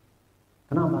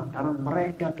 Kenapa? Karena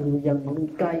mereka dulu yang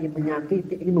melukai,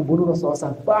 menyakiti, ingin membunuh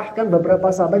Rasulullah. Bahkan beberapa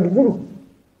sahabat dibunuh.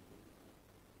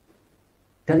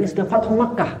 Dan ini sudah Fathu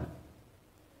Makkah.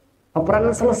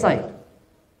 Peperangan selesai.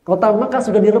 Kota Makkah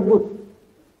sudah direbut.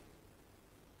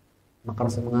 Maka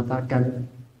Rasul mengatakan,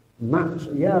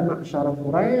 ya ma'syara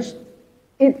Quraisy,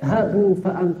 idhabu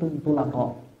fa'antum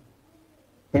tulaqa.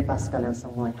 Bebas kalian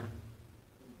semuanya.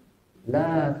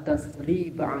 La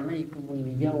tasriba 'alaikumul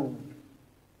yawm.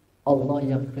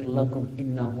 Allah yaghfir lakum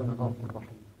innahu ghafurur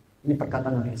rahim. Ini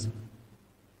perkataan Nabi Yusuf.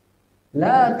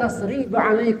 La tasriba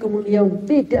 'alaikumul yawm.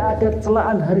 Tidak ada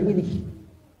celaan hari ini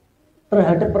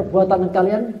terhadap perbuatan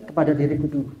kalian kepada diriku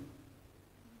dulu.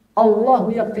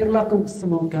 Allah yaghfir lakum.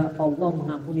 Semoga Allah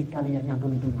mengampuni kalian yang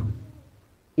dulu.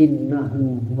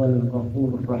 Innahu huwal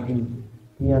ghafurur rahim.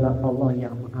 Dialah Allah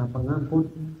yang Maha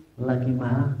Pengampun lagi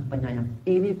Maha Penyayang.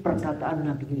 Ini perkataan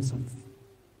Nabi Yusuf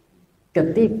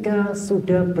ketika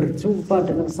sudah berjumpa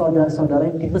dengan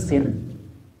saudara-saudara di Mesir.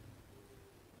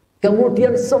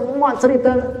 Kemudian semua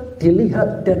cerita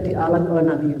dilihat dan dialami oleh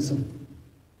Nabi Yusuf.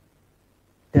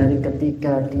 Dari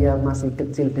ketika dia masih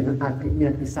kecil dengan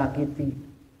adiknya disakiti,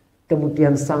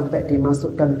 kemudian sampai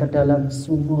dimasukkan ke dalam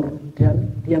sumur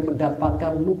dan dia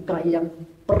mendapatkan luka yang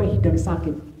perih dan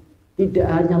sakit. Tidak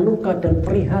hanya luka dan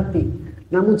perih hati,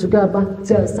 namun juga apa?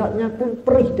 Jasadnya pun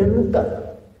perih dan luka.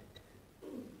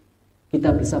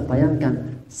 Kita bisa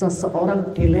bayangkan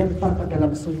seseorang dilempar ke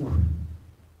dalam sumur.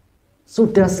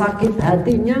 Sudah sakit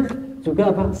hatinya,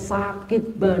 juga apa?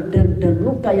 Sakit badan dan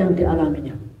luka yang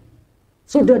dialaminya.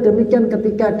 Sudah demikian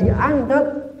ketika diangkat,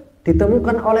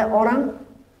 ditemukan oleh orang,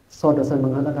 saudara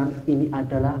mengatakan ini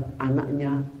adalah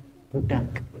anaknya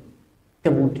budak.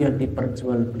 Kemudian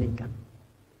diperjualbelikan.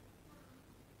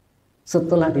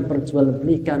 Setelah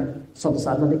diperjualbelikan, suatu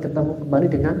saat nanti ketemu kembali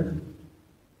dengan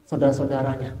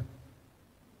saudara-saudaranya.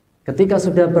 Ketika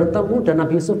sudah bertemu dan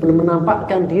Nabi Yusuf belum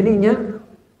menampakkan dirinya,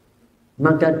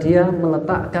 maka dia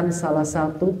meletakkan salah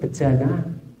satu bejana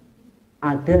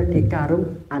ada di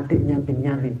karung adiknya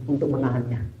Binyamin untuk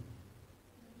menahannya.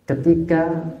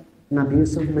 Ketika Nabi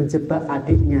Yusuf menjebak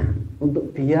adiknya untuk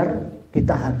biar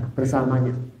ditahan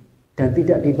bersamanya dan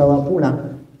tidak dibawa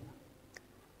pulang,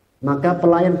 maka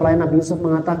pelayan-pelayan Nabi Yusuf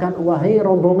mengatakan, wahai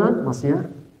rombongan, maksudnya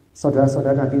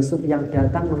saudara-saudara Nabi Yusuf yang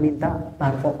datang meminta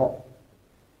bahan pokok,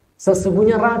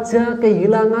 sesungguhnya raja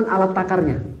kehilangan alat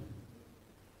takarnya.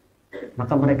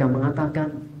 Maka mereka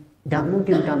mengatakan, gak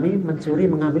mungkin kami mencuri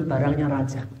mengambil barangnya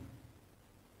raja.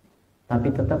 Tapi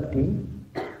tetap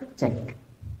dicek.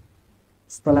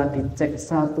 Setelah dicek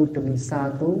satu demi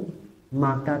satu,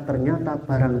 maka ternyata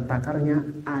barang takarnya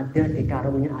ada di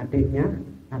karungnya adiknya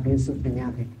Nabi Yusuf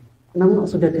Binyamin. Namun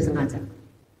sudah disengaja.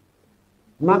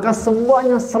 Maka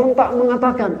semuanya serentak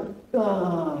mengatakan,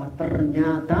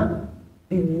 ternyata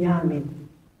Binyamin.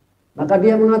 Maka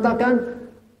dia mengatakan,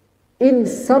 in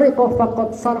sariqa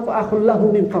faqad saraqa akhul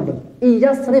lahu min qabl.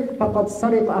 Iyasriq faqad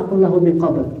sariqa akhul lahu min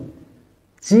qabl.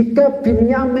 Jika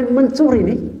Binyamin mencuri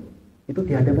nih, itu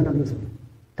di hadapan Nabi Yusuf.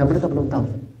 Dan mereka belum tahu.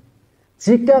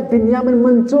 Jika Binyamin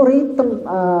mencuri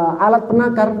alat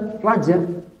penakar raja,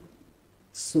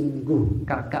 sungguh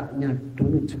kakaknya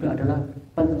dulu juga adalah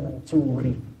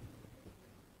pencuri.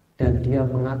 Dan dia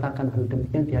mengatakan hal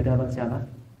demikian di hadapan siapa?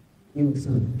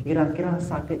 Yusuf. Kira-kira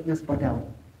sakitnya seperti apa?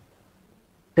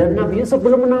 Dan Nabi Yusuf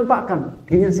belum menampakkan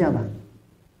dirinya siapa.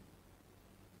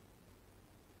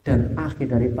 Dan akhir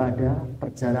daripada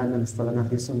perjalanan setelah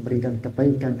Nabi Yusuf memberikan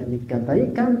kebaikan demi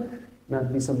kebaikan,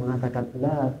 Nabi Yusuf mengatakan,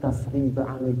 la tasriba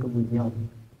alaikumul yawm.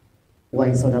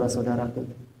 Wahai saudara-saudaraku,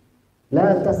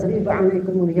 La tasriba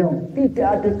 'alaikumul yaum. Tidak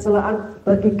ada celaan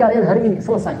bagi kalian hari ini,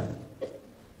 selesai.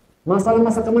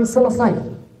 Masalah-masalah kemarin selesai,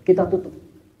 kita tutup.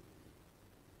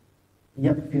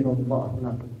 Yaghfirullahu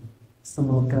lakum.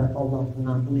 Semoga Allah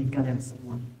mengampuni kalian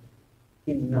semua.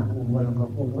 Innahu wal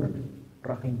ghafurur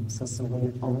rahim.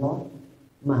 Sesungguhnya Allah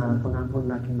Maha Pengampun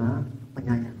lagi Maha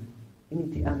Penyayang. Ini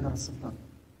di antara sebab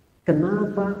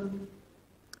kenapa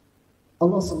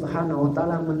Allah Subhanahu wa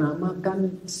taala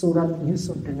menamakan surat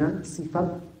Yusuf dengan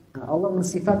sifat, Allah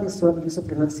mensifati surat Yusuf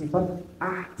dengan sifat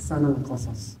ahsanul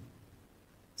qasas.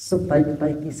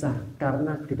 Sebaik-baik kisah,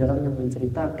 karena di dalamnya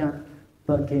menceritakan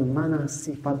bagaimana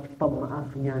sifat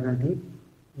pemaafnya Nabi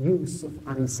Yusuf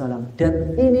alaihissalam,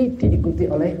 dan ini diikuti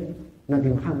oleh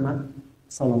Nabi Muhammad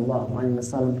sallallahu alaihi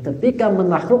wasallam ketika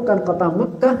menaklukkan kota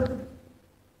Mekah,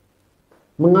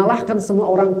 mengalahkan semua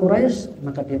orang Quraisy,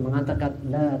 maka dia mengatakan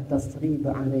la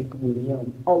tasriba 'alaikumul yaum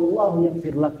Allahu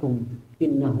yaghfir lakum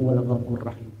innahu wal ghafurur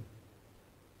rahim.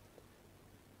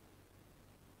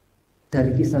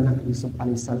 Dari kisah Nabi Yusuf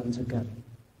alaihissalam juga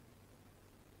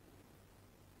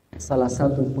salah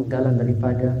satu penggalan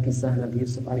daripada kisah Nabi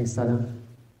Yusuf alaihissalam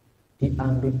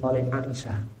diambil oleh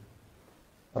Aisyah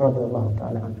radhiyallahu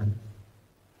taala anha.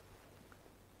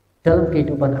 Dalam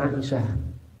kehidupan Aisyah,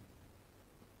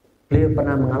 beliau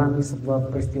pernah mengalami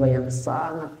sebuah peristiwa yang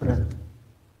sangat berat.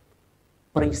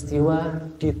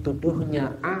 Peristiwa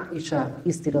dituduhnya Aisyah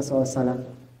istri Rasulullah SAW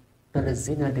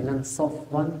berzina dengan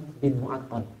Safwan bin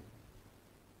Mu'attal.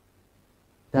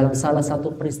 Dalam salah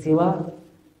satu peristiwa,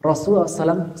 Rasulullah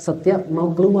SAW setiap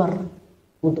mau keluar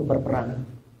untuk berperang,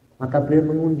 maka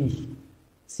beliau mengundi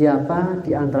siapa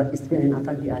di antara istri yang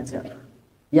akan diajak.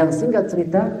 Yang singkat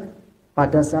cerita,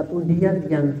 pada saat undian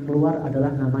yang keluar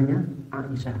adalah namanya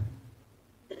Aisyah.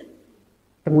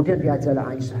 Kemudian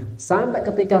diajaklah Aisyah. Sampai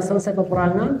ketika selesai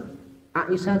peperangan,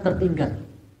 Aisyah tertinggal.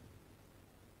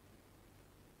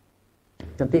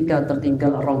 Ketika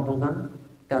tertinggal rombongan,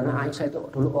 karena Aisyah itu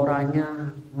dulu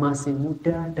orangnya masih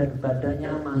muda dan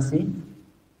badannya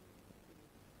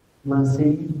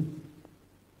masih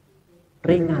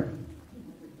ringan.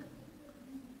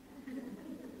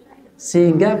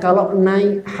 Sehingga kalau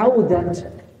naik haudat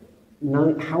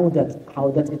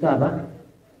itu apa?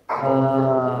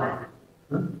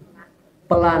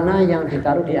 Pelana yang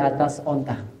ditaruh di atas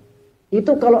onta.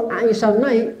 Itu kalau Aisyah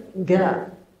naik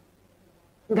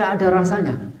nggak ada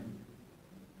rasanya.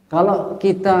 Kalau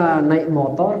kita naik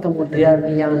motor, kemudian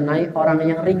yang naik orang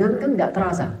yang ringan kan nggak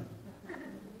terasa.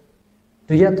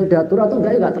 Dia sudah turun atau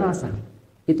nggak terasa.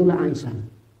 Itulah Aisyah.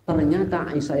 Ternyata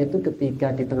Aisyah itu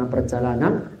ketika di tengah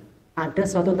perjalanan ada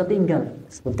sesuatu yang tertinggal.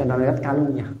 Sebutkan dalam ayat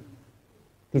kalungnya.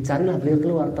 Dicarilah beliau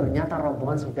keluar. Ternyata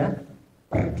rombongan sudah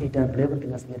pergi dan beliau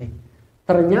bertinggal sendiri.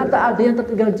 Ternyata ada yang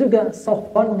tertinggal juga,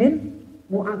 Safwan bin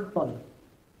Mu'attal.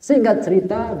 Singkat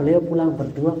cerita, beliau pulang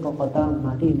berdua ke kota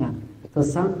Madinah.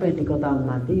 Sesampai di kota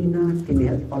Madinah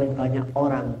dilihat oleh banyak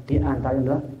orang, di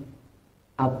antaranya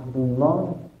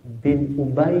Abdullah bin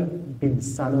Ubay bin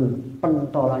Salul,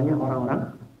 pentolannya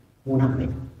orang-orang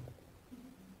munafik.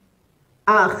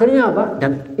 Akhirnya apa?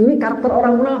 Dan ini karakter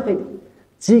orang munafik.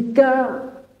 Jika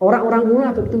orang-orang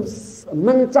munafik itu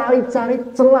mencari-cari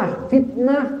celah,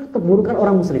 fitnah, keburukan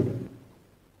orang muslim,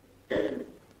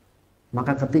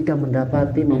 maka ketika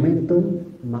mendapati momentum,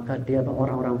 maka dia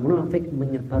orang-orang munafik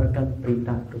menyebarkan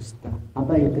berita dusta.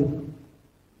 Apa itu?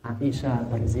 Aisyah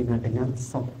berzina dengan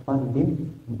Safwan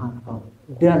bin Mu'attal.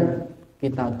 Dan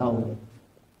kita tahu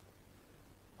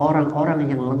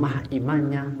orang-orang yang lemah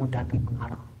imannya mudah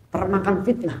terpengaruh, termakan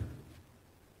fitnah.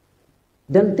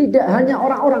 Dan tidak hanya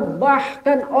orang-orang,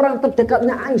 bahkan orang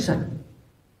terdekatnya Aisyah,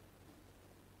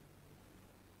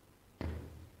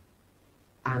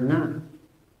 anak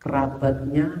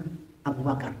kerabatnya Abu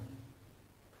Bakar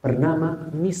bernama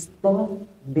Mistah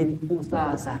bin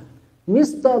Usasa.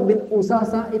 Mistah bin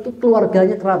Usasa itu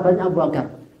keluarganya, kerabatnya Abu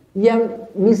Bakar,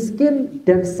 yang miskin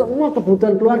dan semua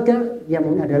kebutuhan keluarga yang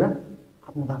punya adalah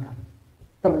Abu Bakar.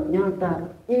 Ternyata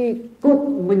ikut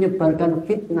menyebarkan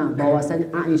fitnah bahwasanya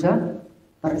Aisyah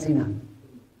berzina.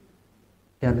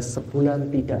 Dan sebulan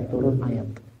tidak turun ayat.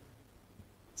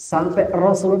 Sampai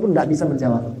Rasulullah pun tidak bisa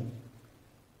menjawab.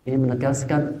 Ini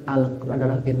menegaskan Al-Qur'an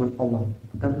adalah firman Allah,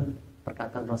 bukan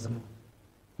perkataan Rasulullah.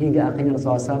 Hingga akhirnya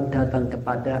Rasulullah SAW datang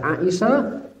kepada Aisyah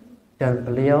dan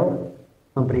beliau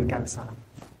memberikan salam.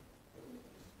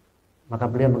 Maka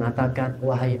beliau mengatakan,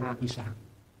 wahai Aisyah,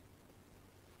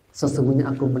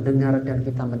 sesungguhnya aku mendengar dan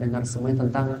kita mendengar semuanya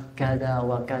tentang kada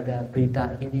wa kada,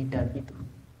 berita ini dan itu.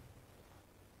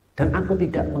 Dan aku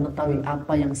tidak mengetahui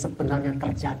apa yang sebenarnya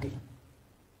terjadi.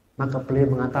 Maka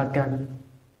beliau mengatakan,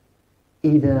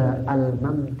 Ida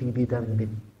al-mamti bidambin.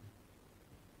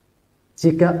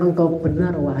 jika engkau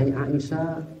benar wahai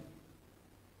Aisyah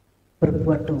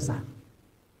berbuat dosa,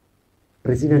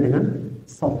 berzina dengan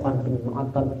Sofwan bin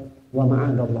Mu'attal wa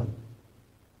ma'adallah,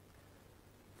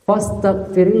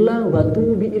 fastaghfirillah wa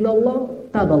tubi ilallah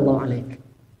taballahu alaik,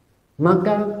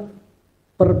 maka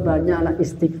perbanyaklah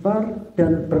istighfar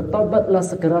dan bertobatlah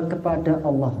segera kepada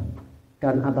Allah.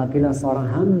 Dan apabila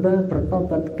seorang hamba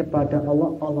bertobat kepada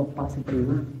Allah, Allah pasti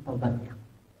terima taubatnya.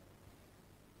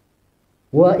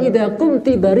 Wa idza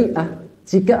kunti bari'ah,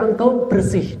 jika engkau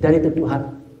bersih dari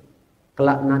tuduhan,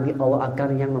 kelak nanti Allah akan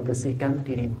yang membersihkan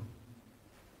dirimu.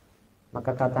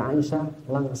 Maka kata Aisyah,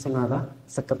 langsung apa?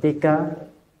 Seketika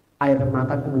air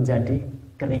mataku menjadi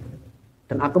kering.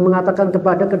 Dan aku mengatakan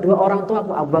kepada kedua orang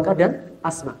tuaku, Abu Bakar dan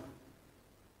Asma.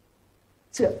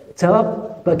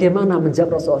 Jawab, bagaimana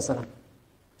menjawab Rasulullah SAW?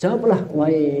 Jawablah,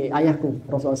 wahai ayahku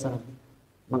Rasulullah SAW.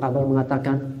 Maka beliau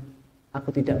mengatakan,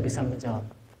 aku tidak bisa menjawab.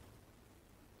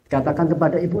 Katakan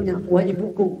kepada ibunya, wahai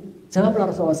ibuku, jawablah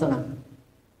Rasulullah SAW.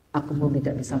 Aku pun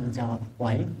tidak bisa menjawab,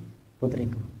 wahai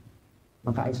putriku.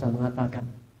 Maka Aisyah mengatakan,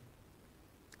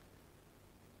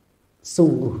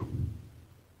 sungguh,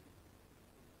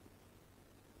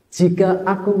 jika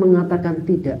aku mengatakan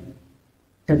tidak,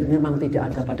 dan memang tidak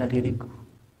ada pada diriku,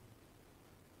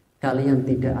 kalian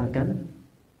tidak akan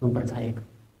mempercayaiku.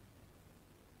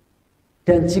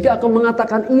 Dan jika aku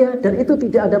mengatakan iya dan itu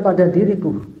tidak ada pada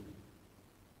diriku,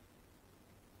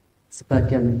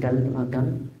 sebagian kalian akan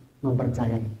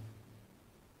mempercayai.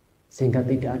 Sehingga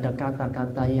tidak ada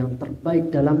kata-kata yang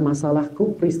terbaik dalam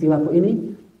masalahku, peristiwaku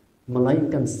ini,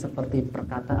 melainkan seperti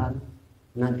perkataan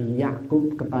Nabi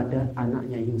Yakub kepada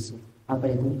anaknya Yusuf.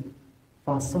 Apa itu?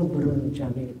 Fasabrun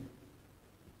jamil.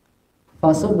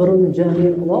 Fasabrun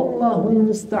jamil, wallahu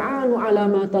musta'anu ala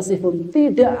ma tasifun.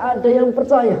 Tidak ada yang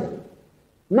percaya,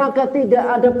 maka tidak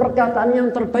ada perkataan yang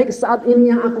terbaik saat ini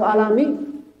yang aku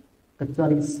alami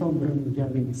kecuali sabrun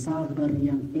jamil, sabar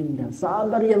yang indah,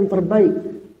 sabar yang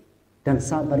terbaik. Dan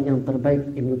sabar yang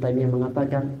terbaik, Ibnu Taimiyah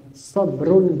mengatakan,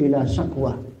 sabrun bila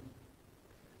syakwa,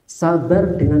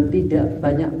 sabar dengan tidak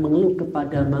banyak mengeluh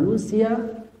kepada manusia,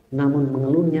 namun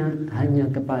mengeluhnya hanya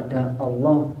kepada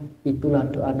Allah. Itulah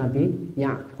doa Nabi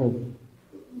Yakub.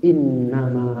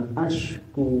 Innama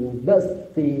ashku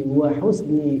basti wa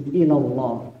husni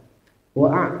ilallah wa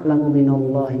a'lamu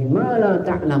minallahi ma la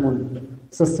ta'lamun.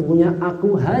 Sesungguhnya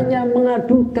aku hanya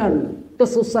mengadukan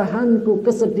kesusahanku,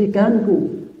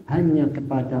 kesedihanku hanya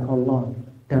kepada Allah,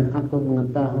 dan aku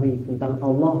mengetahui tentang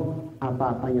Allah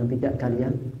apa-apa yang tidak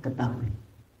kalian ketahui.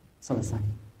 Selesai.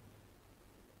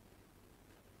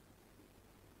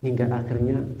 Hingga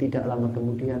akhirnya tidak lama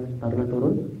kemudian baru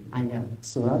turun ayat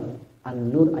surat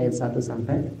An-Nur ayat 1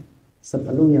 sampai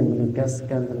 10 yang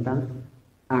menegaskan tentang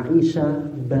Aisyah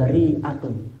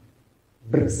bari'atun,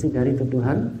 bersih dari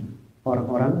tuduhan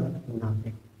orang-orang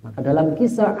munafik. Maka dalam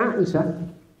kisah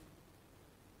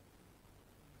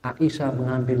Aisyah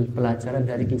mengambil pelajaran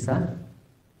dari kisah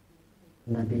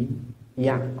Nabi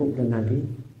Yakub dan Nabi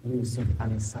Yusuf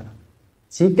alaihissalam.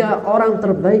 Jika orang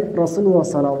terbaik Rasulullah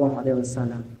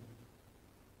SAW,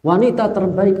 wanita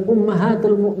terbaik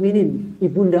ummahatul mukminin,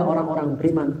 ibunda orang-orang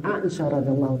beriman Aisyah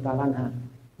radhiyallahu ta'ala anha,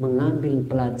 mengambil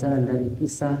pelajaran dari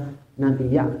kisah Nabi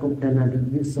Yakub dan Nabi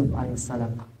Yusuf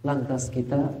alaihissalam, lantas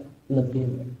kita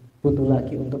lebih butuh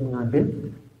lagi untuk mengambil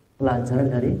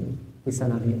pelajaran dari kisah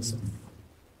Nabi Yusuf.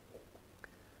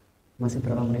 Masih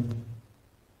berapa menit?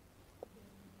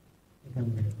 3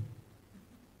 menit.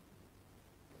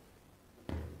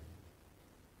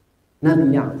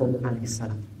 Nabi Yakub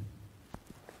alaihissalam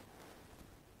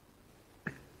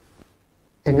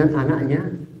dengan anaknya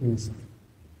Yusuf.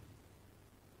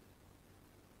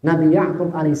 Nabi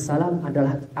Yakub alaihissalam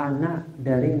adalah anak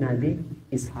dari Nabi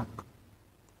Ishak.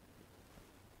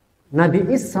 Nabi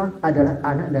Ishak adalah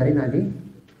anak dari Nabi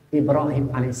Ibrahim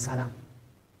alaihissalam.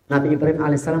 Nabi Ibrahim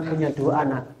alaihissalam punya 2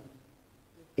 anak,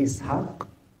 Ishak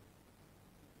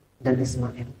dan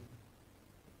Ismail.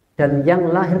 Dan yang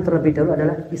lahir terlebih dahulu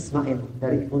adalah Ismail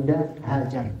dari Bunda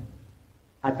Hajar.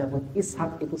 Adapun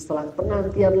Ishak itu setelah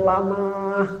penantian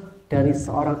lama dari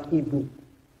seorang ibu,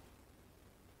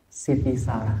 Siti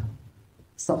Sarah,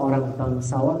 seorang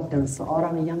bangsawan dan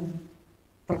seorang yang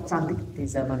tercantik di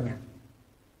zamannya.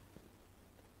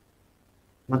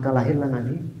 Maka lahirlah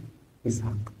Nabi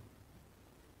Ishak.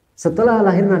 Setelah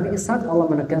lahir Nabi Ishak, Allah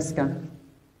menegaskan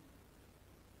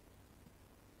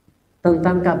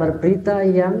tentang kabar berita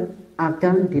yang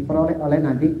akan diperoleh oleh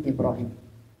Nabi Ibrahim.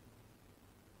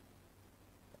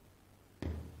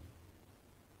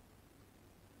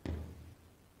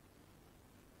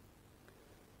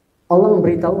 Allah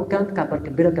memberitahukan kabar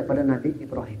gembira kepada Nabi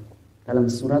Ibrahim. dalam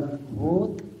surat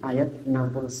Hud ayat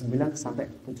 69 sampai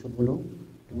 72.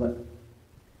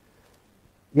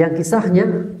 Yang kisahnya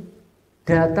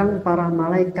datang para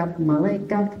malaikat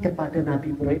kepada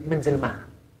Nabi Ibrahim menjelma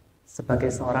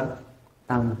sebagai seorang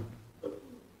tamu.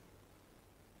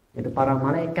 Itu para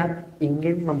malaikat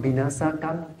ingin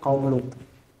membinasakan kaum Lut.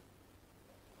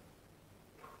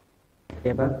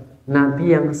 Ya, Pak?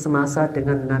 Nabi yang semasa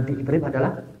dengan Nabi Ibrahim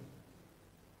adalah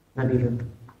Nabi Lut.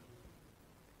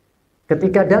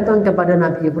 Ketika datang kepada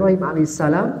Nabi Ibrahim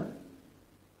alaihissalam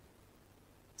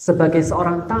sebagai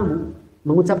seorang tamu,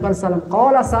 mengucapkan salam,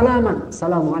 qala salaman,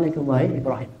 assalamualaikum wahai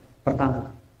Ibrahim.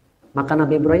 Pertama, maka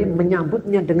Nabi Ibrahim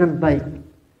menyambutnya dengan baik.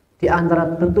 Di antara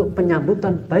bentuk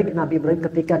penyambutan baik Nabi Ibrahim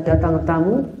ketika datang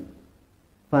tamu,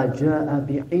 faja'a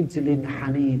bi'ijlin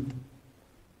hanid.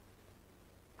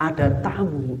 Ada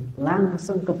tamu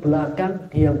langsung ke belakang,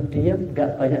 diam-diam,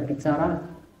 gak banyak bicara,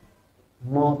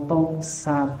 motong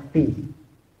sapi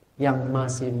yang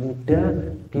masih muda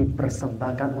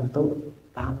dipersembahkan untuk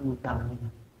tamu-tamu.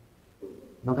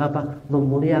 Maka apa?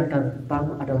 Memuliakan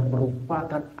tamu adalah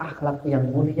merupakan akhlak yang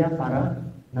mulia para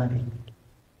nabi.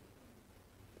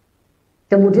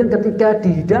 Kemudian ketika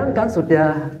dihidangkan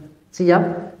sudah siap,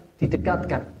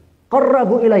 didekatkan.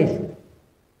 Qarrabu ilaih.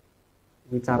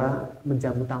 Ini cara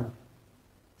menjamu tamu.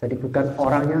 Jadi bukan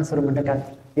orangnya suruh mendekat.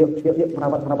 Yuk,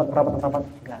 merapat.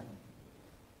 Enggak.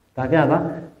 Tapi apa?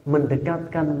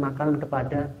 Mendekatkan makanan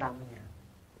kepada tamunya.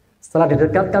 Setelah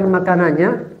didekatkan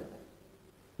makanannya,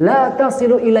 la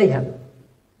tasilu ilaiha.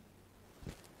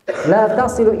 La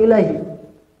tasilu ilaihi.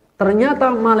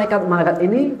 Ternyata malaikat-malaikat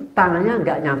ini tangannya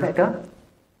enggak nyampe ke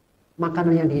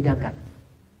makanan yang dihidangkan.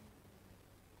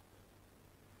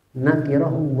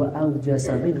 Nakirahu wa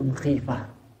aujasa minhum khifah.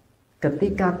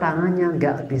 Ketika tangannya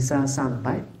enggak bisa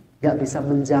sampai, enggak bisa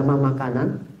menjamah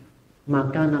makanan,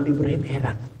 maka Nabi Ibrahim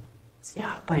heran.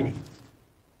 Siapa ini?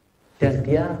 Dan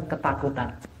dia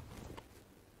ketakutan.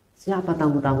 Siapa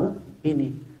tamu-tamu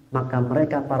ini? Maka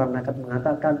mereka para malaikat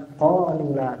mengatakan,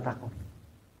 qalu la takut.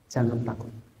 Jangan takut.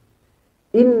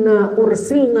 Inna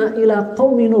ursilna ila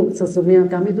qaumi Lut. Sesungguhnya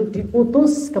kami itu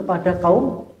diutus kepada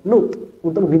kaum Lut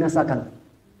untuk membinasakan.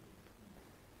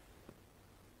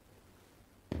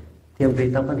 Yang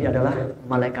beritahukan dia adalah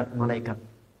malaikat-malaikat.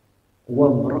 Wa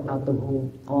mar'atuhu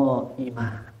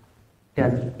qa'imah.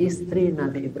 Dan istri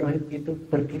Nabi Ibrahim itu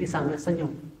berdiri sambil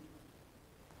senyum.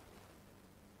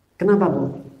 Kenapa,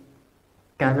 Bu?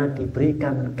 Karena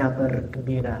diberikan kabar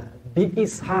gembira bi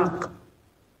Ishak.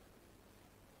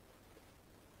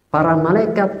 Para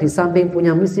malaikat di samping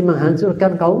punya misi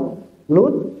menghancurkan kaum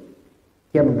Lut,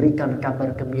 dia memberikan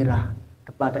kabar gembira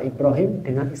kepada Ibrahim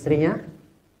dengan istrinya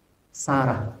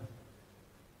Sarah.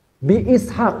 Bi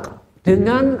Ishak,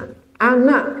 dengan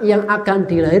anak yang akan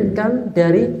dilahirkan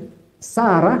dari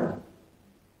Sarah,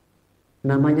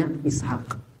 namanya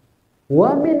Ishak.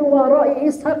 Wa min wara'i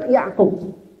Ishak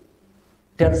Ya'qub.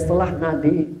 Dan setelah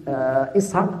Nabi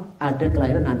Ishak ada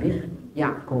kelahiran Nabi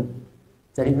Ya'qub.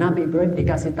 Jadi Nabi Ibrahim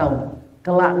dikasih tahu,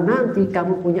 kelak nanti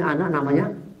kamu punya anak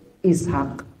namanya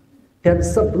Ishak. Dan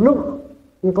sebelum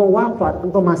engkau wafat,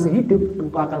 engkau masih hidup,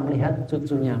 engkau akan melihat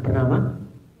cucunya bernama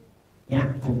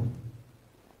Ya'qub.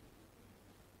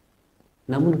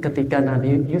 Namun ketika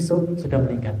Nabi Yusuf sudah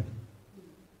meninggal,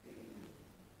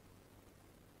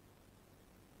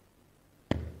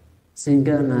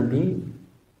 sehingga Nabi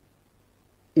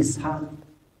Ishak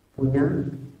punya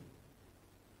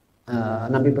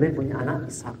Nabi Ibrahim punya anak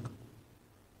Ishak.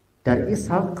 Dari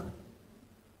Ishak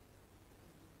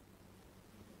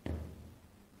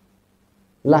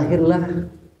lahirlah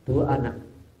dua anak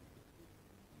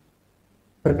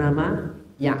bernama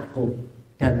Ya'qub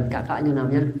dan kakaknya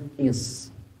namanya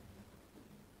Yus.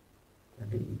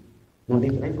 Nabi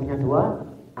Ibrahim punya dua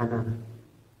anak,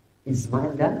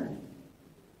 Ismail dan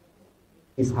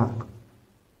Ishak.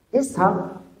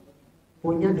 Ishak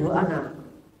punya dua anak,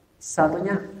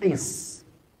 satunya Is,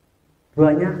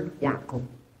 duanya Ya'qub.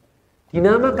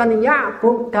 Dinamakan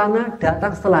Ya'qub karena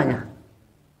datang setelahnya.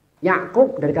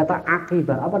 Ya'qub dari kata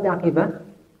akibah. Apa artinya akibah?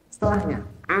 Setelahnya,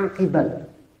 akibat.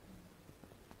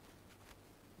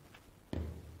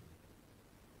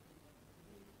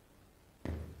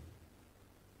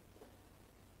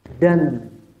 Dan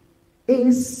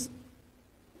Is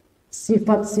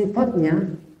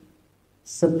sifat-sifatnya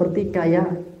seperti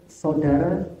kayak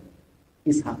saudara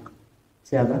Ishak.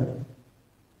 Siapa?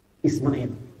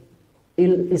 Ismail.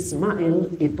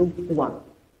 Ismail itu kuat.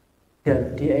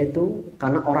 Dan dia itu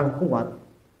karena orang kuat,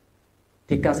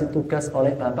 dikasih tugas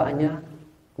oleh bapaknya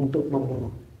untuk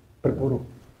berburu.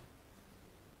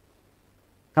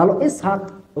 Kalau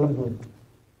Ishak lembut,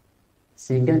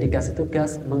 sehingga dikasih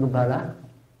tugas mengembala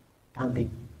kambing.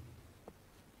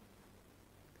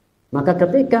 Maka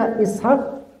ketika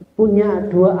Ishak punya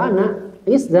dua anak,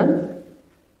 Is dan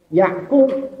Yakub,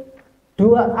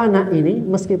 dua anak ini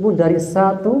meskipun dari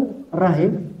satu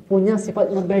rahim punya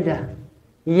sifat berbeda.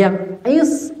 Yang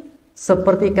Is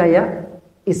seperti kayak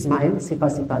Ismail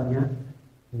sifat-sifatnya,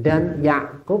 dan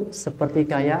Yakub seperti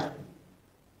kayak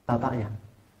bapaknya.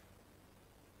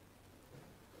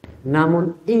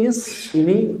 Namun Is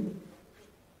ini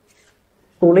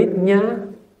kulitnya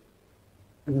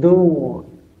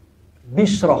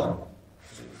bisroh,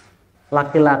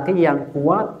 laki-laki yang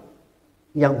kuat,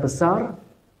 yang besar,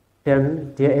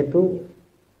 dan dia itu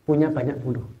punya banyak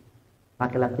bulu,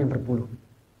 laki-laki yang berbulu.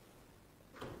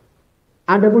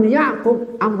 Adapun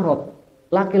Yakub amrod,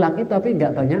 laki-laki tapi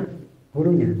nggak banyak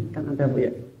bulunya. Kan ada bu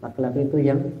ya, laki-laki itu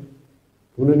yang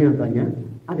bulunya banyak,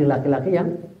 ada laki-laki yang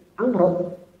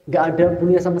amrod, nggak ada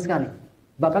bulunya sama sekali,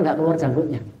 bahkan nggak keluar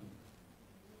janggutnya.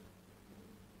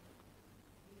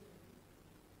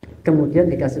 Kemudian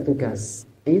dikasih tugas,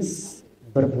 Is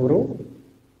berburu,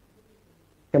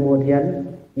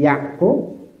 kemudian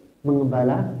Yakub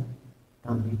mengembala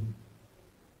kambing.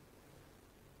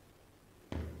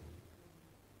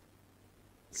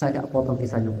 Saya gak potong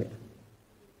kisahnya.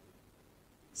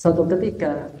 Suatu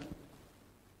ketika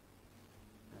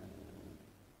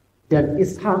dan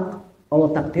Ishak Allah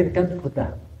takdirkan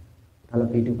buta dalam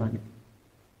kehidupannya,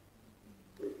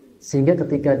 sehingga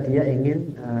ketika dia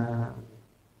ingin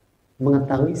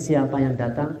mengetahui siapa yang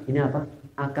datang, ini apa?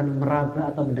 Akan meraba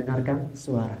atau mendengarkan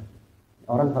suara.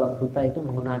 Orang kalau buta itu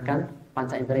menggunakan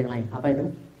panca indera yang lain. Apa itu?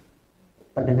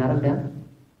 Pendengaran dan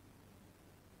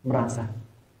merasa.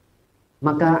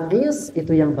 Maka Is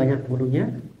itu yang banyak bulunya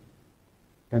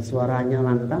dan suaranya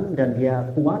lantang dan dia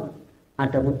kuat.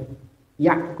 Adapun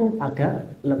Yakub agak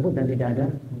lembut dan tidak ada.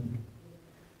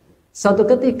 Suatu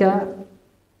ketika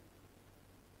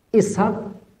Ishak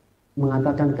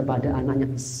mengatakan kepada anaknya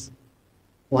Is,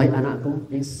 wahai anakku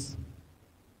Is,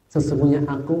 sesungguhnya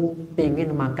aku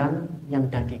ingin makan yang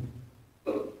daging.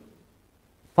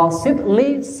 Fasid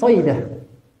li soidah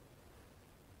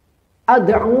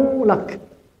ad'u lak.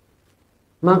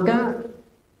 Maka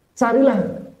carilah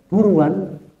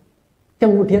buruan,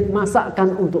 kemudian masakkan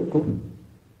untukku.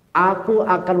 Aku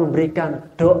akan memberikan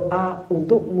doa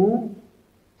untukmu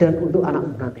dan untuk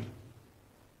anakmu nanti.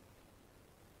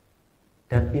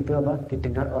 Dan itu apa?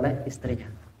 Didengar oleh istrinya.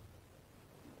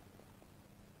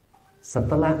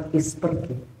 Setelah Is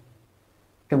pergi,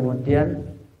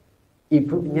 kemudian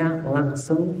ibunya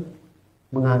langsung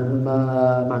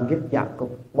memanggil Yakub.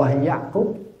 Wahai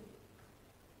Yakub,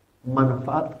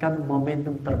 manfaatkan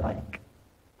momentum terbaik.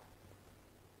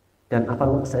 Dan apa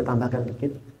saya tambahkan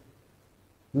dikit,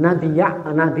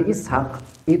 Nabi Ishak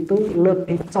itu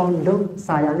lebih condong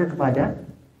sayangnya kepada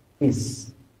Is.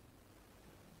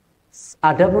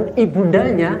 Adapun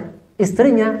ibundanya,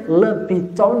 istrinya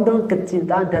lebih condong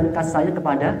kecintaan dan kasihnya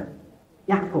kepada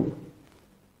Yakub.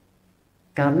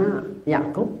 Karena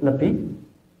Yakub lebih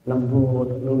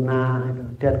lembut,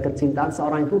 lunak, dan kecintaan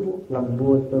seorang ibu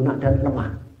lembut, lunak, dan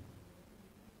lemah.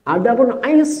 Adapun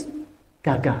Is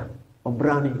gagah,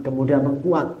 pemberani, kemudian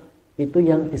mengkuat. Itu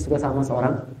yang disukai sama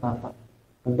seorang bapak.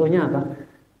 Tentunya apa?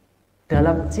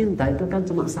 Dalam cinta itu kan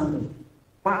cuma satu.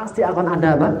 Pasti akan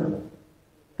ada apa?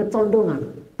 Kecondongan.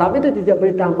 Tapi itu tidak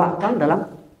boleh ditampakkan dalam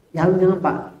yang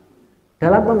nampak.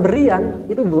 Dalam pemberian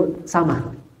itu sama.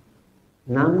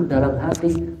 Namun dalam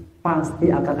hati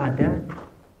pasti akan ada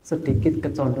sedikit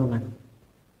kecondongan.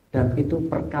 Dan itu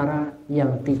perkara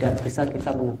yang tidak bisa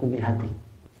kita menghukumi hati.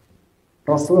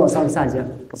 Rasulullah SAW saja,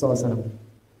 Rasulullah SAW.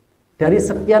 Dari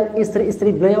sekian istri-istri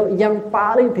beliau yang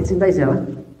paling dicintai siapa?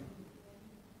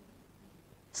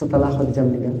 Setelah Khadijah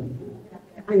meninggal,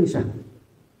 Aisyah.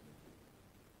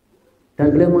 Dan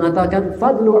beliau mengatakan,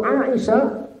 fadlu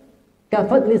Aisyah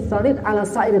kafadli salid ala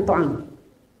sa'iri ta'am.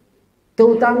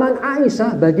 Keutamaan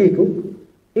Aisyah bagiku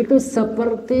itu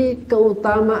seperti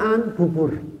keutamaan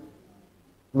bubur.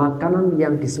 Makanan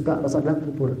yang disuka Rasulullah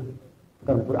bubur,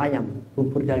 bukan bubur ayam,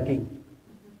 bubur daging.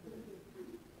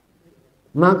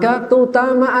 Maka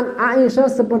keutamaan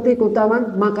Aisyah seperti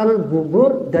keutamaan makanan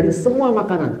bubur dari semua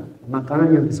makanan.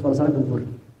 Makanan yang disukai Rasulullah bubur.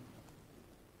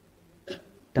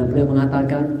 Dan beliau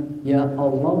mengatakan, ya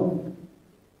Allah,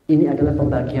 ini adalah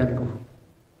pembagianku.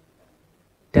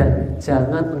 Dan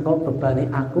jangan engkau bebani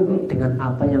aku dengan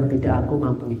apa yang tidak aku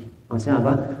mampu. Maksudnya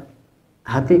apa?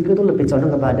 Hatiku itu lebih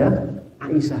condong kepada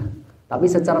Aisyah.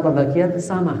 Tapi secara pembagian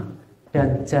sama.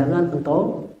 Dan jangan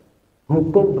engkau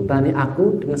hukum bebani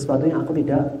aku dengan sesuatu yang aku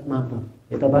tidak mampu.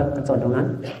 Itu apa?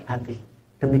 Kecondongan hati.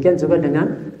 Demikian juga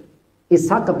dengan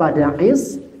Ishak kepada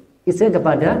Is, Ishak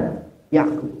kepada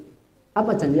Yakub.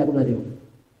 Apa janji aku tadi?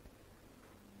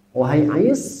 Wahai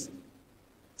Is,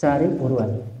 cari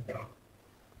buruan.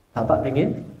 Bapak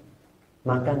ingin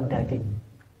makan daging.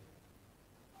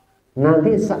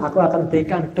 Nanti aku akan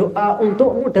berikan doa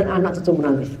untukmu dan anak cucumu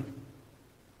nanti.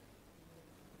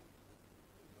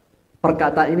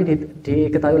 Perkataan ini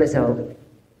diketahui oleh siapa?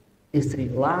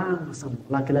 Istri. Langsung,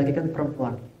 laki-laki kan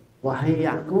perempuan. Wahai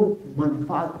Yakub,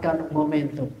 manfaatkan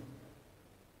momentum.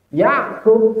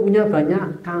 Yakub punya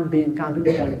banyak kambing-kambing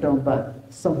dan domba.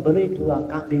 Sembelih 2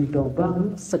 kambing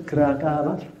domba,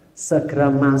 segera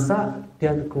masak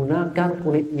dan gunakan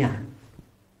kulitnya.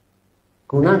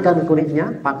 Gunakan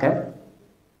kulitnya, pakai.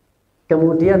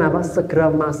 Kemudian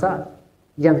segera masak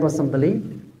yang kau sembelih,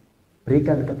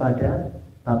 berikan kepada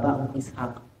Bapak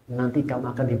Ishak. Nanti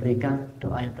kamu akan diberikan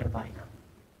doa yang terbaik.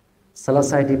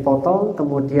 Selesai dipotong,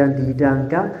 kemudian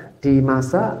dihidangkan,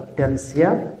 dimasak dan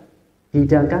siap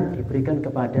dihidangkan, diberikan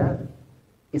kepada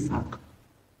Ishak.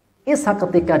 Ishak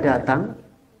ketika datang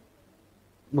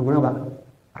menggunakan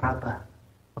raba.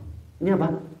 Ini apa?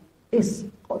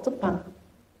 Kok cepat?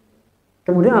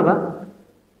 Kemudian apa?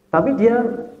 Tapi dia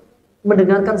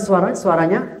mendengarkan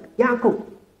suaranya Yakub.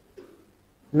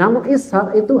 Namun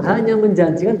Ishak itu hanya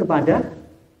menjanjikan kepada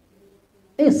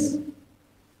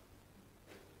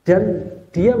dan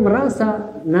dia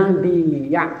merasa Nabi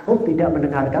Yakub tidak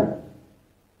mendengarkan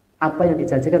apa yang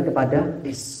dijanjikan kepada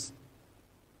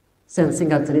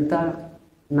Singkat cerita,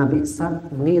 Nabi Ishak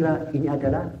mengira ini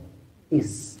adalah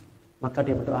maka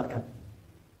dia berdoakan,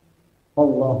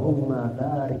 Allahumma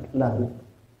barik lahu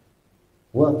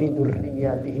wa fi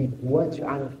dzurriyyatihi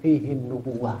waj'al fihim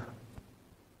nubuwah.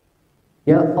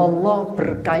 Ya Allah,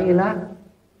 berkailah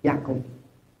Yakub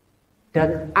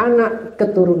dan anak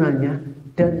keturunannya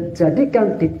dan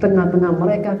jadikan di tengah-tengah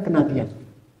mereka kenabian.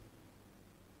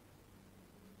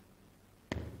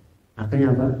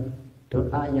 Akhirnya apa?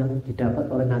 Doa yang didapat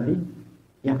oleh Nabi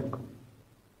Yakub.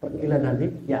 Pergilah Nabi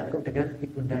Yakub dengan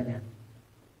ibundanya.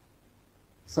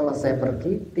 Selesai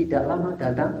pergi, tidak lama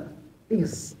datang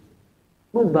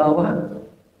membawa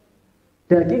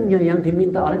dagingnya yang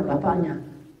diminta oleh bapaknya.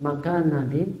 Maka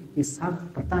Nabi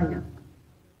Ishak bertanya,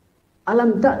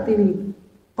 alam ta'tini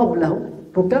qablahu,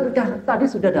 bukankah tadi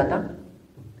sudah datang?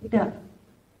 Tidak.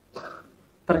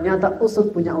 Ternyata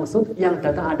usut punya usut, yang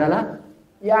datang adalah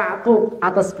Yakub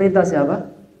atas perintah siapa?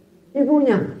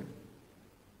 Ibunya.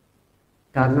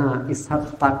 Karena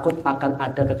Ishak takut akan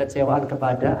ada kekecewaan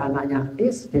kepada anaknya,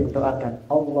 dia doakan,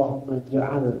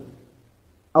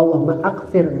 Allahumma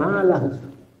akthir malahu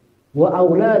wa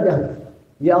auladahu.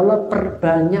 Ya Allah,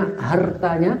 perbanyak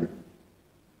hartanya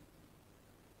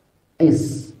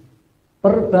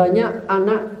perbanyak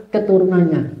anak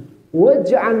keturunannya,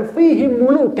 waj'al fihim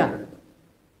muluka,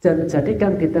 dan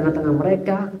jadikan di tengah-tengah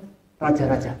mereka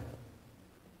raja-raja.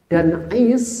 Dan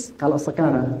kalau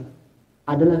sekarang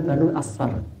adalah Banu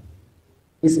Asfar.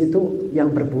 Itu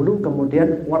yang berbulu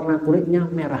kemudian warna kulitnya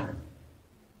merah.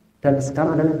 Dan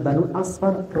sekarang adalah Banu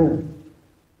Asfar Rum.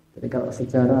 Jadi kalau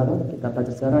sejarah kita baca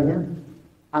sejarahnya,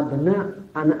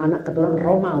 anak-anak keturunan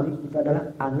Romawi itu adalah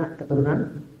anak keturunan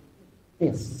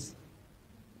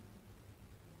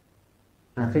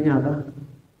Akhirnya apa?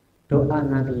 Doa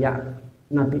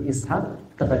Nabi Ishak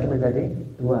terbagi menjadi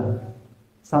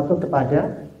 2. Satu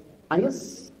kepada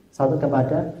satu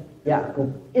kepada Yakub.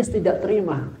 Tidak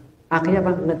terima. Akhirnya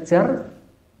apa? Ngejar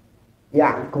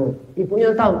Yakub.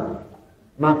 Ibunya tahu.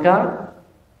 Maka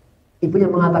ibunya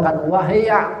mengatakan, wahai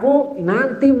Yakub,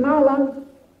 nanti malam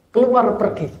keluar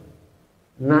pergi.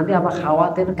 Nanti apa?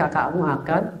 Khawatir kakakmu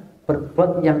akan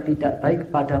berbuat yang tidak baik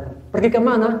padamu. Pergi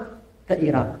kemana? Ke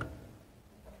Irak.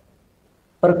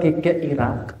 Pergi ke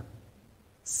Irak.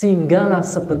 Singgahlah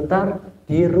sebentar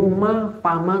di rumah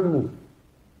pamanmu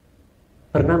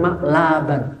bernama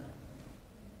Laban.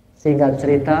 Singkat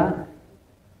cerita,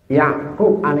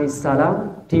 Yakub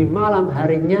alaihissalam di malam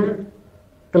harinya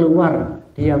keluar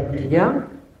diam-diam,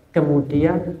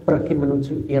 kemudian pergi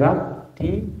menuju Irak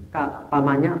di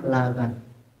pamannya Laban,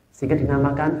 sehingga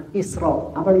dinamakan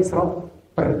Isra. Apa Isra?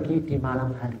 Pergi di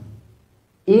malam hari.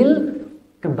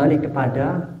 Kembali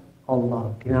kepada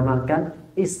Allah, dinamakan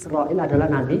Israel adalah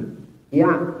Nabi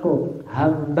Yakub,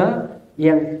 hamba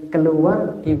yang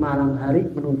keluar di malam hari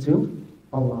menuju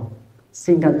Allah.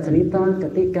 Singkat cerita,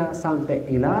 ketika sampai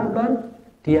di Laban,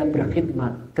 dia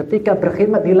berkhidmat. Ketika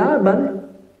berkhidmat di Laban,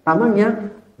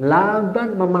 pamannya,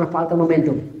 Laban memanfaatkan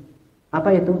momentum.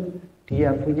 Apa itu?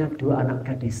 Dia punya 2 anak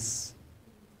gadis,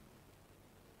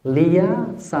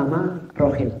 Lia sama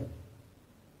Rohil.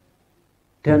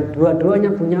 Dan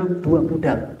dua-duanya punya 2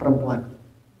 budak perempuan.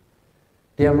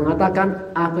 Dia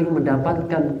mengatakan, aku ingin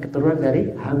mendapatkan keturunan dari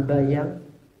hamba yang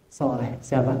soleh.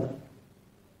 Siapa?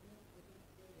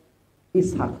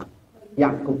 Ishak,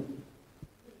 Yakub.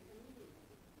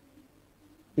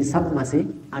 Ishak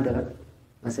masih ada,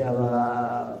 masih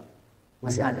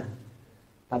ada,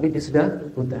 tapi dia sudah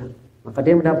buta. Maka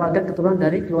dia mendapatkan keturunan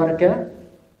dari keluarga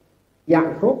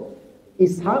Yakub,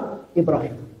 Ishak,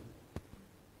 Ibrahim.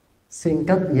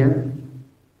 Singkatnya,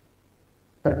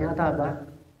 ternyata apa?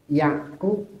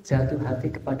 Yakub jatuh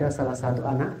hati kepada salah satu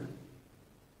anak,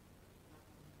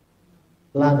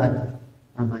 Laban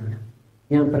namanya,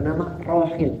 yang bernama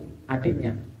Rohil,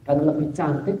 adiknya, karena lebih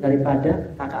cantik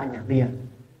daripada kakaknya Lia,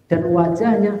 dan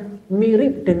wajahnya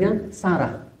mirip dengan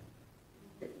Sarah.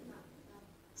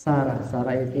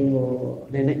 Sarah itu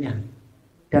neneknya,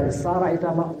 dan Sarah itu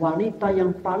adalah wanita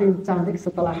yang paling cantik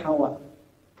setelah Hawa,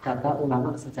 kata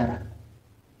ulama sejarah.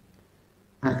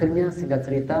 Akhirnya singkat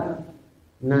cerita,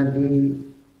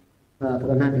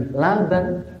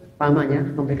 Laban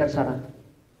pamannya memberikan syarat,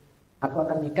 aku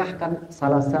akan nikahkan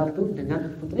salah satu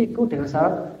dengan putriku dengan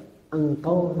syarat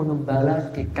engkau mengembala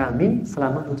di kami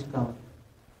selama 7 tahun.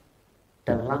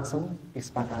 Dan langsung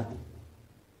disepakati.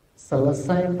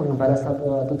 Selesai pengembala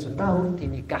 7 tahun,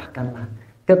 dinikahkanlah.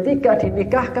 Ketika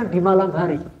dinikahkan di malam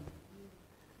hari,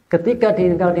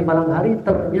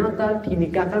 ternyata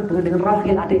dinikahkan bukan dengan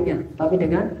Rahil adiknya, tapi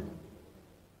dengan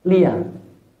Lia.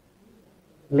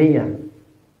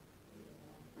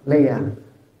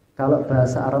 Kalau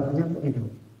bahasa Arabnya ini.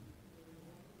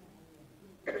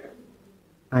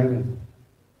 Ini.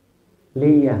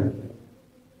 Lia.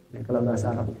 Nah, kalau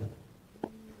bahasa Arabnya.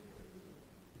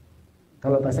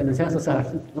 Kalau bahasa Indonesia susah,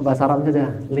 bahasa Arabnya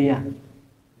saja Lia.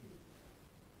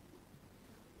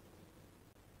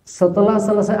 Setelah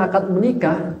selesai akad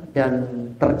menikah dan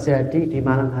terjadi di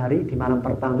malam hari, di malam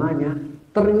pertamanya,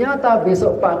 ternyata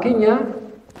besok paginya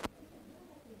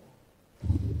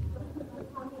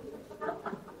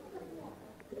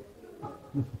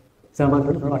zaman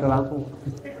dulu belum ada lampu.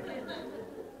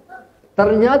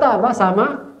 Ternyata apa?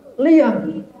 Sama Lia.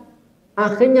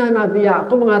 Akhirnya Nabi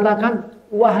Yakub mengatakan,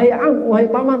 wahai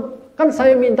paman, kan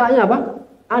saya mintanya apa?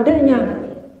 Adiknya.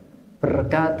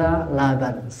 Berkata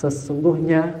Laban,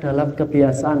 sesungguhnya dalam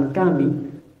kebiasaan kami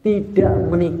tidak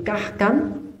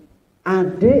menikahkan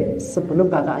adik sebelum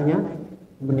kakaknya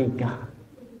menikah.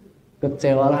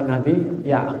 Kecewalah Nabi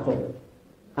Yakub.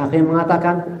 Akhirnya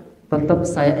mengatakan, tetap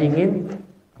saya ingin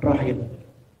Rohil.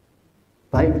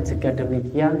 Baik, jika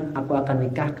demikian aku akan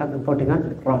nikahkan engkau dengan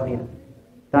Rohil.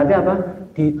 Tapi apa?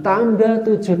 Ditambah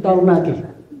 7 tahun lagi.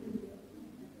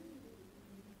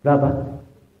 Berapa?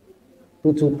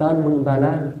 7 tahun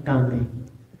mengembala kambing.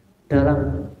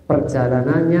 Dalam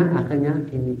perjalanannya akhirnya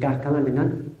dinikahkan dengan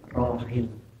Rohil.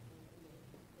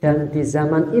 Dan di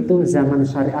zaman itu, zaman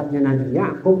syariatnya Nabi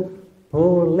Yakub,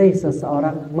 boleh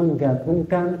seseorang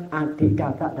menggabungkan adik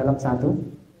kakak dalam satu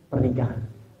pernikahan.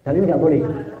 Dan ini nggak boleh.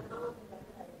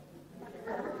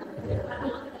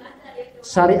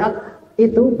 Syariat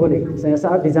itu boleh. Saya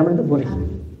saat di zaman itu boleh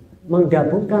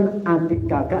menggabungkan adik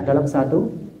kakak dalam satu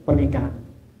pernikahan.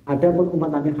 Adapun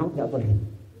umat Nabi Muhammad nggak boleh.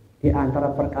 Di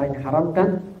antara perkara yang diharamkan,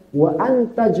 wa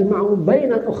anta juma'u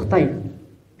bainal ukhtain.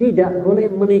 Tidak boleh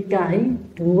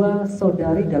menikahi 2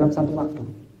 saudari dalam satu waktu.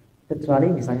 Kecuali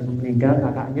misalnya meninggal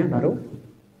kakaknya baru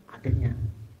adiknya.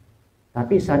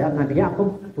 Tapi syariat Nabi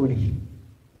Yakub boleh.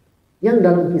 Yang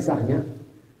dalam kisahnya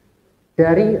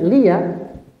dari Lia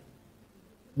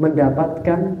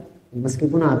mendapatkan,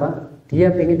 meskipun apa, dia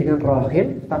pengen dengan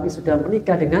Rohil, tapi sudah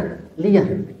menikah dengan Lia,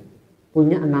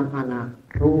 punya 6 anak,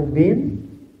 Rubin,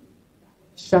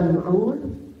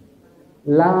 Syam'un,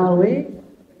 Lawi,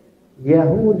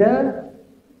 Yahuda,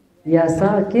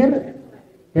 Yasakir,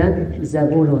 dan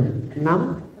Zabulun.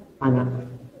 6 anak.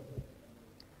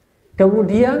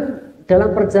 Kemudian dalam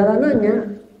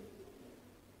perjalanannya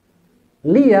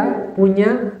Lia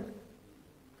punya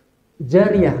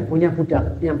jariyah, punya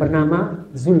budak yang bernama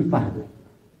Zulfa.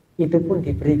 Itu pun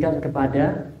diberikan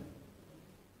kepada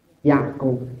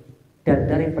Yakub. Dan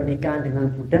dari pernikahan dengan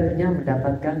budaknya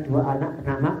mendapatkan 2 anak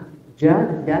bernama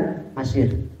Jan dan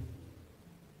Asyir.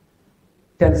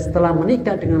 Dan setelah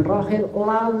menikah dengan Rohil,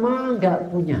 lama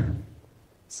nggak punya.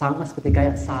 Sama seperti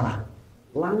kayak Sarah.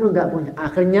 Lama nggak punya.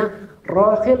 Akhirnya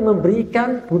Rohil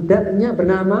memberikan budaknya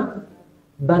bernama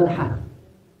Balha.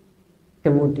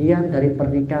 Kemudian dari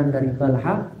pernikahan dari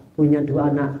Balha punya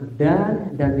 2 anak,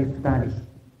 Dan dan Niftali.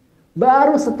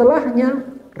 Baru setelahnya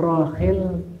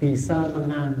Rohil bisa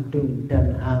mengandung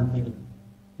dan hamil.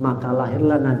 Maka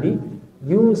lahirlah Nabi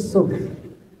Yusuf.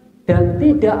 Dan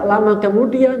tidak lama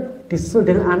kemudian disusul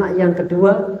dengan anak yang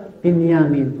kedua,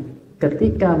 Binyamin.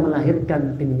 Ketika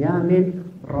melahirkan Binyamin,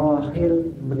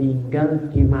 Rohil meninggal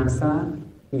di masa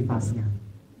nifasnya.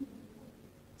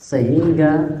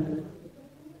 Sehingga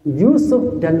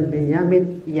Yusuf dan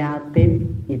Binyamin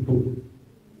yatim ibu.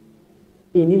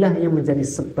 inilah yang menjadi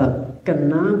sebab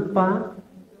kenapa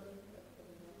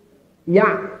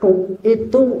Yakub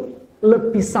itu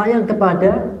lebih sayang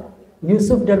kepada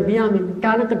Yusuf dan Binyamin,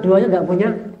 karena keduanya nggak punya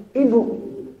ibu.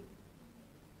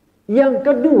 Yang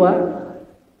kedua,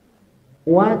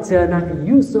 wajah Nabi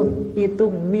Yusuf itu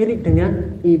mirip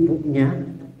dengan ibunya,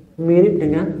 mirip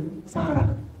dengan Sarah.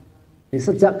 Jadi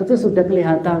sejak itu sudah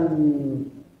kelihatan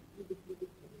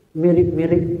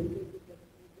mirip-mirip,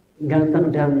 ganteng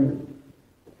dan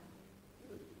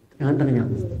gantengnya.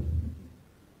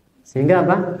 Sehingga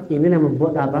apa? Ini yang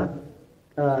membuat apa?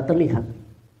 Terlihat.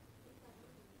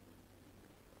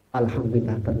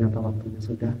 Alhamdulillah, ternyata waktunya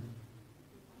sudah.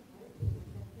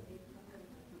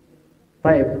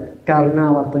 Baik,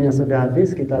 karena waktunya sudah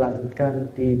habis, kita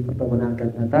lanjutkan di pertemuan akan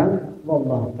datang.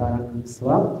 Wallahu ta'ala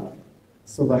bissawab.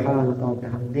 Subhanaka wa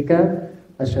bihamdika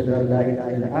asyhadu an la ilaha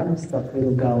illa anta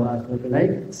astaghfiruka wa atubu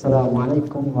ilaik.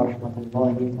 Assalamualaikum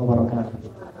warahmatullahi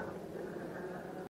wabarakatuh.